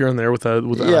sell here and there with the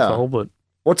NFL, but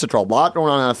what's it called? A lot going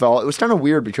on in NFL. It was kind of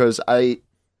weird because I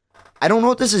don't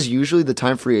know if this is usually the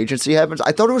time free agency happens.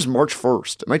 I thought it was March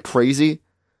 1st. Am I crazy?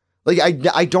 Like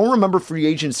I don't remember free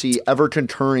agency ever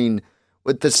concurring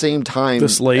with the same time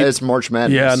this late as March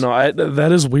Madness. Yeah, no,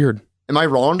 that is weird. Am I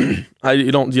wrong?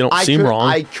 You don't seem wrong.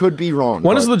 I could be wrong.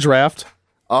 When is the draft?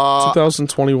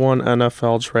 2021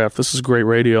 NFL draft. This is great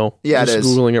radio. Yeah, it is.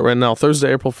 Googling it right now.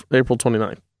 Thursday, April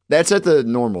 29th. That's at the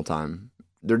normal time.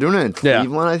 They're doing it in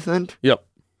Cleveland, I think. Yep.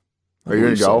 Are you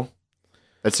going to go?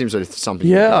 That seems like something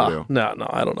you can do. No,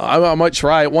 I don't know. I might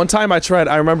try it. One time I tried.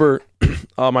 I remember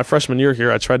my freshman year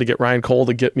here, I tried to get Ryan Cole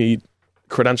to get me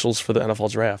credentials for the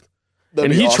NFL draft.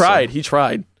 And he tried. He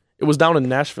tried. It was down in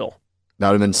Nashville. That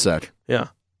would have been sick. Yeah.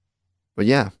 But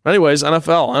yeah. Anyways,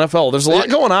 NFL. There's a lot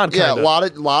going on. Yeah, a lot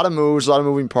of moves, a lot of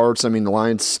moving parts. I mean, the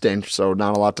Lions stink, so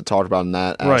not a lot to talk about in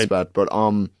that aspect. Right. But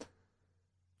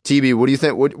TB, what do you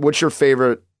think? What's your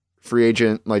favorite free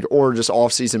agent, or just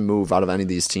offseason move out of any of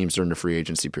these teams during the free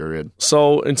agency period?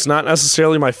 So it's not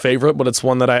necessarily my favorite, but it's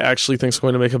one that I actually think is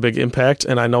going to make a big impact.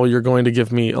 And I know you're going to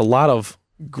give me a lot of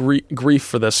grief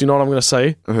for this. You know what I'm going to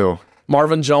say? Who?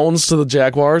 Marvin Jones to the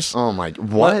Jaguars. Oh my!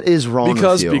 What is wrong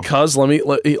with you? Because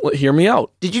let hear me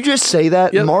out. Did you just say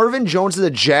that? Yeah. Marvin Jones to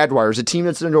the Jaguars, a team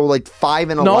that's going to go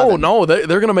 5-11. No, they're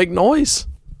going to make noise.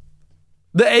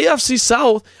 The AFC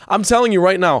South, I'm telling you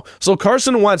right now. So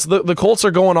Carson Wentz, the Colts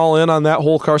are going all in on that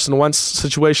whole Carson Wentz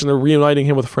situation. They're reuniting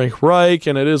him with Frank Reich,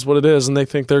 and it is what it is. And they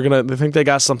think they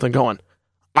got something going.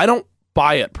 I don't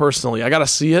buy it personally. I got to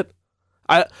see it.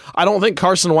 I don't think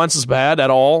Carson Wentz is bad at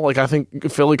all. I think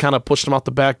Philly kind of pushed him out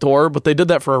the back door, but they did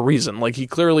that for a reason. He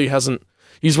clearly hasn't.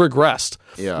 He's regressed.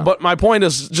 Yeah. But my point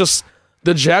is just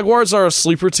the Jaguars are a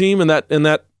sleeper team in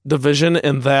that division,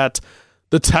 and that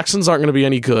the Texans aren't going to be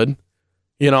any good.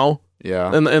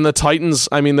 Yeah. And the Titans,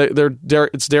 I mean,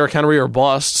 it's Derrick Henry or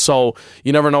bust, so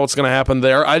you never know what's going to happen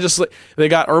there. They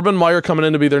got Urban Meyer coming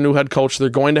in to be their new head coach. They're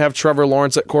going to have Trevor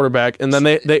Lawrence at quarterback, and then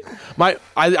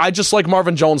I just like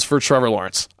Marvin Jones for Trevor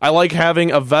Lawrence. I like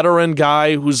having a veteran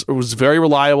guy who's very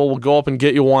reliable, will go up and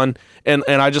get you one, and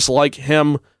I just like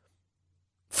him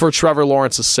for Trevor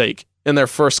Lawrence's sake in their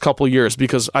first couple years,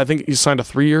 because I think he signed a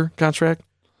 3-year contract.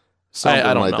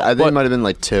 I don't know. I think it might have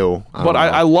been 2.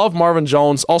 I love Marvin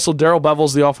Jones. Also, Darrell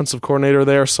Bevel's the offensive coordinator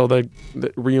there, so they're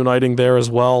reuniting there as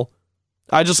well.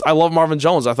 I love Marvin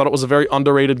Jones. I thought it was a very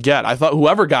underrated get. I thought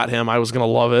whoever got him, I was going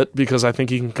to love it because I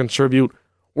think he can contribute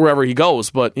wherever he goes.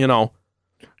 But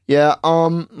yeah.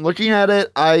 Looking at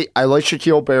it, I like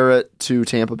Shaquille Barrett to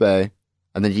Tampa Bay.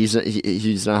 I think he's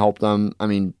going to help them. I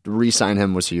mean, re-sign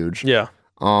him was huge. Yeah.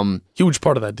 Huge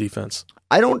part of that defense.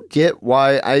 I don't get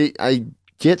why I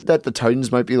get that the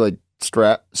Titans might be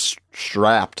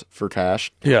strapped for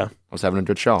cash. Yeah. I was having a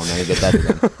good show, and I get that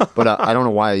again. But I don't know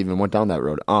why I even went down that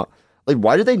road.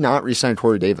 Why did they not re-sign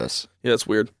Corey Davis? Yeah, it's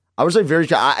weird. I was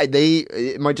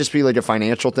it might just be a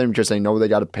financial thing because they know they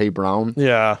got to pay Brown.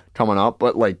 Yeah. Coming up,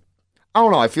 but I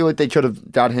don't know. I feel like they could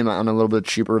have got him on a little bit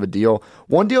cheaper of a deal.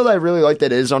 One deal that I really like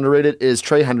that is underrated is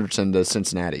Trey Hendrickson to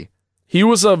Cincinnati. He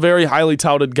was a very highly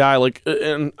touted guy,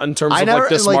 in terms of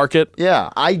this market. Yeah,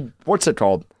 what's it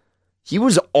called? He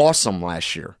was awesome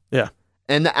last year. Yeah,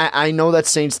 and I know that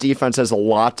Saints defense has a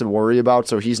lot to worry about,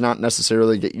 so he's not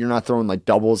necessarily. You're not throwing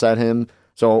doubles at him.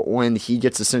 So when he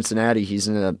gets to Cincinnati, he's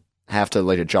gonna have to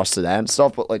adjust to that and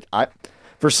stuff. But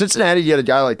for Cincinnati to get a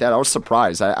guy like that, I was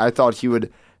surprised. I thought he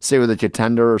would stay with a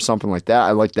contender or something like that.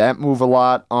 I like that move a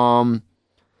lot.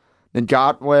 Then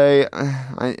Gotway,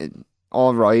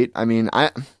 all right. I mean,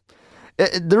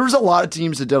 there's a lot of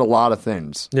teams that did a lot of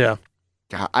things. Yeah.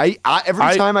 God,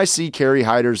 every time I see Kerry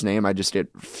Hyder's name, I just get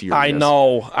furious. I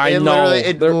know.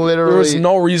 There was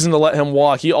no reason to let him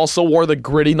walk. He also wore the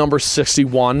gritty number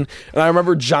 61, and I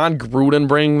remember John Gruden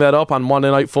bringing that up on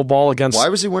Monday Night Football against. Why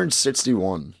was he wearing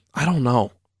 61? I don't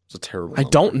know. It's a terrible. I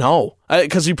don't know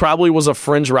because he probably was a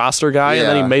fringe roster guy, and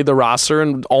then he made the roster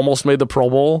and almost made the Pro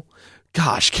Bowl.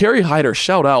 Gosh, Kerry Hyder,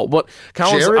 shout out. But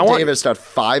Collins, Jared Davis got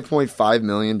 $5.5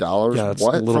 million. Yeah,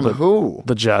 what? From who?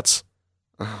 The Jets.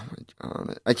 Oh my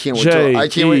God. I can't wait. I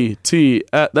can't wait.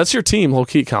 That's your team, low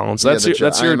key, Collins. That's I'm a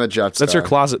Jets That's guy. your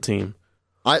closet team.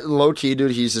 Low key,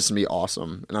 dude, he's just gonna be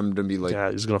awesome, and I'm gonna be like,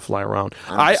 yeah, he's gonna fly around.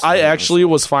 I actually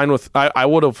was fine with. I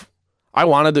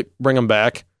wanted to bring him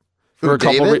back for a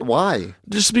couple. Why?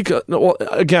 Just because. Well,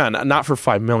 again, not for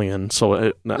 $5 million.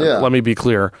 So let me be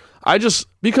clear.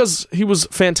 Because he was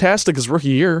fantastic his rookie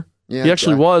year. Yeah, he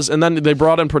actually was, and then they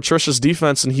brought in Patricia's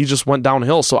defense, and he just went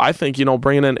downhill. So I think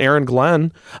bringing in Aaron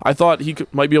Glenn, I thought he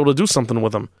might be able to do something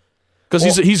with him because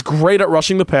he's great at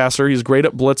rushing the passer, he's great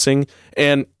at blitzing,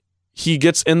 and he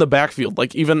gets in the backfield,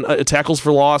 like even tackles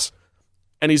for loss,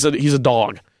 and he's a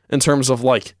dog in terms of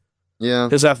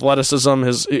his athleticism.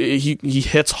 He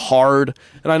hits hard,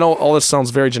 and I know all this sounds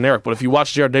very generic, but if you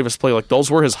watch Jared Davis play,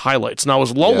 those were his highlights. Now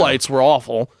his lowlights were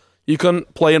awful. You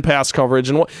couldn't play in pass coverage,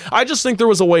 and I just think there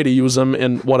was a way to use him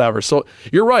in whatever. So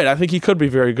you're right. I think he could be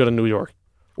very good in New York.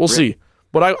 We'll see.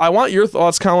 But I want your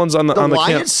thoughts, Collins, on the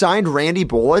Lions signed Randy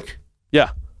Bullock.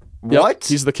 Yeah. What? Yep.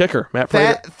 He's the kicker. Matt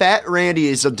Fat Randy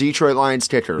is a Detroit Lions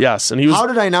kicker. Yes, and he was. How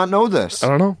did I not know this? I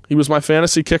don't know. He was my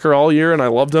fantasy kicker all year, and I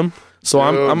loved him. So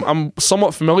I'm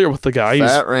somewhat familiar with the guy.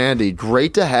 Fat Randy,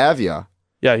 great to have you.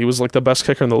 Yeah, he was the best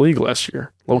kicker in the league last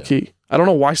year, low key. I don't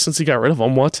know why since he got rid of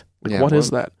him. What? What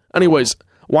is that? Anyways,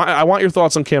 I want your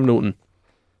thoughts on Cam Newton.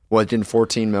 What, in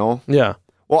 $14 million? Yeah.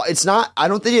 Well, it's not. I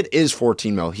don't think it is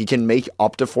 $14 million. He can make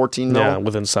up to $14 million. Yeah,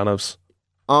 with incentives.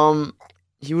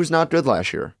 He was not good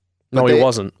last year. No, he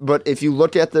wasn't. But if you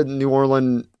look at the New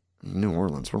Orleans,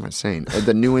 what am I saying?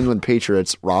 The New England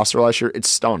Patriots roster last year, it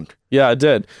stunk. Yeah, it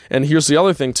did. And here's the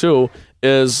other thing, too,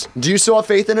 is... Do you still have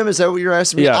faith in him? Is that what you're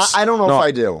asking me? Yes. I don't know if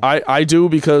I do. I do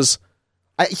because...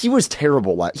 he was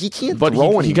terrible. He can't throw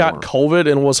anymore. He got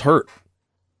COVID and was hurt.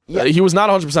 Yeah. He was not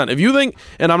 100%. If you think,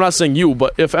 and I'm not saying you,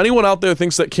 but if anyone out there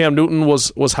thinks that Cam Newton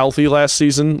was healthy last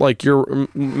season, you're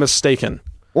mistaken.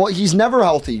 Well, he's never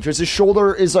healthy because his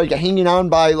shoulder is hanging on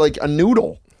by a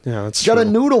noodle. Yeah, that's true. He's got a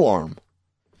noodle arm.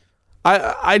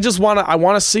 I just want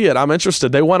to see it. I'm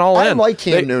interested. They went all in. I like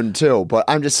Cam Newton too, but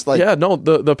I'm just yeah, no.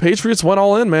 The Patriots went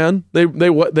all in, man.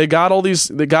 They got all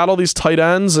these tight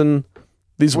ends and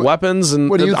these weapons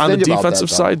and on the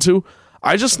defensive side too.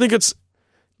 I just think it's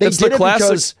the classic.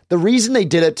 Because the reason they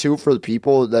did it too, for the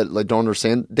people that don't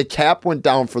understand, the cap went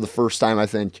down for the first time I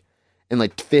think in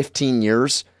 15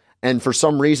 years, and for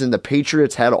some reason the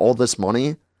Patriots had all this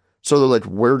money. So they're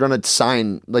we're going to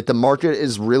sign, the market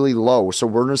is really low, so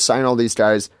we're going to sign all these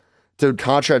guys to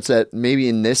contracts that maybe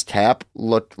in this cap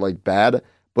look bad,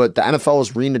 but the NFL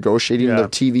is renegotiating their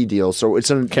TV deals, so it's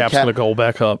cap's going to go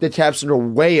back up. The cap's going to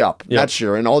go way up next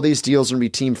year, and all these deals are going to be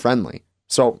team friendly.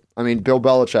 So, Bill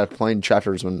Belichick playing chess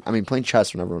when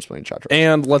everyone's playing checkers.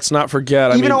 And let's not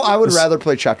forget, though I would rather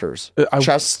play checkers.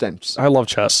 Chess stinks. I love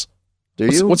chess. Do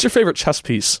you? What's your favorite chess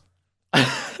piece?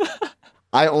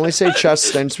 I only say chess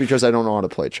stinks because I don't know how to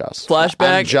play chess.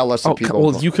 Flashback. I'm jealous of people.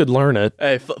 Well, you could learn it.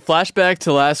 Hey, flashback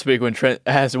to last week when Trent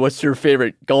asked, "What's your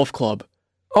favorite golf club?"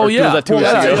 Oh yeah,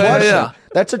 yeah.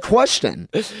 That's a question.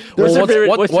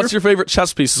 What's your favorite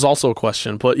chess piece is also a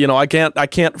question. But I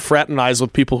can't fraternize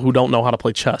with people who don't know how to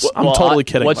play chess. I'm totally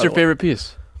kidding. What's your favorite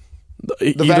piece?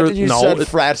 The fact that you said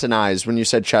fraternize when you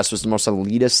said chess was the most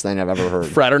elitist thing I've ever heard.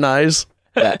 Fraternize.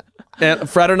 Yeah. And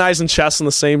fraternize and chess in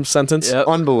the same sentence. Yep.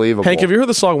 Unbelievable. Hank, have you heard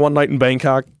the song One Night in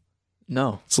Bangkok?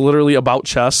 No. It's literally about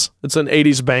chess. It's an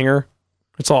 80s banger.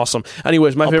 It's awesome.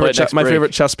 Anyways, my favorite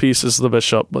chess piece is the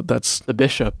bishop, but that's the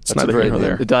bishop. That's neither here nor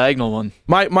there. The diagonal one.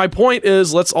 My point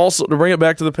is, let's also, to bring it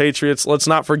back to the Patriots, let's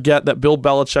not forget that Bill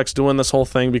Belichick's doing this whole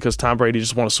thing because Tom Brady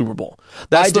just won a Super Bowl.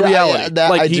 That's the reality.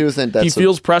 I do think that's he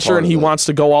feels pressure and he wants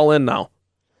to go all in now.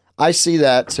 I see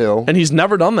that too, and he's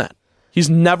never done that. He's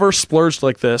never splurged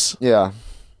like this. Yeah.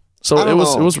 So it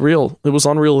was real. It was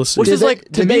unrealistic. Which is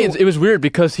to me, it was weird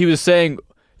because he was saying,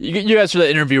 you guys saw that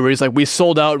interview where he's like, we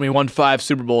sold out and we won 5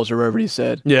 Super Bowls or whatever he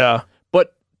said. Yeah.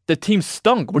 But the team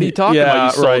stunk. What are you talking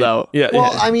about? You sold out. Yeah.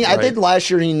 Well, I think last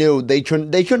year he knew they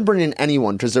couldn't bring in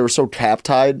anyone because they were so cap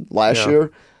tied last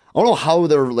year. I don't know how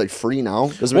they're free now.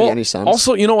 Doesn't make any sense.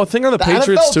 Also, a thing on the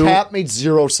Patriots NFL too. Cap made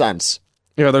 0 sense.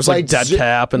 Yeah, there's dead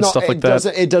cap and stuff like that.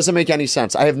 It doesn't make any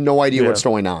sense. I have no idea what's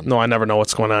going on. No, I never know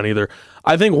what's going on either.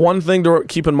 I think one thing to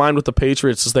keep in mind with the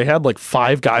Patriots is they had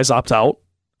 5 guys opt out.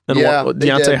 And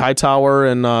Deontay Hightower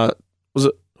and was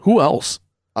it who else?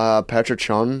 Patrick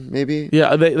Chung, maybe.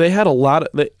 Yeah, they had a lot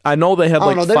of. I know they had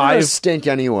 5. They were stink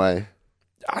anyway.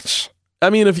 I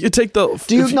mean, if you take the,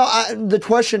 the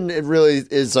question really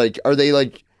is are they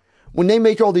when they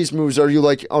make all these moves? Are you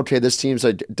okay, this team's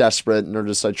desperate and they're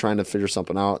just trying to figure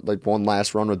something out, one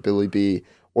last run with Billy B,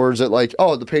 or is it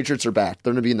the Patriots are back,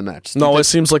 they're gonna be in the Mets? No, it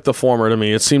seems like the former to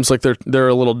me. It seems like they're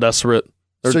a little desperate.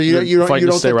 So you don't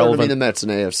think they're going to be the Mets in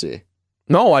AFC?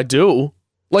 No, I do.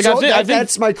 Like so I think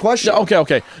that's my question.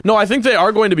 Okay. No, I think they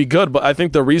are going to be good, but I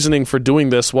think the reasoning for doing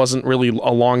this wasn't really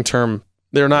a long-term.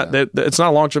 They're not. Yeah. It's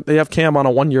not a long-term. They have Cam on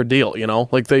a 1-year deal.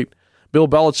 Like Bill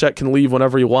Belichick can leave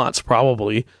whenever he wants,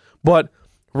 probably. But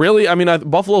really, I mean,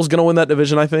 Buffalo's going to win that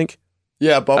division. I think.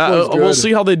 Yeah, Buffalo's good. We'll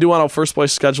see how they do on a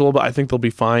first-place schedule, but I think they'll be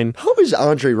fine. How is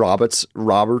Andre Roberts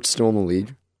still in the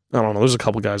league? I don't know. There's a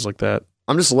couple guys like that.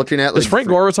 I'm just looking at. Is Frank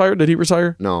Gore retired? Did he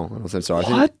retire? No, I don't think so. What?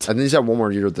 I think he's had one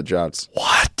more year with the Jets.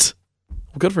 What?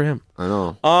 Well, good for him. I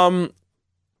know.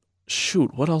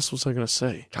 Shoot. What else was I going to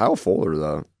say? Kyle Fuller,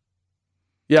 though.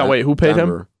 Yeah. Wait. Who paid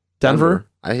him? Denver.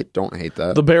 I don't hate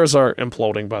that. The Bears are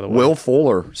imploding, by the way. Will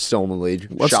Fuller still in the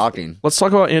league. Shocking. Let's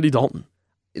talk about Andy Dalton.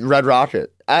 Red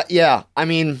Rocket. Yeah. I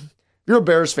mean, if you're a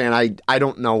Bears fan, I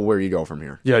don't know where you go from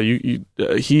here. Yeah, he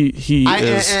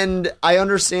is, and I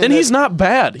understand, and he's not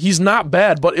bad. He's not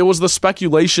bad, but it was the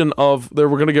speculation of they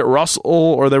were going to get Russell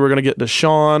or they were going to get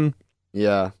Deshaun.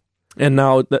 Yeah, and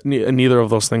now neither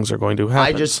of those things are going to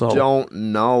happen. I just don't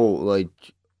know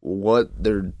what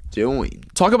they're doing.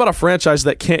 Talk about a franchise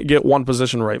that can't get one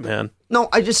position right, man. No,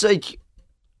 I just I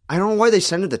don't know why they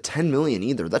sent it to $10 million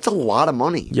either. That's a lot of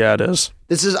money. Yeah, it is.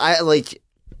 This is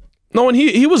No, and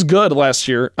he was good last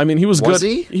year. I mean, he was good. Was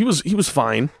he? He was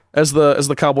fine as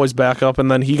the Cowboys backup, and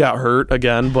then he got hurt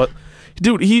again. But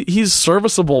dude, he's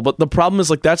serviceable. But the problem is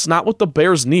that's not what the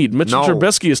Bears need. Mitchell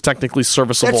Trubisky is technically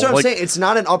serviceable. That's what I'm saying. It's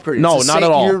not an upgrade. No, not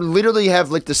at all. You literally have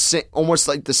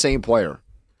almost the same player,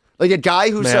 like a guy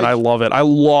who's. Man, I love it. I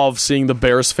love seeing the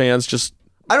Bears fans just.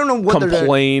 I don't know what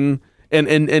complain. And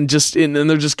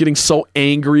they're just getting so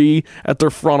angry at their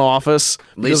front office.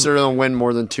 At least they're going to win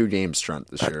more than 2 games, Trent,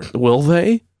 this year. Will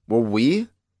they? Will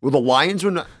the Lions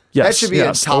win? Yes, that should be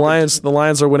yes. The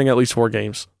Lions are winning at least 4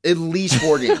 games. At least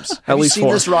 4 games. Have you seen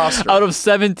this roster? Out of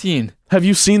 17. Have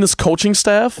you seen this coaching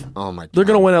staff? Oh my God. They're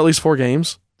going to win at least 4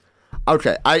 games.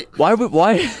 Okay, Why?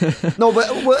 No, but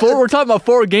we're talking about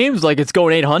 4 games like it's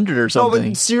going 800 or something. No,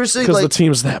 but seriously, because the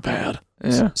team's that bad.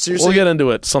 Yeah. Seriously, we'll get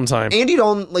into it sometime. Andy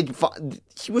Dalton,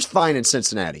 he was fine in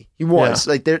Cincinnati. He was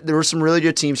there were some really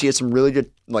good teams. He had some really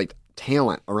good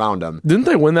talent around him. Didn't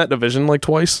they win that division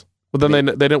twice? But then they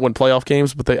didn't win playoff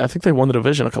games. But I think they won the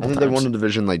division a couple times. They won the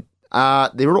division they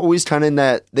were always kind of in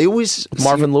that. They always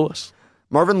Marvin Lewis.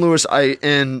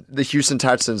 And the Houston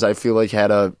Texans, I feel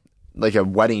had a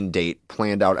wedding date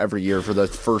planned out every year for the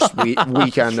first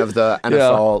weekend of the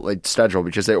NFL schedule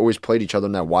because they always played each other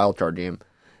in that wild card game.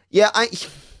 Yeah, I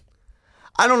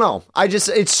don't know.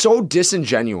 It's so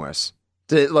disingenuous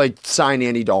to sign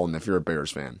Andy Dalton if you're a Bears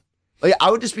fan.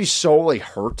 I would just be so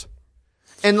hurt.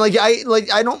 And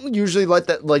I don't usually let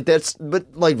that that's but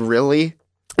really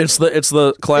it's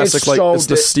the classic it's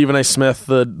the Stephen A. Smith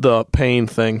the pain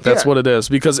thing. That's what it is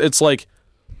because it's your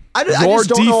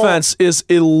defense is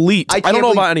elite. I don't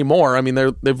know about anymore. I mean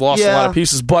they've lost a lot of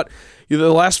pieces, but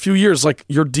the last few years,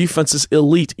 your defense is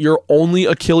elite. Your only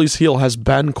Achilles heel has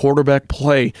been quarterback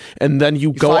play, and then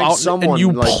you go out and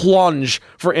you plunge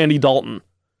for Andy Dalton.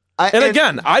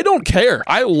 Again, I don't care.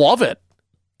 I love it.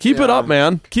 Keep it up,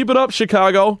 man. Keep it up,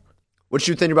 Chicago. What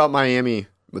you think about Miami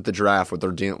with the draft, with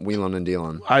their wheeling and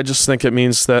dealing? I just think it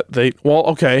means that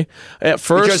okay. At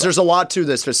first, because there's a lot to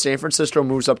this. Because San Francisco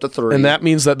moves up to 3, and that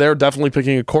means that they're definitely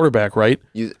picking a quarterback, right?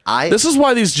 This is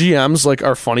why these GMs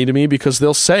are funny to me because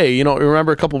they'll say,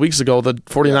 remember a couple weeks ago, the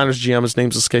 49ers GM, his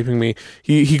name's escaping me.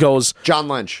 He goes John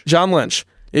Lynch.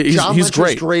 He's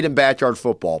great. Is great in backyard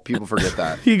football. People forget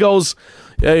that. He goes,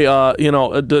 hey,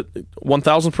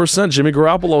 1,000% Jimmy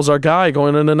Garoppolo's our guy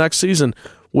going into next season.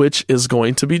 Which is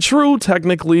going to be true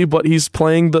technically, but he's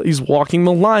walking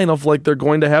the line of they're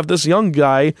going to have this young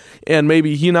guy, and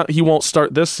maybe he won't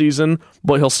start this season,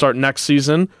 but he'll start next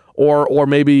season, or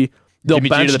maybe they'll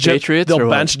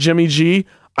bench Jimmy G.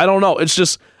 I don't know. It's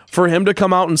just for him to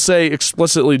come out and say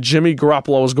explicitly Jimmy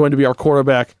Garoppolo is going to be our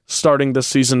quarterback starting this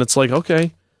season. It's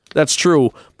okay. That's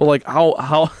true, but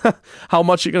how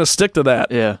much are you going to stick to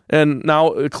that? Yeah. And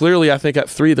now clearly, I think at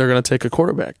 3 they're going to take a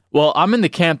quarterback. Well, I'm in the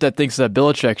camp that thinks that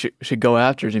Belichick should go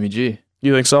after Jimmy G.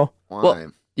 You think so? Why?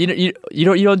 Well, you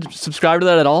don't subscribe to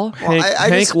that at all. Well,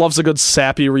 Hank loves a good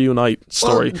sappy reunite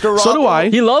story. Well, so do I.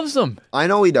 He loves them. I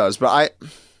know he does, but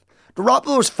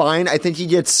Garoppolo's fine. I think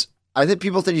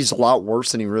people think he's a lot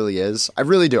worse than he really is. I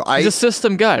really do. He's a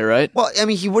system guy, right? Well, I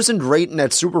mean, he wasn't great in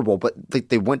that Super Bowl, but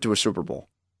they went to a Super Bowl.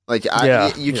 You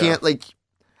can't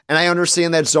and I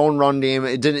understand that zone run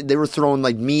game. They were throwing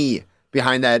me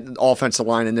behind that offensive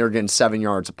line, and they were getting 7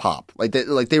 yards a pop.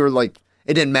 They were it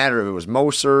didn't matter if it was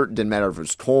Moser, it didn't matter if it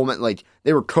was Coleman.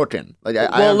 They were cooking.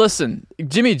 Listen,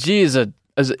 Jimmy G is a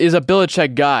is a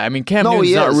Belichick guy. I mean, Cam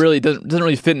Newton's not really doesn't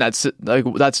really fit in that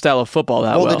style of football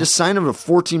that well. They just signed him to a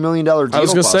 $14 million deal. I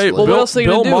was going to say, what else are they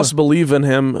Bill gonna do? must believe in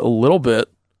him a little bit.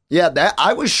 Yeah,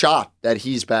 I was shocked that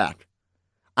he's back.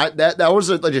 That was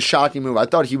a shocking move. I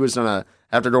thought he was gonna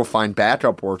have to go find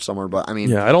backup work somewhere, but I mean,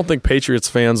 yeah, I don't think Patriots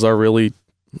fans are really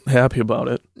happy about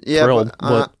it. Yeah, thrilled,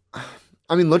 but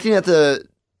I mean, looking at who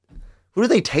do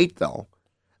they take though?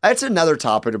 That's another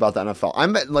topic about the NFL.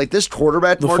 I'm like this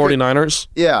quarterback. The market, 49ers?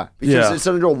 Yeah, because it's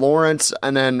going to go Lawrence,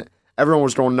 and then everyone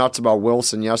was going nuts about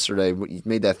Wilson yesterday. He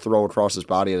made that throw across his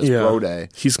body at his pro day.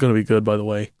 He's going to be good, by the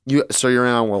way. So you're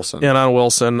in on Wilson? And on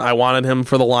Wilson. I wanted him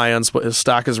for the Lions, but his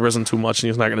stock has risen too much, and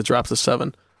he's not going to drop to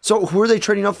 7. So who are they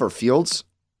trading up for, Fields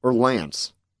or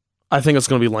Lance? I think it's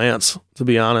going to be Lance, to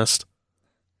be honest.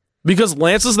 Because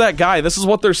Lance is that guy. This is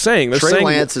what they're saying. Trey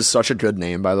Lance is such a good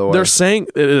name, by the way. They're saying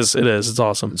it is. It's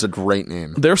awesome. It's a great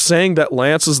name. They're saying that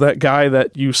Lance is that guy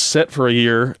that you sit for a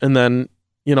year and then,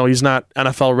 he's not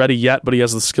NFL ready yet, but he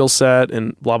has the skill set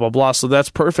and blah, blah, blah. So that's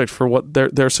perfect for what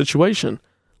their situation.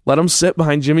 Let him sit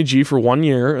behind Jimmy G for 1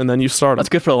 year and then you start him. That's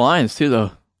good for the Lions, too,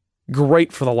 though.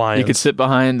 Great for the Lions. You could sit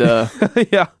behind...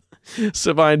 yeah.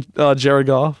 Sit behind Jared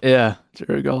Goff. Yeah,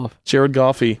 Jared Goff. Jared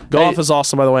Goffy. Goff is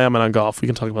awesome, by the way. I'm in on Goff. We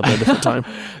can talk about that a different time.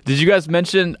 Did you guys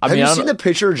mention... Have you seen the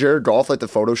picture of Jared Goff, like the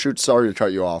photo shoot? Sorry to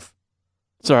cut you off.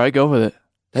 It's all right. Go with it.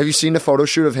 Have you seen the photo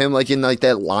shoot of him, like in like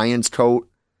that Lions coat?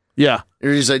 Yeah.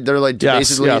 They're like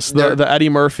basically... Yes, the Eddie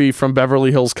Murphy from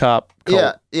Beverly Hills Cop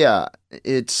coat. Yeah.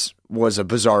 It was a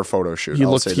bizarre photo shoot. He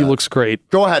looks great.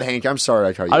 Go ahead, Hank. I'm sorry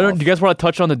I cut you off. Do you guys want to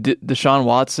touch on the Deshaun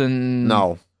Watson?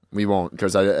 No. We won't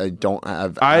because I don't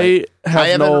have. I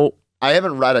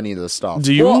haven't read any of this stuff.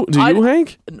 Do you?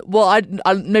 Hank? Well,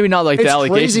 I maybe not like the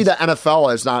allegations. It's crazy that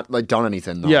NFL has not done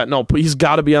anything. Though. Yeah, no, but he's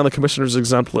got to be on the commissioner's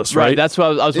exempt list, right? That's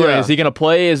what I was wondering. Is he going to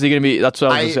play? Is he going to be? That's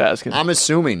what I was just asking. I'm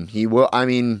assuming he will. I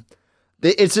mean,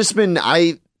 it's just been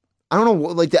I don't know,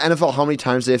 like the NFL, how many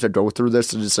times they have to go through this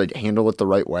to just like handle it the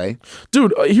right way.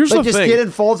 Dude, here's the thing. Just get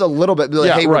involved a little bit. Be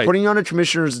like, hey, we're putting you on a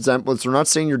commissioner's exempt list. We're not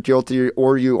saying you're guilty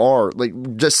or you are.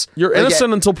 Like, just you're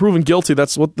innocent until proven guilty.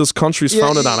 That's what this country's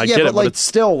founded on. I get it, but like,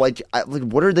 still, like,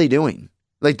 what are they doing?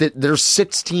 Like, there's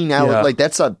 16 out. Yeah. Like,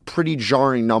 that's a pretty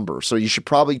jarring number. So you should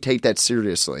probably take that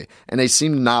seriously. And they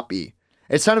seem to not be.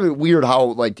 It's kind of weird how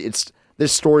like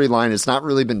this storyline has not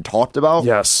really been talked about.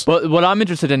 Yes. But what I'm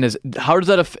interested in is how does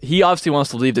that he obviously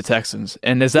wants to leave the Texans.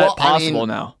 And is that possible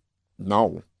now?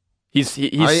 No. He's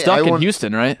stuck in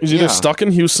Houston, right? He's either stuck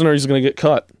in Houston or he's going to get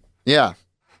cut. Yeah.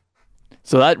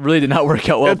 So that really did not work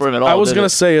out well for him at all. I was going to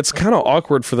say it's kind of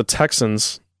awkward for the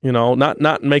Texans,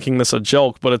 not making this a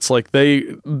joke, but it's like they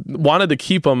wanted to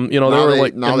keep him, they were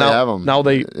like now they have him. Now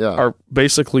they are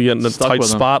basically in a tight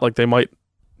spot like they might.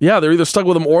 Yeah, they're either stuck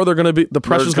with him or they're going to be the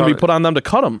pressure's going to be put on them to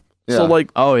cut him. Yeah. So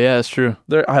like, oh yeah, that's true.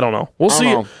 I don't know. We'll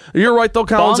see. You're right though,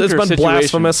 Collins. It's been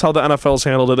blasphemous how the NFL's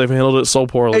handled it. They've handled it so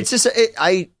poorly. It's just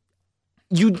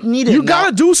you need it. You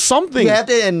got to do something. You have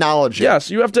to acknowledge it.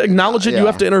 Yes, you have to acknowledge it. You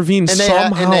have to intervene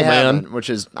somehow, man. Which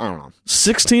is I don't know.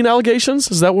 16 allegations?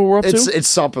 Is that what we're up to? It's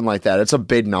something like that. It's a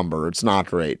big number. It's not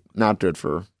great. Not good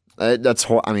for. It's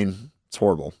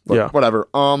horrible. But whatever.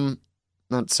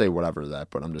 Not to say whatever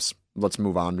that, but I'm just. Let's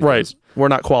move on. Right. We're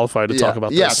not qualified to talk about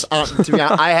this. Yes. To be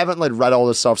honest, I haven't read all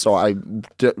this stuff, so I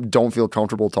don't feel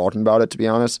comfortable talking about it, to be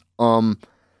honest.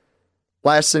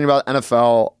 Last thing about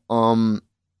NFL,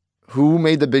 who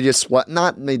made the biggest split?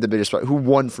 Not made the biggest split. Who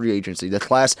won free agency?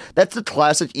 That's the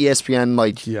classic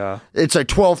ESPN, it's like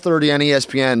 12:30 on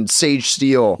ESPN, Sage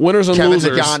Steele. Winners and Kevin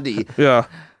losers. Gandhi. Yeah.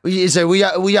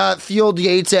 We got Field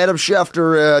Yates, Adam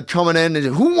Schefter coming in.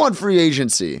 Who won free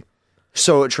agency?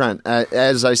 So, Trent,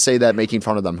 as I say that, making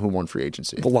fun of them, who won free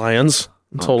agency? The Lions.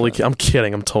 I'm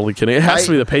kidding. I'm totally kidding. It has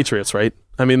to be the Patriots, right?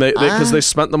 I mean, because they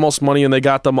spent the most money and they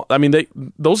got them. I mean,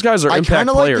 those guys are impact players. I kind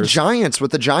of like the Giants,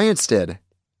 what the Giants did.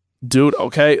 Dude,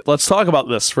 okay, let's talk about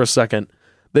this for a second.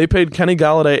 They paid Kenny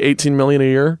Galladay $18 million a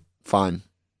year. Fine,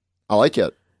 I like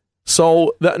it.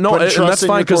 So and that's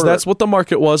fine because that's what the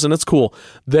market was, and it's cool.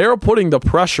 They're putting the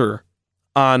pressure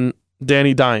on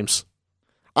Danny Dimes.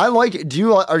 I like it.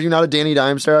 Are you not a Danny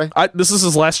Dimes guy? This is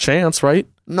his last chance, right?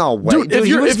 No way. Dude,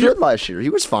 he was good last year. He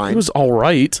was fine. He was all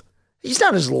right. He's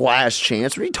not his last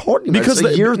chance. What are you talking about? Because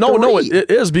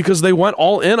it is because they went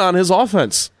all in on his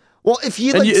offense. Well, if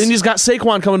he and he's got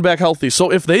Saquon coming back healthy, so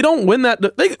if they don't win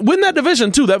they win that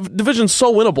division too. That division's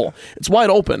so winnable. It's wide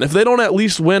open. If they don't at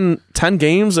least win 10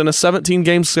 games in a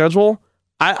 17-game schedule.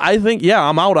 I think,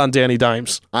 I'm out on Danny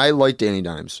Dimes. I like Danny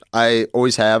Dimes. I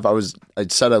always have. I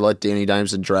said I liked Danny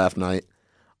Dimes in draft night.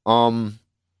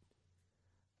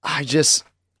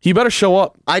 He better show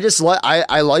up. I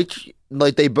like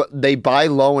like they buy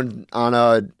low and on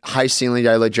a high ceiling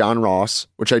guy like John Ross,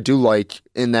 which I do like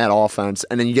in that offense,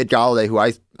 and then you get Golladay, who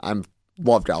I'm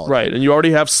love Golladay. Right, and you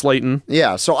already have Slayton.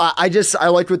 Yeah, so I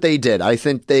liked what they did. I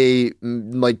think they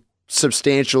like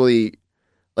substantially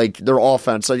like their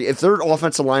offense. Like if their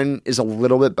offensive line is a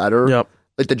little bit better,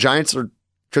 like the Giants are,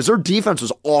 because their defense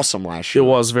was awesome last year. It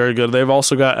was very good. They've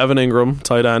also got Evan Ingram,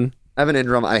 tight end. Evan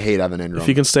Ingram, I hate Evan Ingram. If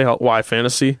he can stay healthy, why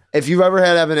fantasy? If you've ever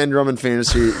had Evan Ingram in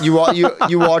fantasy, you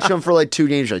watch him for like 2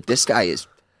 games, you're like, this guy is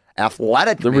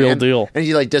athletic, the man. Real deal, and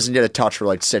he like doesn't get a touch for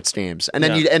like 6 games, and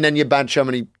then you bench him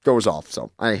and he goes off.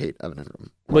 So I hate Evan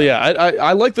Ingram. But yeah,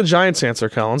 I like the Giants' answer,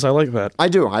 Collins. I like that. I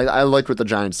do. I like what the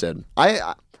Giants did.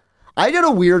 I did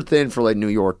a weird thing for like New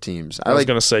York teams. I was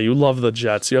gonna say you love the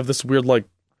Jets. You have this weird like.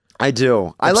 I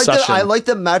do. I like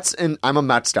the Mets, and I'm a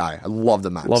Mets guy. I love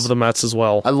the Mets. Love the Mets as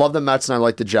well. I love the Mets, and I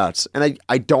like the Jets. And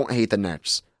I don't hate the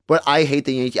Knicks, but I hate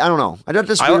the Yankees. I don't know. I got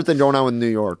this weird thing going on with New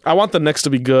York. I want the Knicks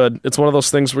to be good. It's one of those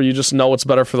things where you just know it's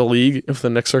better for the league if the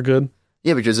Knicks are good.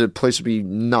 Yeah, because the place would be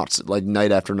nuts, like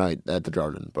night after night at the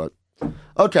Garden. But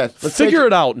okay, let's figure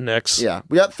it out, Knicks. Yeah,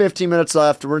 we got 15 minutes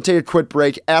left. We're gonna take a quick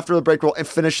break. After the break, we'll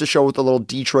finish the show with a little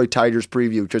Detroit Tigers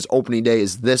preview because opening day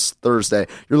is this Thursday.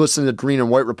 You're listening to Green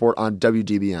and White Report on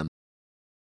WDBM.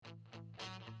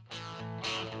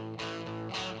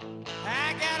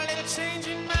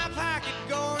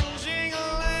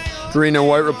 Green and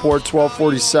White Report,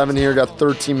 12:47 here. Got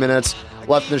 13 minutes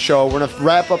left in the show. We're gonna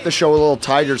wrap up the show with a little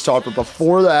Tigers talk, but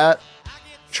before that,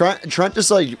 Trent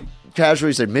just like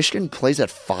casually said, Michigan plays at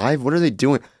 5. What are they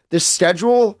doing? This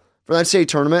schedule for that NCAA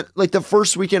tournament, like the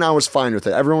first weekend, I was fine with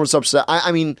it. Everyone was upset. I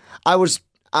was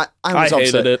upset.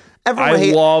 Hated it.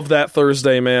 I love that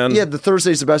Thursday, man. Yeah, the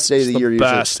Thursday's the best day of the year.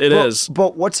 Best. Usually. It is.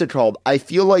 But what's it called? I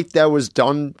feel like that was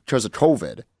done because of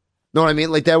COVID. Know what I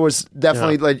mean? Like that was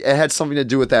definitely like it had something to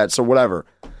do with that. So whatever.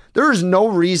 There is no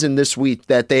reason this week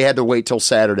that they had to wait till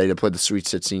Saturday to play the Sweet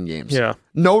 16 games. Yeah.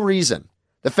 No reason.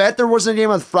 The fact there wasn't a game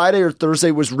on Friday or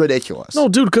Thursday was ridiculous. No,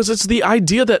 dude, because it's the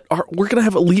idea that we're gonna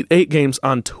have Elite 8 games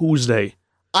on Tuesday.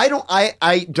 I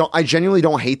genuinely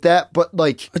don't hate that, but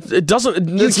like it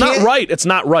doesn't. It's not right. It's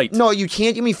not right. No, you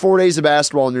can't give me 4 days of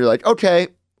basketball and you're like, okay,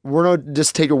 we're gonna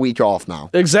just take a week off now.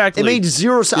 Exactly. It made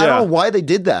zero sense. I don't know why they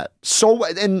did that. So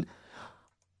and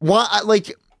why?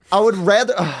 Like I would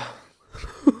rather.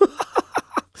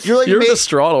 You're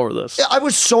distraught over this. I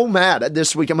was so mad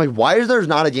this week. I'm like, why is there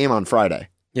not a game on Friday?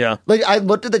 Yeah. Like I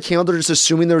looked at the calendar just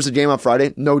assuming there was a game on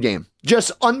Friday. No game.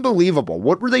 Just unbelievable.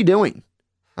 What were they doing?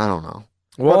 I don't know.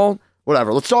 Well,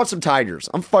 whatever. Let's talk some Tigers.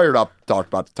 I'm fired up to talk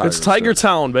about the Tigers. It's Tiger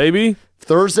Town, baby.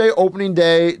 Thursday, opening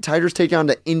day. Tigers take on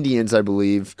the Indians, I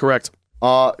believe. Correct.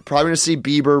 Probably going to see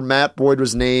Bieber. Matt Boyd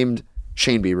was named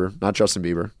Shane Bieber, not Justin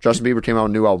Bieber. Justin Bieber came out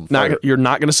with a new album. You're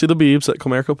not going to see the Biebs at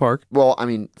Comerica Park. Well, I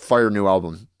mean, fire new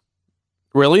album.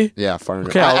 Really? Yeah, fire new.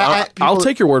 Okay, I'll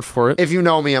take your word for it. If you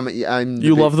know me,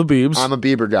 you love the Biebs. I'm a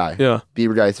Bieber guy. Yeah,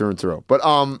 Bieber guy through and through. But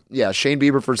yeah, Shane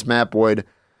Bieber versus Matt Boyd.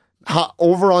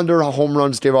 Over under home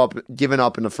runs given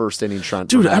up in the first inning, Trent.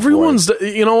 Dude, everyone's.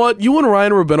 You know what? You and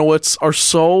Ryan Rabinowitz are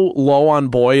so low on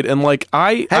Boyd, and like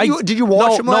did you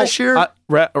watch him last year?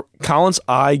 Collins,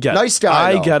 I get nice guy.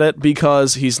 I get it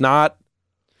because he's not.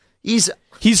 He's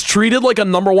treated like a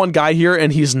number 1 guy here,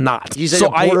 and he's not. He's a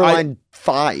borderline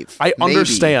 5. I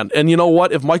understand, and you know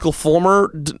what? If Michael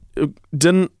Fulmer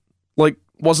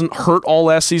wasn't hurt all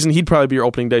last season, he'd probably be your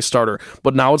opening day starter.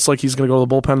 But now it's like he's going to go to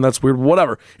the bullpen, and that's weird.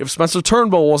 Whatever. If Spencer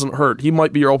Turnbull wasn't hurt, he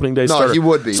might be your opening day starter. No, he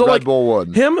would be. So Red Bull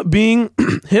would. Him being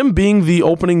the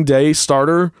opening day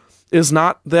starter is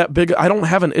not that big. I don't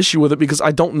have an issue with it because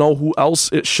I don't know who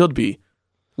else it should be.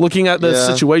 Looking at the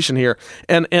situation here,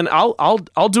 and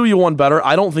I'll do you one better.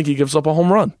 I don't think he gives up a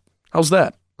home run. How's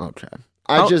that? Okay.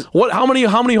 How many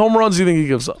home runs do you think he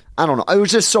gives up? I don't know. It was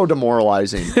just so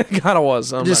demoralizing. It kind of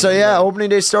was. Just say opening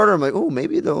day starter. I'm like, oh,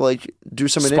 maybe they'll like do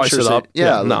something spice interesting. It up.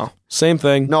 Yeah, no, same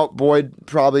thing. No, Boyd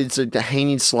probably it's a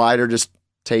hanging slider, just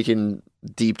taking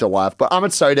deep to left. But I'm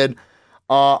excited.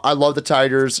 I love the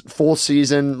Tigers. Full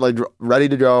season, like ready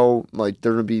to go. Like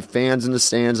there gonna be fans in the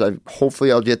stands.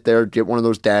 Hopefully I'll get there, get one of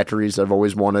those daiquiris I've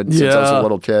always wanted since I was a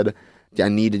little kid. I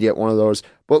need to get one of those.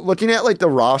 But looking at like the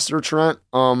roster, Trent,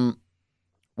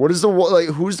 what is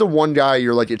who's the one guy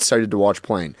you're like excited to watch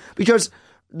playing? Because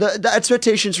the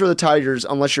expectations for the Tigers,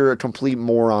 unless you're a complete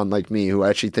moron like me who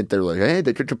actually think they're like, hey,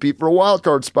 they could compete for a wild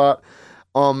card spot,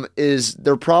 is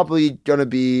they're probably going to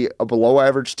be a below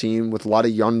average team with a lot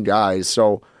of young guys.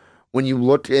 So when you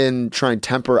look and try and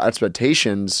temper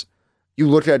expectations, you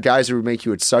look at guys who would make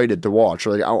you excited to watch.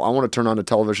 Like I want to turn on the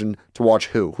television to watch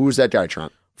who? Who's that guy,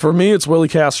 Trent? For me, it's Willie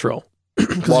Castro.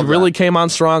 because he really came on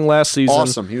strong last season.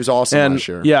 Awesome. He was awesome last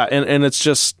year. Yeah, and it's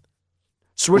just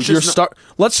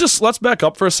let's back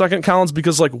up for a second, Collins,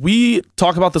 because like we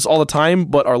talk about this all the time,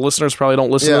 but our listeners probably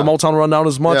don't listen to the Motown Rundown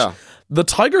as much. Yeah. The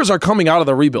Tigers are coming out of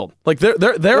the rebuild. Like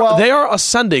they are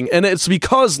ascending, and it's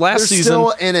because last season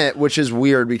they're still in it, which is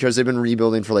weird because they've been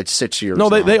rebuilding for like 6 years. No,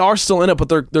 they are still in it, but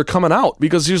they're coming out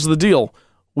because here's the deal.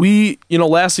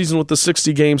 Last season with the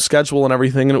 60-game schedule and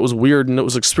everything, and it was weird and it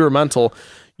was experimental.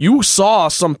 You saw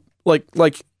some like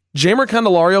Jeimer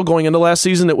Candelario going into last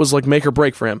season, it was like make or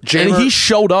break for him. And he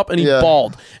showed up and he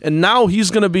balled. And now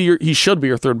he's going to be he should be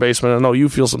your third baseman. I know you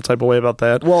feel some type of way about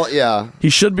that. Well, yeah. He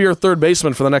should be your third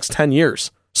baseman for the next 10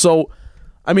 years. So,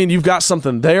 I mean, you've got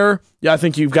something there. Yeah, I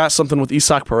think you've got something with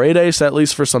Isaac Paredes, at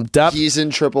least for some depth. He's in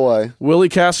AAA. Willie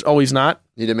Castro, he's not?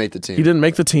 He didn't make the team. He didn't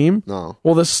make the team? No.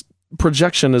 Well, this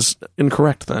projection is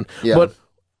incorrect then. Yeah. But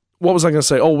what was I going to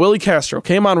say? Oh, Willie Castro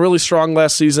came on really strong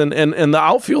last season, and the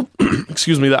outfield,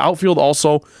 the outfield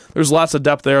also, there's lots of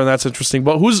depth there, and that's interesting.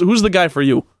 But who's the guy for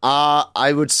you?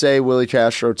 I would say Willie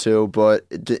Castro too, but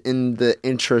in the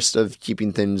interest of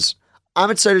keeping things, I'm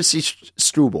excited to see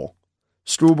Struble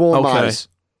and Mize.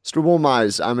 Struble and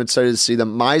Mize, I'm excited to see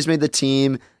them. Mize made the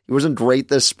team. He wasn't great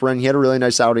this spring. He had a really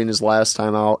nice outing his last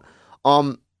time out.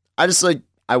 I'm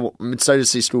excited to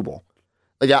see Struble.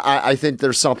 Like I think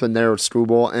there's something there with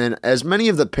Struble, and as many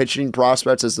of the pitching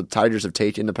prospects as the Tigers have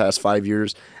taken the past 5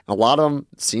 years, a lot of them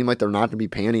seem like they're not going to be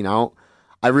panning out.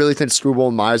 I really think Struble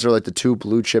and Mize are like the two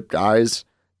blue chip guys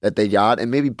that they got, and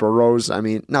maybe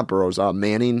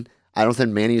Manning. I don't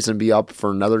think Manning's going to be up for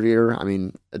another year. I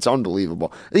mean, it's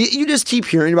unbelievable. You just keep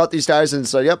hearing about these guys and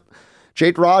say, yep,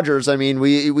 Jake Rogers. I mean,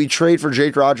 we trade for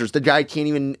Jake Rogers. The guy can't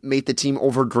even make the team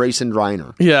over Grayson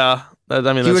Reiner. Yeah. I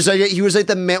mean, he was like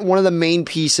one of the main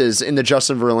pieces in the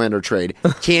Justin Verlander trade.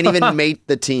 Can't even make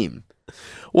the team.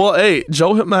 Well, hey,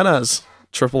 Joe Jimenez,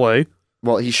 AAA.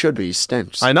 Well, he should be. He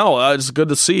stinks. I know. It's good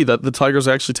to see that the Tigers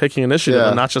are actually taking initiative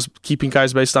and not just keeping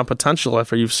guys based on potential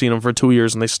after you've seen them for 2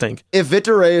 years and they stink. If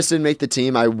Victor Reyes didn't make the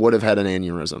team, I would have had an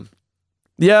aneurysm.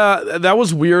 Yeah, that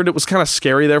was weird. It was kind of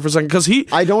scary there for a second because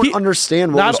I don't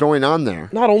understand what was going on there.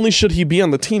 Not only should he be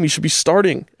on the team, he should be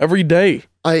starting every day.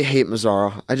 I hate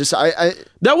Mazzara.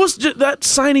 That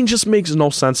signing just makes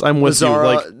no sense. I'm with Mazzara,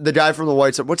 you. Like the guy from the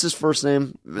White Sox. What's his first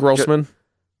name? Grossman.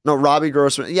 No, Robbie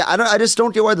Grossman. Yeah, I just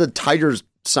don't get why the Tigers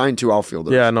signed two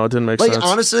outfielders. Yeah, no, it didn't make sense. Like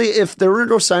honestly, if they were going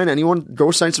to go sign anyone, go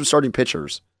sign some starting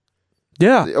pitchers.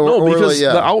 Yeah, because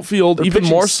the outfield, even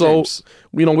more stinks. So,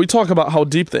 we talk about how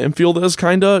deep the infield is,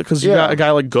 kind of, because you got a guy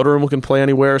like Goodrum who can play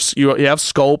anywhere. So you have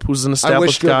Scope, who's an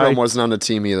established guy. I wish Goodrum wasn't on the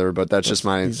team either, but that's just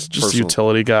my He's just a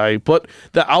utility guy. But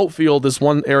the outfield is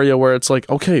one area where it's like,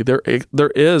 okay, there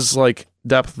is, like,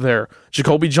 depth there.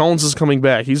 Jacoby Jones is coming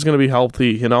back. He's going to be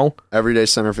healthy, Everyday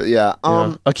center field, yeah.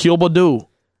 Akil Baddoo.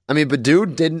 I mean,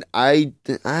 Baddoo didn't...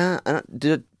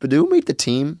 did Baddoo make the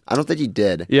team? I don't think he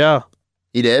did. Yeah.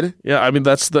 He did? Yeah, I mean,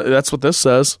 that's what this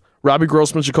says. Robbie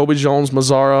Grossman, Jacoby Jones,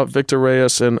 Mazzara, Victor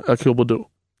Reyes, and Akil Baddoo.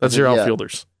 That's your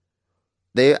outfielders.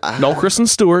 No Kristen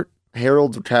Stewart.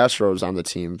 Harold Castro's on the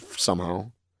team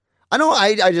somehow. I know.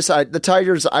 The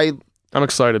Tigers. I'm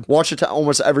excited. Watched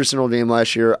almost every single game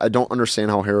last year. I don't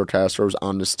understand how Harold Castro's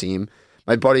on this team.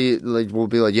 My buddy will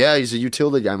be like, yeah, he's a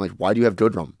utility guy. I'm like, why do you have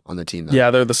Goodrum on the team then? Yeah,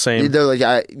 they're the same. They're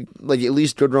at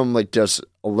least Goodrum does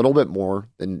a little bit more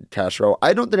than Castro.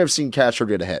 I don't think I've seen Castro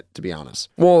get a hit, to be honest.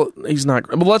 Well, he's not.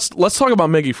 But let's talk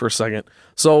about Miggy for a second.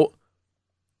 So,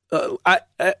 let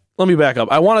me back up.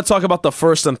 I want to talk about the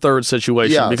first and third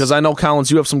situation because I know, Collins,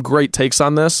 you have some great takes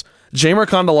on this. Jeimer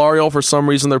Candelario, for some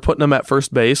reason, they're putting him at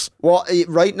first base. Well,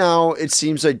 right now, it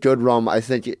seems like Goodrum, I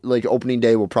think, opening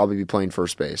day will probably be playing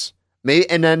first base. Maybe,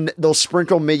 and then they'll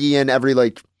sprinkle Miggy in every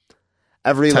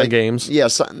 10 games.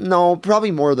 Yes, no, probably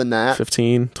more than that.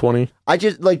 15, 20. I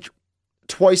just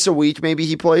twice a week maybe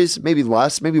he plays, maybe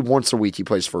less, maybe once a week he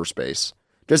plays first base.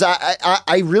 Because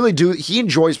I really do. He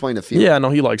enjoys playing the field. Yeah, no,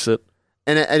 he likes it.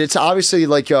 And it's obviously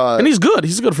and he's good.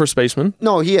 He's a good first baseman.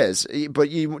 No, he is.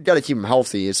 But you got to keep him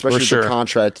healthy, especially with the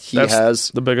contract he has.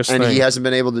 The biggest thing. And he hasn't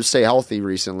been able to stay healthy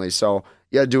recently. So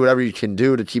you got to do whatever you can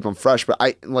do to keep him fresh. But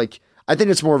I think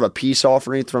it's more of a peace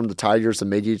offering from the Tigers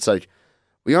than Miggy. It's like,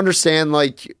 we understand,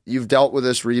 you've dealt with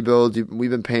this rebuild.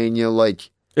 We've been paying you,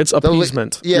 It's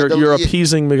appeasement. You're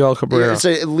appeasing Miguel Cabrera.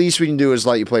 Yeah, at least we can do is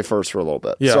let you play first for a little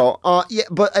bit. Yeah. So,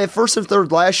 but at first and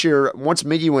third last year, once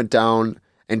Miggy went down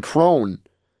and Crone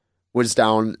was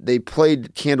down, they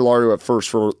played Candelario at first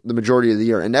for the majority of the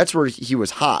year. And that's where he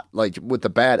was hot, with the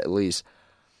bat at least.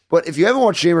 But if you haven't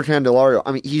watched Jeimer Candelario,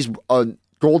 I mean, he's a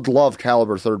Gold Glove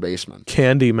caliber third baseman.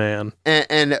 Candyman.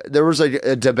 And there was like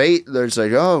a debate. There's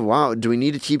like, oh, wow, do we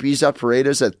need to keep Isaac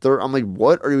Paredes at third? I'm like,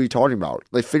 what are we talking about?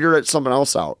 Like, figure something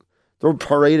else out. Throw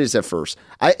Paredes at first.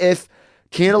 If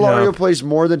Candelario plays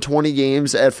more than 20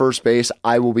 games at first base,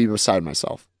 I will be beside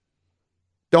myself.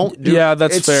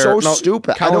 That's it's fair. It's so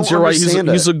stupid. Collins, you're right.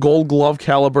 He's a Gold Glove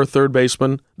caliber third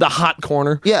baseman. The hot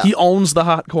corner. Yeah. He owns the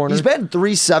hot corner. He's batting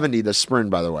 370 this spring,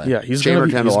 by the way. Yeah, he's going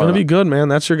to be good, man.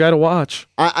 That's your guy to watch.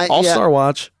 All-star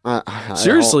watch.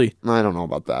 Seriously. I don't know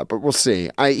about that, but we'll see.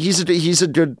 He's a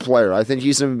good player. I think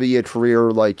he's going to be a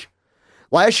career like...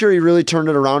 Last year, he really turned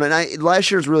it around, and last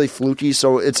year's really fluky,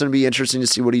 so it's going to be interesting to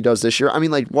see what he does this year. I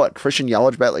mean, like, what? Christian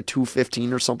Yelich bat like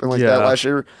 215 or something like that last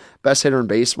year? Best hitter in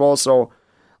baseball, so...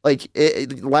 Like,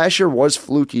 last year was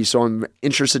fluky, so I'm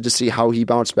interested to see how he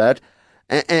bounced back.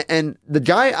 And the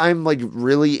guy I'm, like,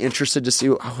 really interested to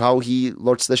see how he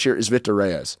looks this year is Victor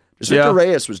Reyes. Because Victor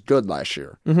Reyes was good last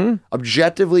year. Mm-hmm.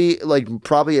 Objectively, like,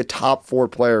 probably a top 4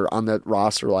 player on that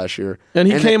roster last year. And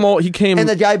he came... And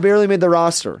the guy barely made the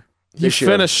roster. He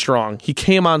finished strong. He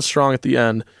came on strong at the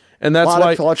end. And that's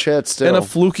why... clutch hits, too. In a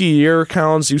fluky year,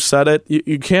 Collins, you said it.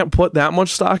 You can't put that much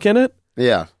stock in it.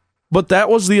 Yeah. But that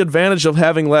was the advantage of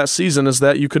having last season, is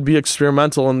that you could be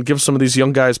experimental and give some of these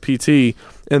young guys PT,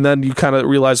 and then you kind of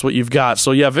realize what you've got.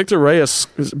 So, Victor Reyes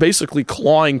is basically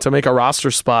clawing to make a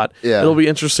roster spot. Yeah. It'll be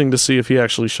interesting to see if he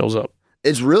actually shows up.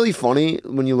 It's really funny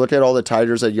when you look at all the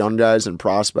Tigers at young guys and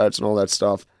prospects and all that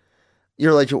stuff.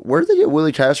 You're like, where did they get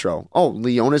Willie Castro? Oh,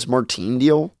 Leonis Martin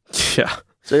deal? Yeah.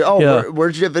 So,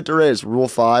 where'd you get Victor Reyes? Rule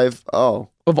 5? Oh.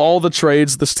 Of all the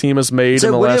trades this team has made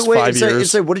in the last 5 years.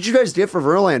 It's like, what did you guys get for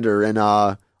Verlander and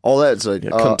all that? It's like, I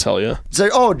couldn't tell you. It's like,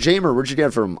 oh, Jamer, where'd you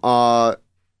get from? I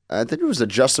think it was a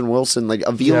Justin Wilson, like,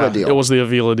 Avila deal. It was the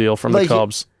Avila deal from the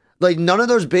Cubs. Like, none of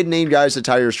those big name guys the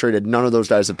Tigers traded, none of those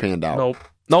guys have panned out.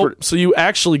 Nope. So you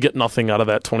actually get nothing out of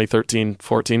that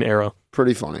 2013-14 era.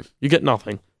 Pretty funny. You get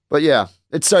nothing. But yeah,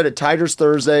 it started Tigers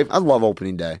Thursday. I love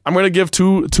opening day. I'm going to give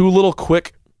two little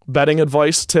quick betting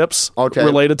advice tips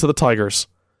related to the Tigers.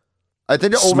 I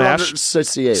think the over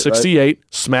 68. 68. Right?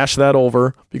 Smash that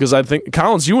over, because I think,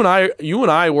 Collins, you and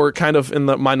I were kind of in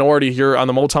the minority here on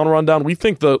the Motown Rundown. We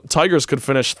think the Tigers could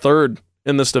finish third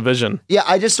in this division. Yeah,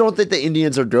 I just don't think the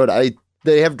Indians are good.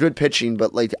 They have good pitching,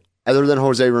 but like, other than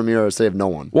Jose Ramirez, they have no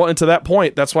one. Well, and to that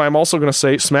point, that's why I'm also going to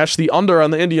say smash the under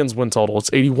on the Indians win total. It's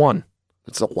 81.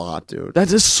 That's a lot, dude.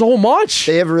 That is so much.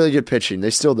 They have really good pitching.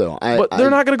 They still do. But they're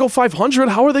not going to go 500.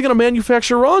 How are they going to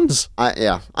manufacture runs?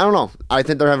 I don't know. I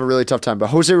think they're having a really tough time.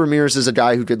 But Jose Ramirez is a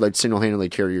guy who could like single-handedly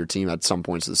carry your team at some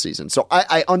points of the season. So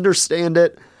I understand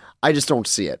it. I just don't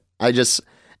see it.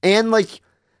 And like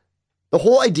the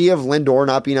whole idea of Lindor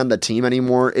not being on the team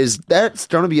anymore that's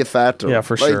going to be a factor. Yeah,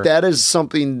 for sure. Like, that is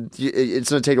something. It's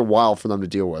going to take a while for them to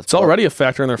deal with. It's already a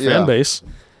factor in their fan base.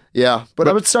 Yeah, but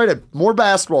I'm excited. More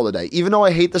basketball today. Even though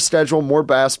I hate the schedule, more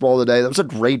basketball today. That was a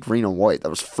great green and white. That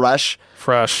was fresh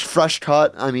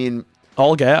cut. I mean,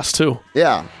 all gas too.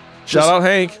 Yeah. Shout out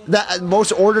Hank. That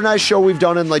most organized show we've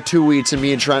done in like 2 weeks, and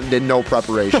me and Trent did no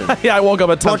preparation. Yeah, I woke up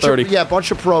at 10:30.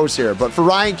 Bunch of pros here. But for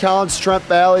Ryan Collins, Trent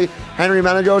Bally, Henry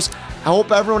Menegos, I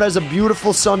hope everyone has a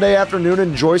beautiful Sunday afternoon.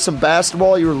 Enjoy some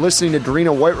basketball. You were listening to Green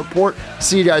and White Report.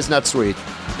 See you guys next week.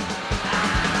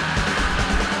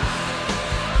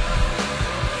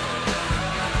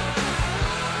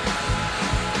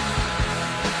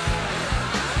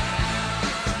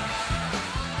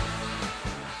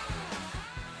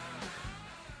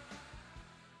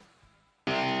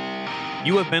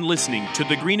 You have been listening to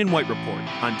the Green and White Report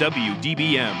on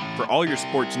WDBM. For all your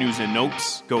sports news and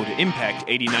notes, go to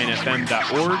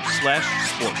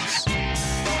impact89fm.org/sports.